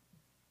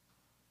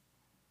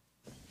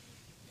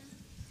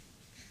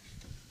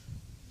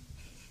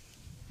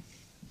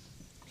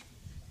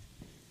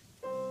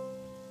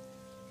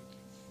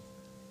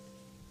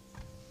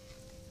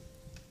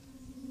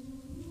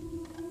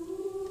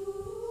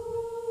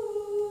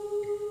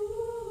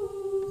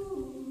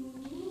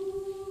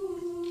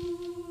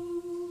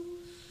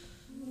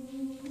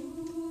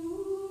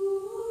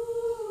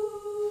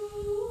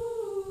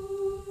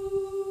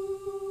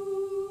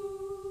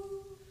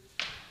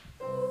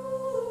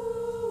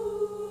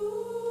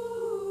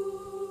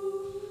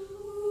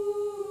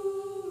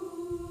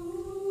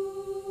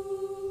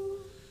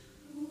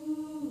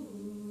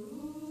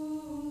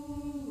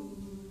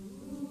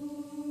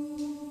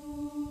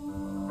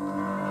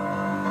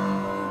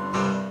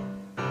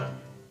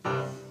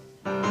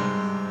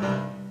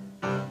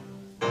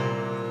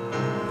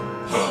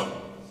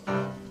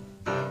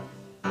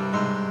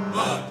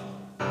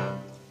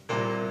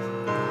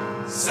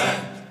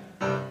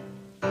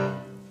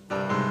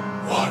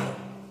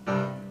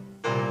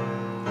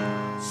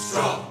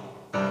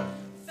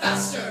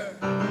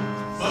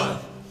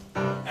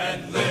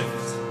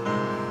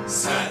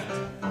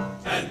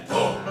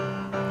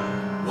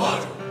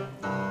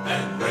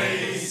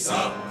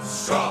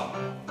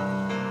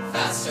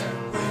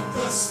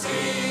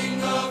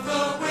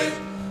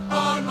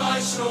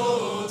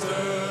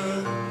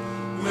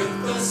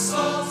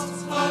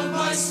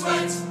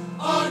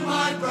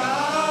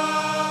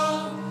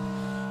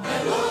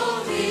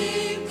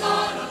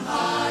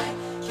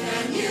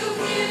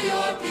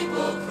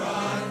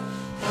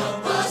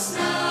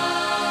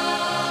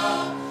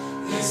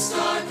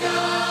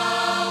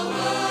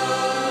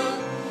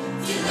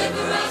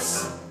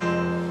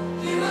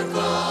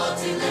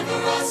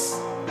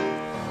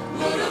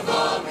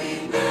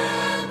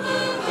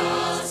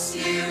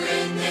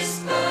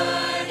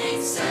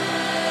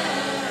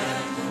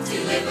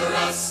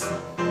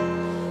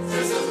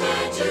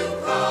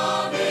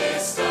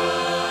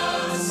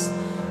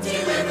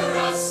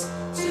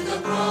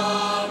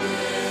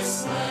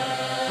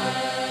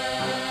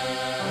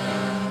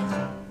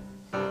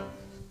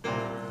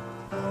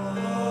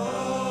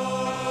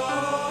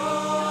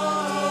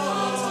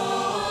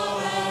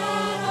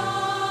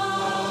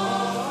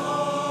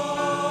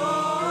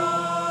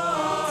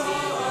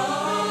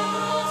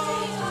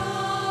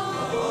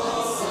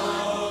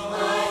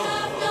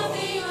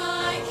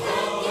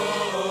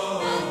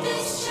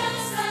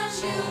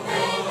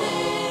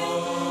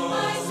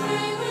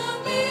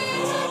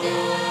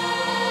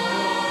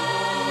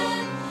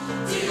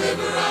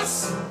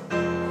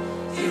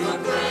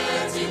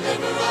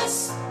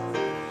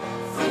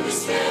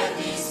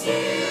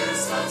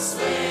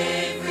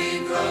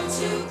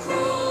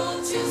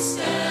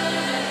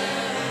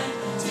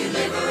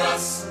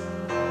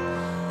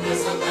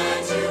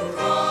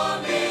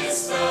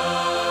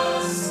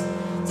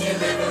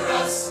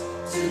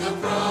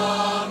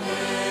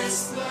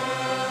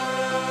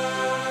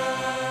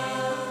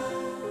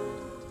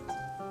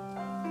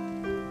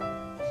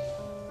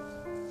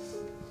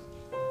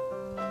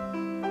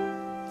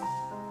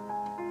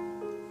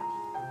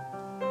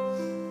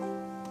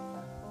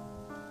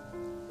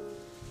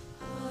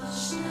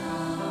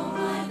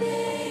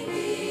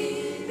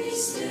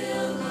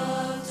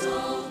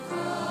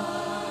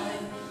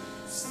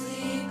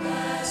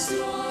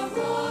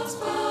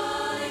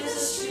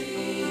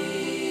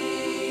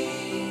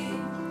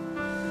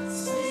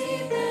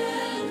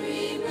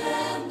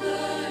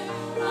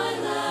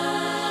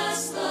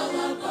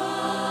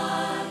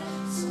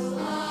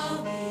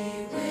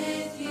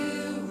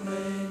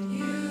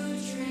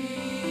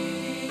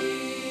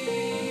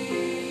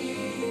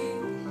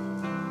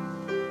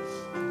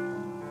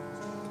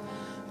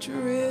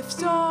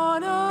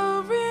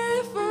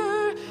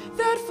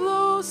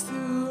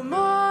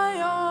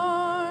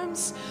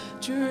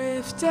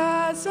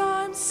 as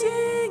I'm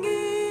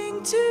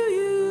singing to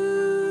you.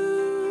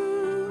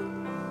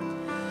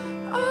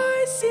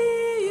 I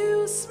see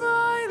you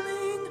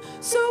smiling,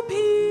 so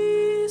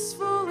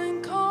peaceful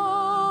and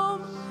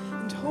calm,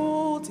 and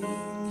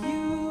holding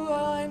you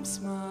I'm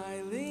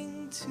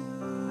smiling too.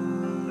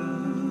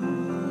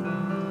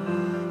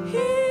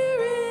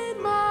 Here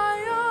in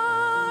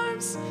my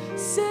arms,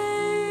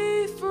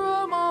 safe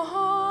from all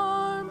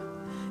harm,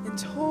 and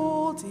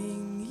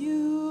holding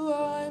you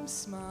I'm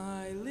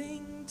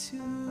smiling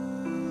too.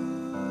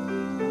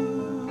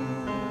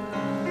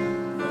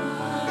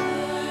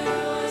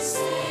 You're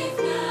safe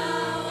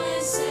now,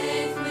 and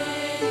safe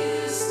may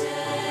you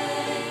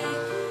stay.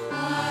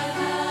 I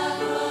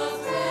have a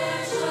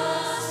prayer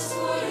just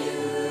for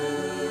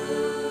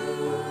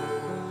you.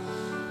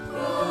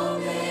 Oh,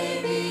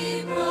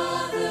 baby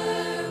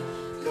brother,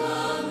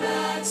 come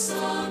back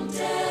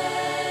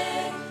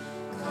someday.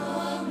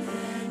 Come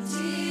and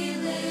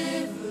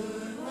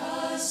deliver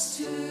us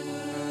too.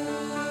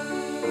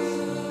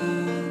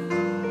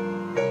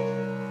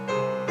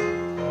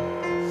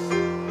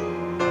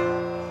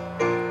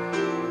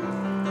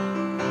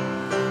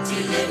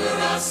 Deliver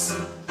us,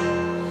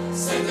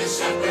 send a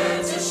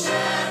shepherd to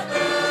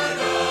shepherd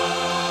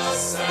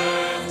us,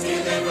 and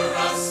deliver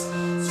us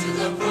to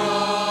the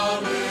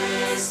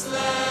promised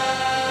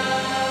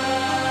land.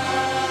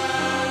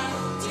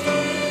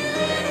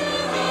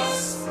 Deliver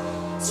us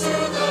to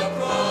the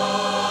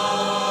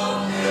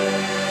promised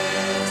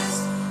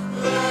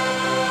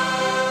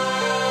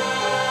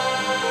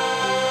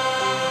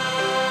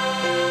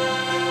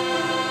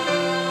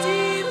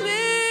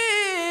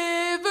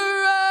Deliver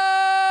us.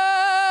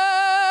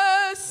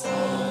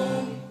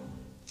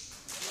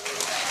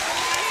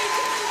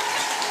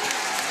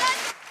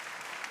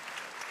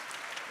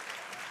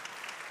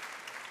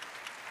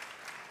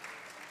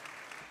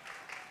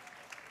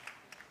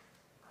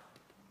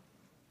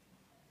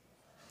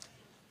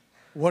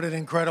 What an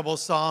incredible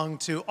song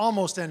to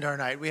almost end our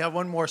night. We have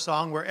one more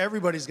song where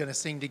everybody's going to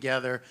sing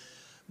together,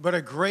 but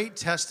a great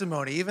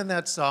testimony. Even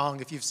that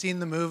song, if you've seen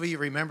the movie, you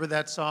remember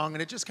that song,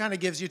 and it just kind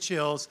of gives you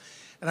chills.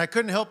 And I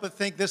couldn't help but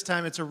think this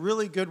time it's a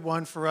really good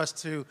one for us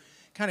to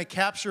kind of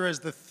capture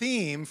as the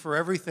theme for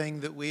everything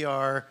that we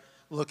are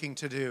looking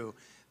to do.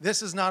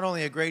 This is not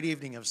only a great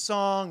evening of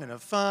song and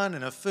of fun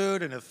and of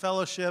food and of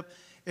fellowship,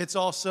 it's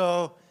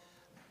also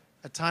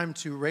a time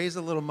to raise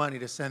a little money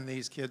to send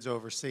these kids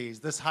overseas.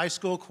 This high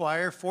school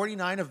choir,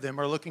 49 of them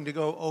are looking to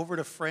go over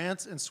to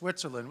France and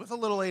Switzerland with a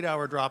little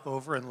 8-hour drop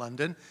over in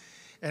London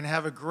and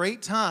have a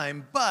great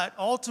time, but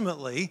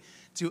ultimately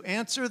to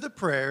answer the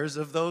prayers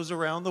of those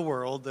around the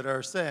world that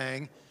are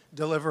saying,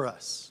 deliver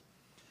us.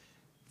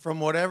 From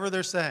whatever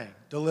they're saying,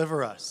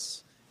 deliver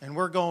us. And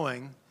we're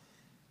going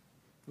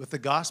with the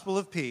gospel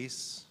of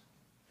peace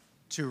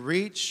to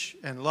reach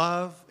and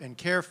love and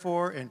care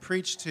for and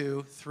preach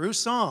to, through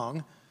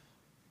song,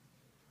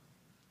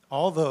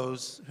 all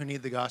those who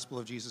need the gospel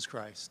of Jesus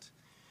Christ.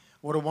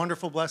 What a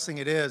wonderful blessing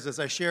it is. As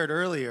I shared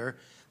earlier,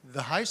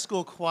 the high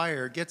school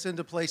choir gets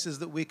into places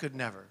that we could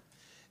never.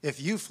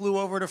 If you flew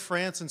over to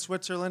France and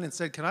Switzerland and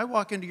said, can I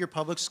walk into your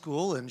public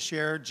school and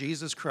share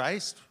Jesus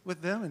Christ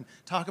with them and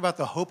talk about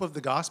the hope of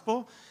the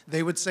gospel?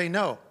 They would say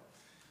no.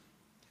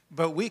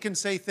 But we can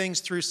say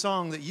things through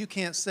song that you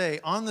can't say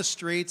on the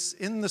streets,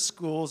 in the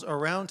schools,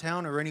 around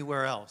town, or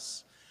anywhere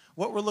else.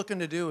 What we're looking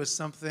to do is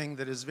something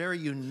that is very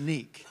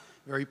unique,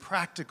 very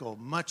practical,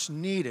 much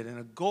needed, and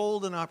a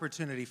golden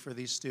opportunity for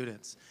these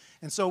students.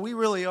 And so we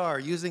really are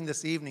using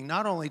this evening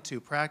not only to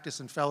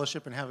practice and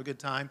fellowship and have a good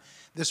time,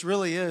 this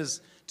really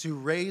is to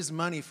raise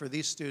money for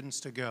these students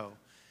to go.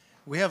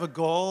 We have a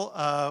goal,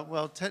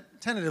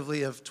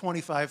 tentatively of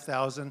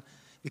 $25,000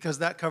 because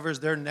that covers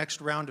their next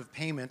round of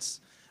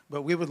payments,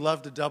 but we would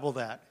love to double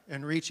that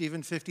and reach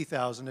even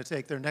 $50,000 to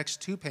take their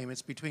next 2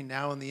 payments between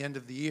now and the end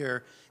of the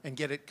year and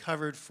get it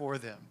covered for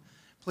them.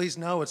 Please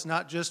know it's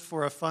not just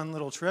for a fun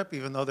little trip,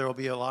 even though there will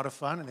be a lot of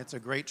fun and it's a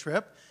great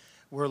trip.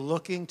 We're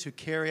looking to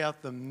carry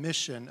out the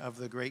mission of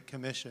the Great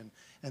Commission.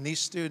 And these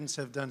students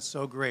have done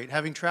so great.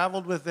 Having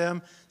traveled with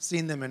them,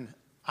 seen them in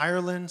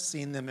Ireland,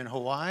 seen them in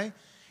Hawaii,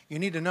 you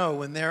need to know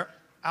when they're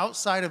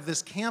outside of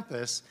this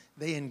campus,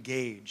 they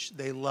engage,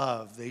 they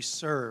love, they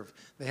serve.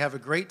 They have a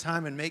great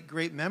time and make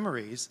great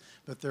memories,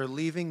 but they're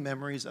leaving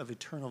memories of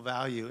eternal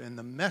value and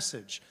the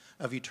message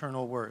of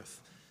eternal worth.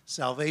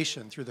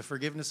 Salvation through the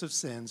forgiveness of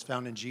sins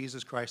found in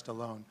Jesus Christ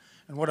alone.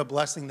 And what a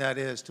blessing that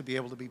is to be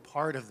able to be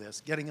part of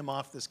this, getting them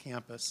off this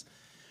campus.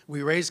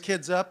 We raise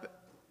kids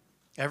up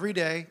every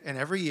day and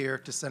every year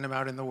to send them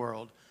out in the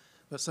world,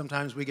 but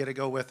sometimes we get to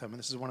go with them, and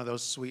this is one of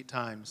those sweet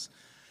times.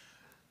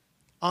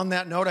 On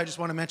that note, I just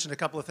want to mention a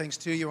couple of things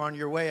to you. On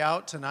your way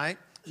out tonight,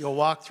 you'll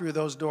walk through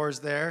those doors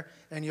there,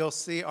 and you'll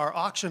see our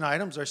auction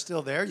items are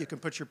still there. You can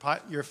put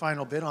your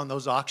final bid on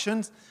those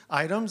auction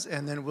items,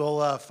 and then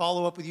we'll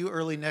follow up with you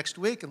early next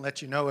week and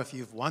let you know if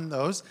you've won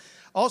those.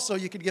 Also,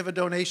 you could give a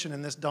donation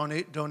in this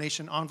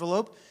donation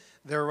envelope.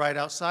 They're right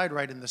outside,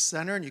 right in the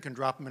center, and you can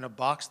drop them in a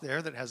box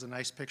there that has a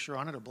nice picture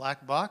on it, a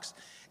black box,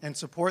 and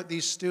support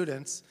these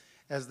students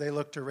as they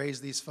look to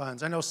raise these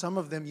funds. I know some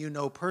of them you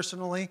know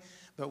personally,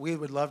 but we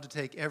would love to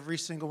take every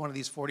single one of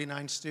these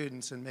 49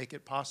 students and make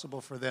it possible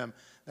for them.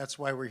 That's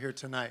why we're here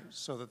tonight,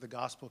 so that the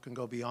gospel can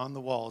go beyond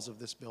the walls of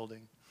this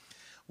building.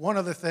 One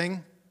other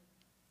thing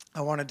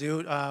I want to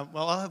do, well,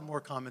 I'll have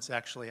more comments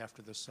actually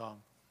after this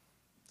song.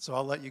 So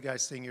I'll let you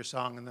guys sing your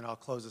song, and then I'll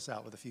close this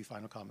out with a few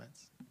final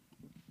comments.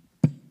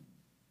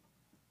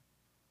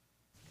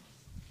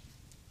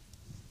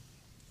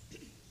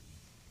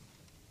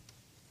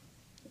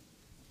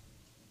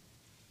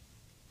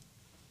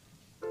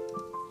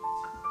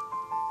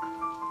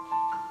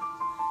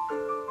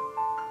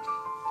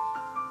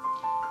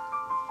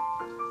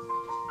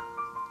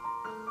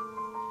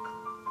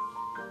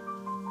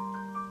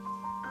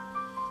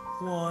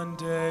 One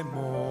day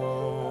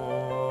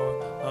more,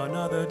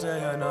 another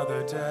day,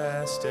 another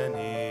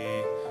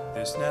destiny,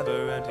 this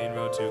never-ending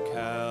road to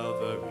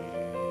Calvary.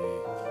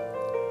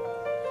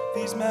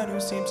 These men who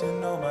seem to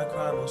know my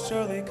crime will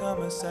surely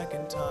come a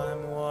second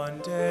time. One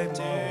day more.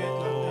 Did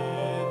not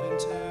live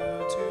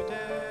until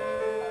today.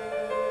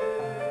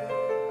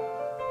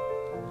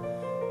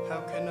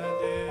 How can I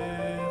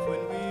live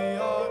when we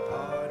are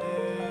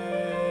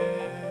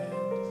parted?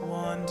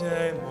 One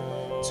day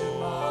more.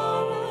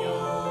 Tomorrow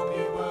you'll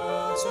be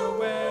worlds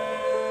away.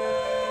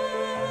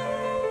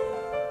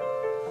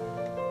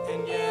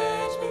 And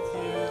yet with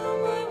you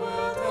my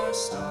world has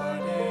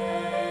started.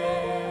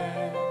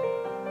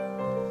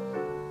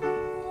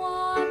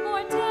 One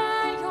more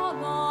day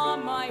all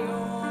on my own.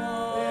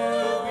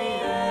 Will we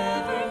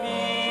ever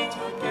meet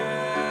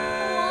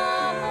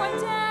again? One more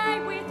day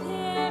with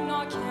him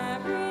not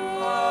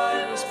caring.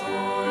 I was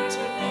born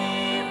to be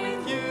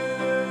with you.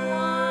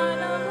 What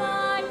a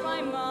life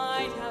I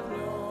might have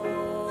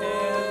known.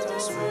 And I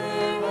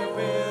swear I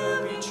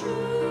will be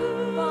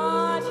true.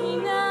 But he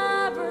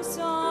never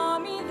saw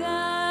me then.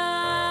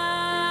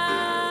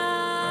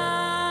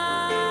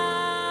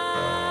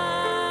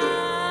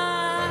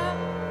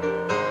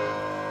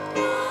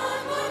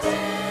 One more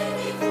day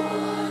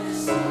before the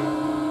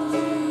storm,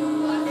 do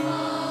I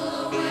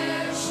follow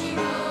where she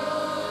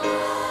goes?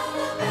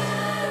 The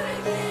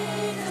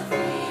barricade of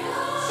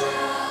freedom,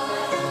 shall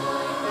I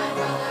join my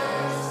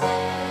brothers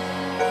there?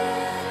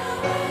 When the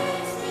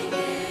waves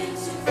begin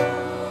to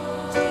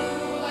fall, do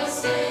I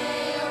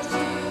stay or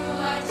do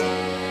I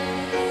dare?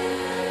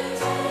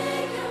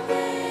 Take your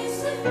place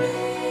with me.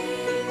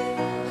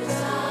 The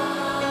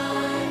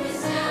time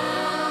is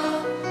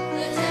now,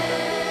 the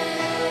day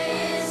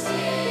is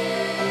here.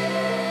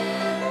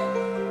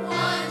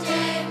 One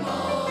day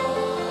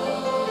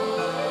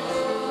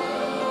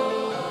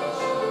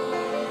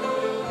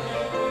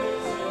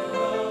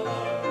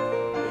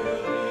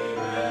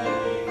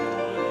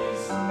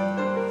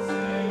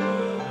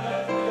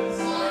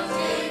One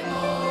day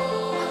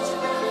more, what you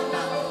gonna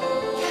know?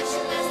 Catch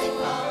 'em as they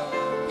fall.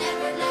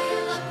 Never know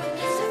your luck when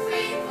there's a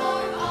free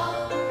for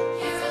all.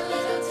 Here a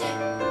little tip,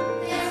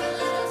 there a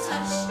little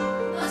touch.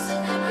 Most of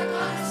them are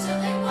gone, so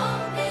they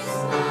won't miss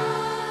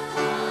much.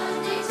 One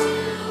day to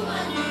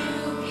a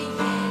new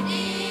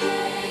beginning.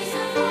 Raise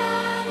a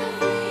flag of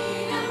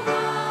freedom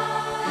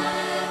high.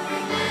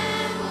 Every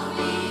man will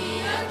be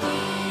a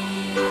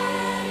king.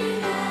 Every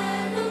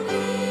man will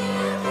be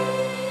a king.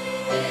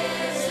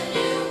 There's a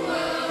new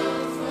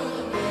world for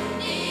the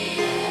many.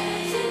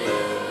 There's a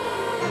new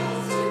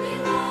world to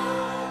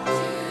belong.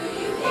 Do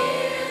you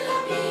hear the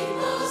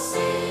people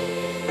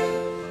sing?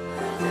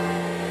 Her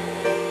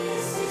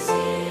grace is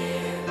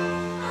here.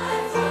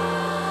 I've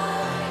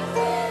arrived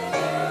with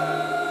you.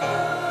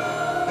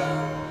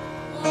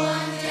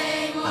 One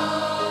day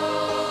more.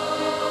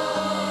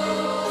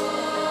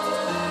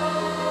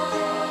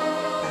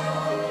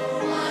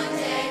 One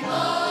day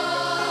more.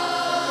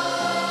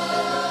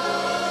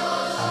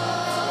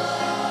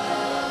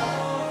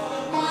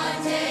 One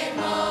day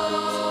more.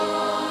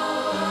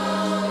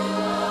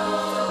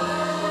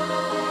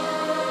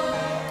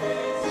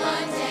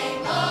 One day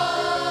more.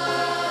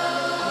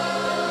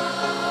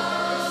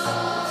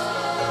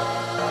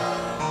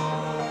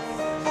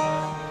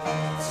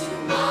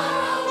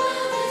 Tomorrow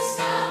we'll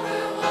discover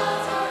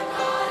what our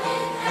God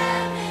in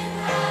heaven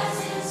has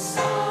in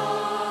store.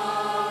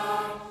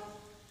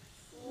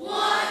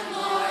 One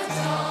more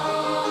dawn,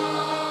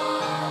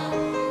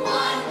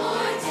 one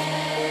more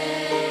day,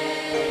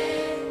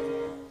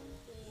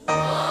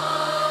 one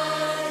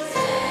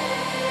day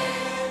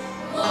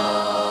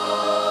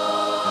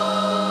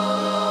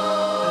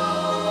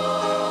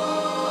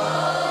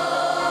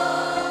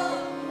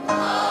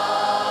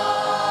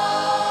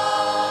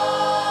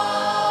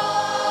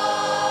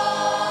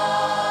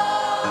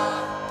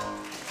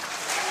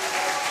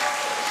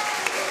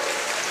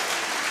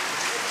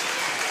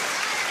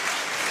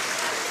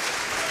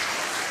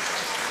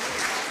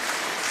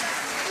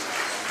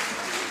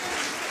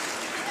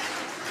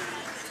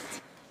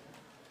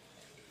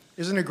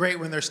Isn't it great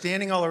when they're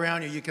standing all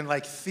around you, you can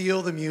like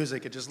feel the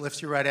music. It just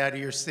lifts you right out of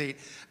your seat.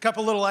 A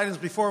couple little items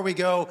before we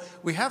go.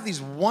 We have these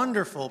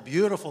wonderful,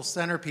 beautiful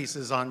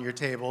centerpieces on your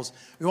tables.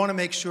 We want to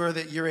make sure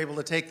that you're able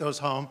to take those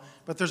home,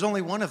 but there's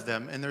only one of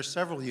them, and there's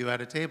several of you at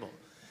a table.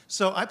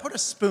 So I put a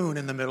spoon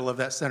in the middle of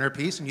that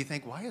centerpiece, and you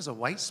think, why is a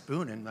white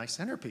spoon in my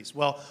centerpiece?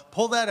 Well,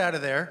 pull that out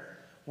of there.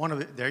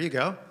 There you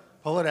go.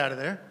 Pull it out of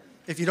there.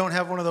 If you don't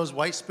have one of those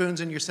white spoons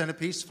in your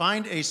centerpiece,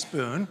 find a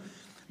spoon.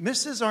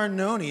 Mrs.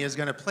 Arnone is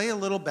going to play a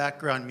little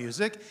background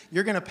music.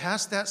 You're going to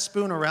pass that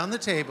spoon around the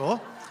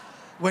table.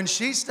 When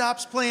she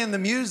stops playing the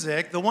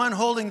music, the one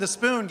holding the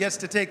spoon gets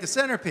to take the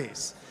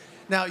centerpiece.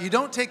 Now, you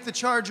don't take the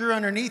charger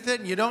underneath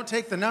it, and you don't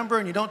take the number,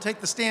 and you don't take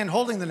the stand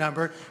holding the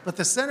number, but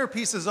the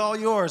centerpiece is all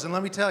yours. And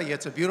let me tell you,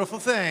 it's a beautiful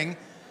thing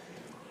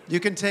you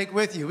can take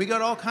with you. We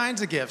got all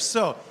kinds of gifts.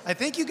 So I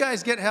think you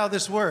guys get how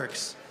this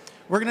works.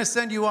 We're going to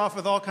send you off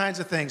with all kinds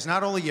of things.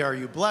 Not only are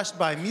you blessed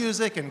by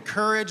music,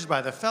 encouraged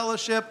by the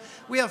fellowship,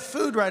 we have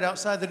food right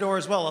outside the door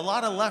as well. A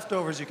lot of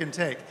leftovers you can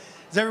take.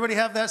 Does everybody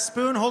have that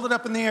spoon? Hold it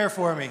up in the air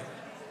for me.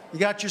 You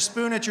got your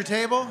spoon at your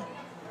table?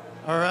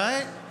 All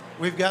right.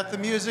 We've got the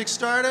music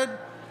started.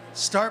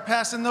 Start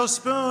passing those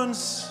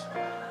spoons.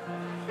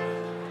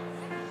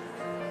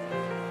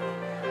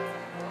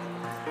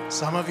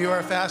 Some of you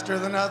are faster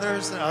than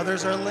others.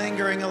 Others are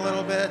lingering a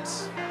little bit.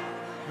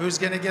 Who's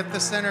going to get the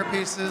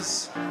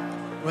centerpieces?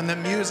 When the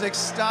music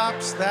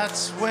stops,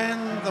 that's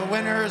when the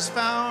winner is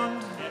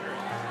found.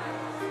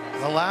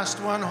 The last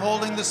one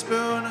holding the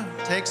spoon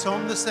takes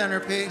home the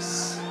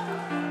centerpiece.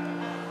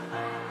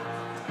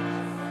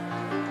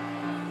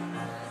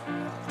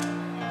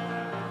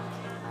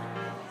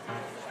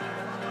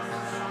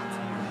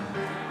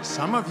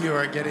 Some of you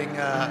are getting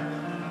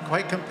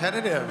quite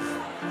competitive.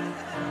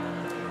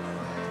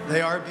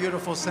 They are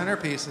beautiful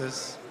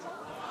centerpieces.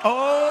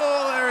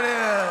 Oh, there it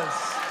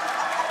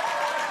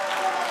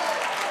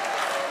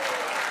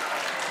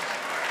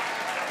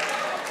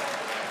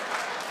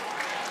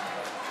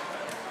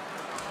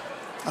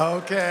is.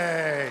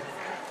 Okay.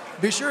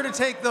 Be sure to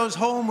take those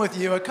home with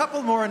you. A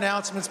couple more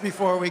announcements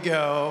before we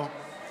go.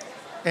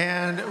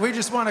 And we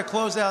just want to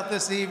close out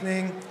this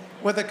evening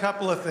with a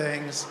couple of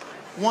things.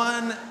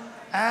 One,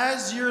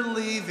 as you're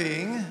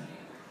leaving,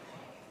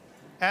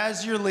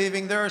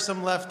 there are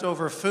some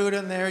leftover food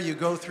in there. You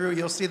go through,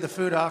 you'll see the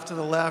food off to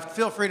the left.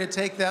 Feel free to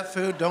take that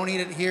food. Don't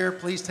eat it here.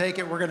 Please take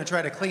it. We're going to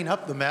try to clean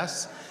up the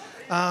mess.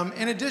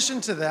 In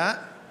addition to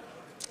that,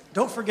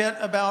 don't forget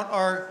about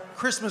our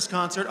Christmas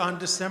concert on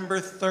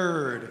December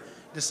 3rd.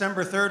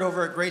 December 3rd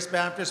over at Grace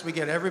Baptist, we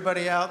get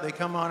everybody out. They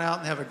come on out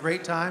and have a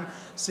great time,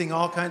 sing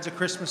all kinds of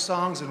Christmas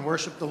songs and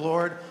worship the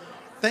Lord.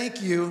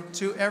 Thank you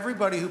to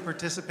everybody who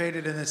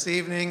participated in this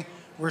evening.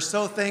 We're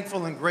so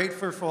thankful and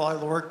grateful for all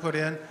the work put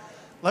in.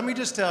 Let me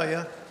just tell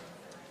you,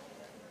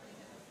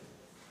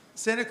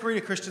 Santa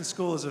Clarita Christian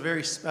School is a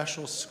very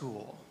special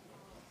school.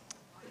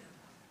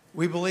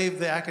 We believe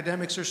the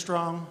academics are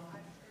strong.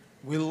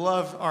 We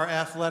love our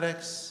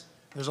athletics.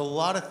 There's a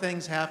lot of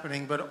things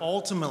happening, but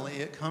ultimately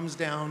it comes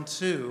down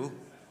to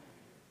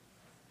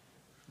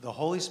the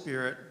Holy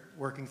Spirit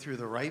working through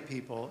the right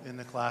people in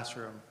the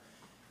classroom,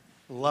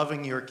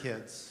 loving your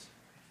kids.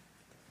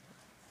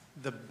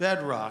 The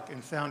bedrock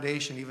and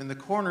foundation, even the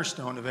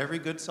cornerstone of every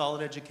good,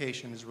 solid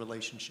education is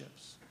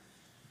relationships.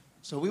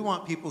 So we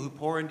want people who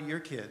pour into your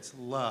kids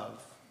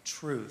love,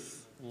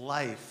 truth,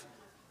 life,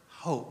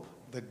 hope,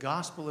 the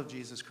gospel of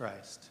Jesus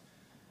Christ.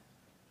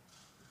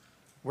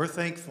 We're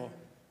thankful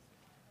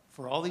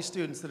for all these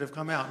students that have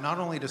come out, not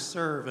only to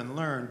serve and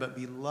learn, but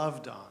be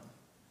loved on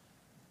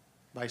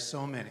by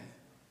so many,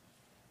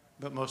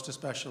 but most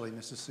especially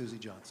Mrs. Susie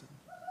Johnson.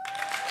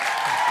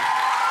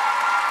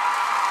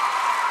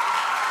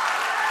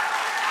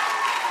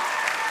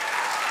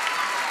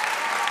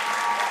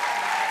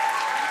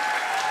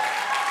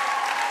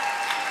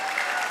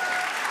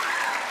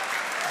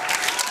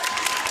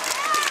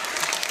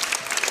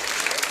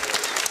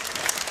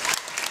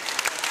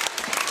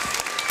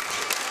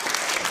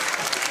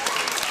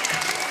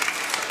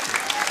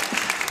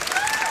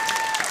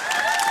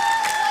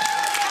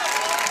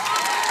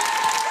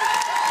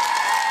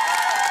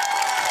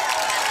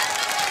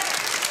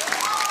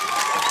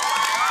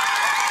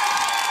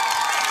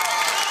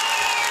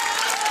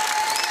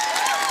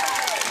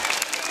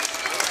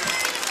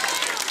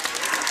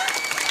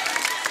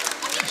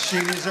 She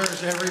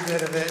deserves every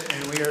bit of it,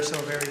 and we are so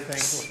very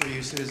thankful for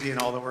you, Susie, and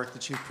all the work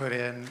that you put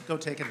in. Go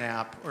take a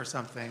nap or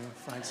something,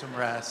 find some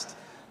rest,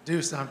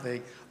 do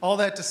something. All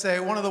that to say,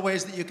 one of the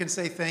ways that you can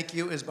say thank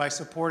you is by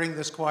supporting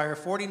this choir.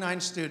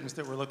 49 students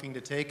that we're looking to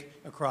take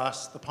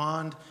across the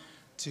pond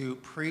to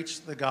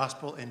preach the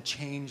gospel and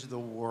change the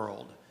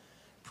world.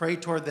 Pray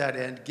toward that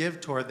end,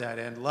 give toward that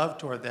end, love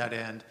toward that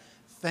end.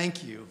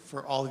 Thank you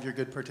for all of your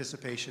good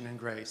participation and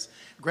grace.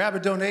 Grab a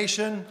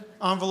donation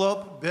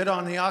envelope, bid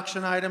on the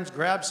auction items,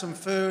 grab some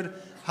food,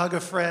 hug a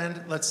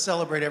friend. Let's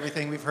celebrate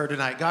everything we've heard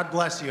tonight. God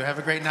bless you. Have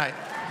a great night.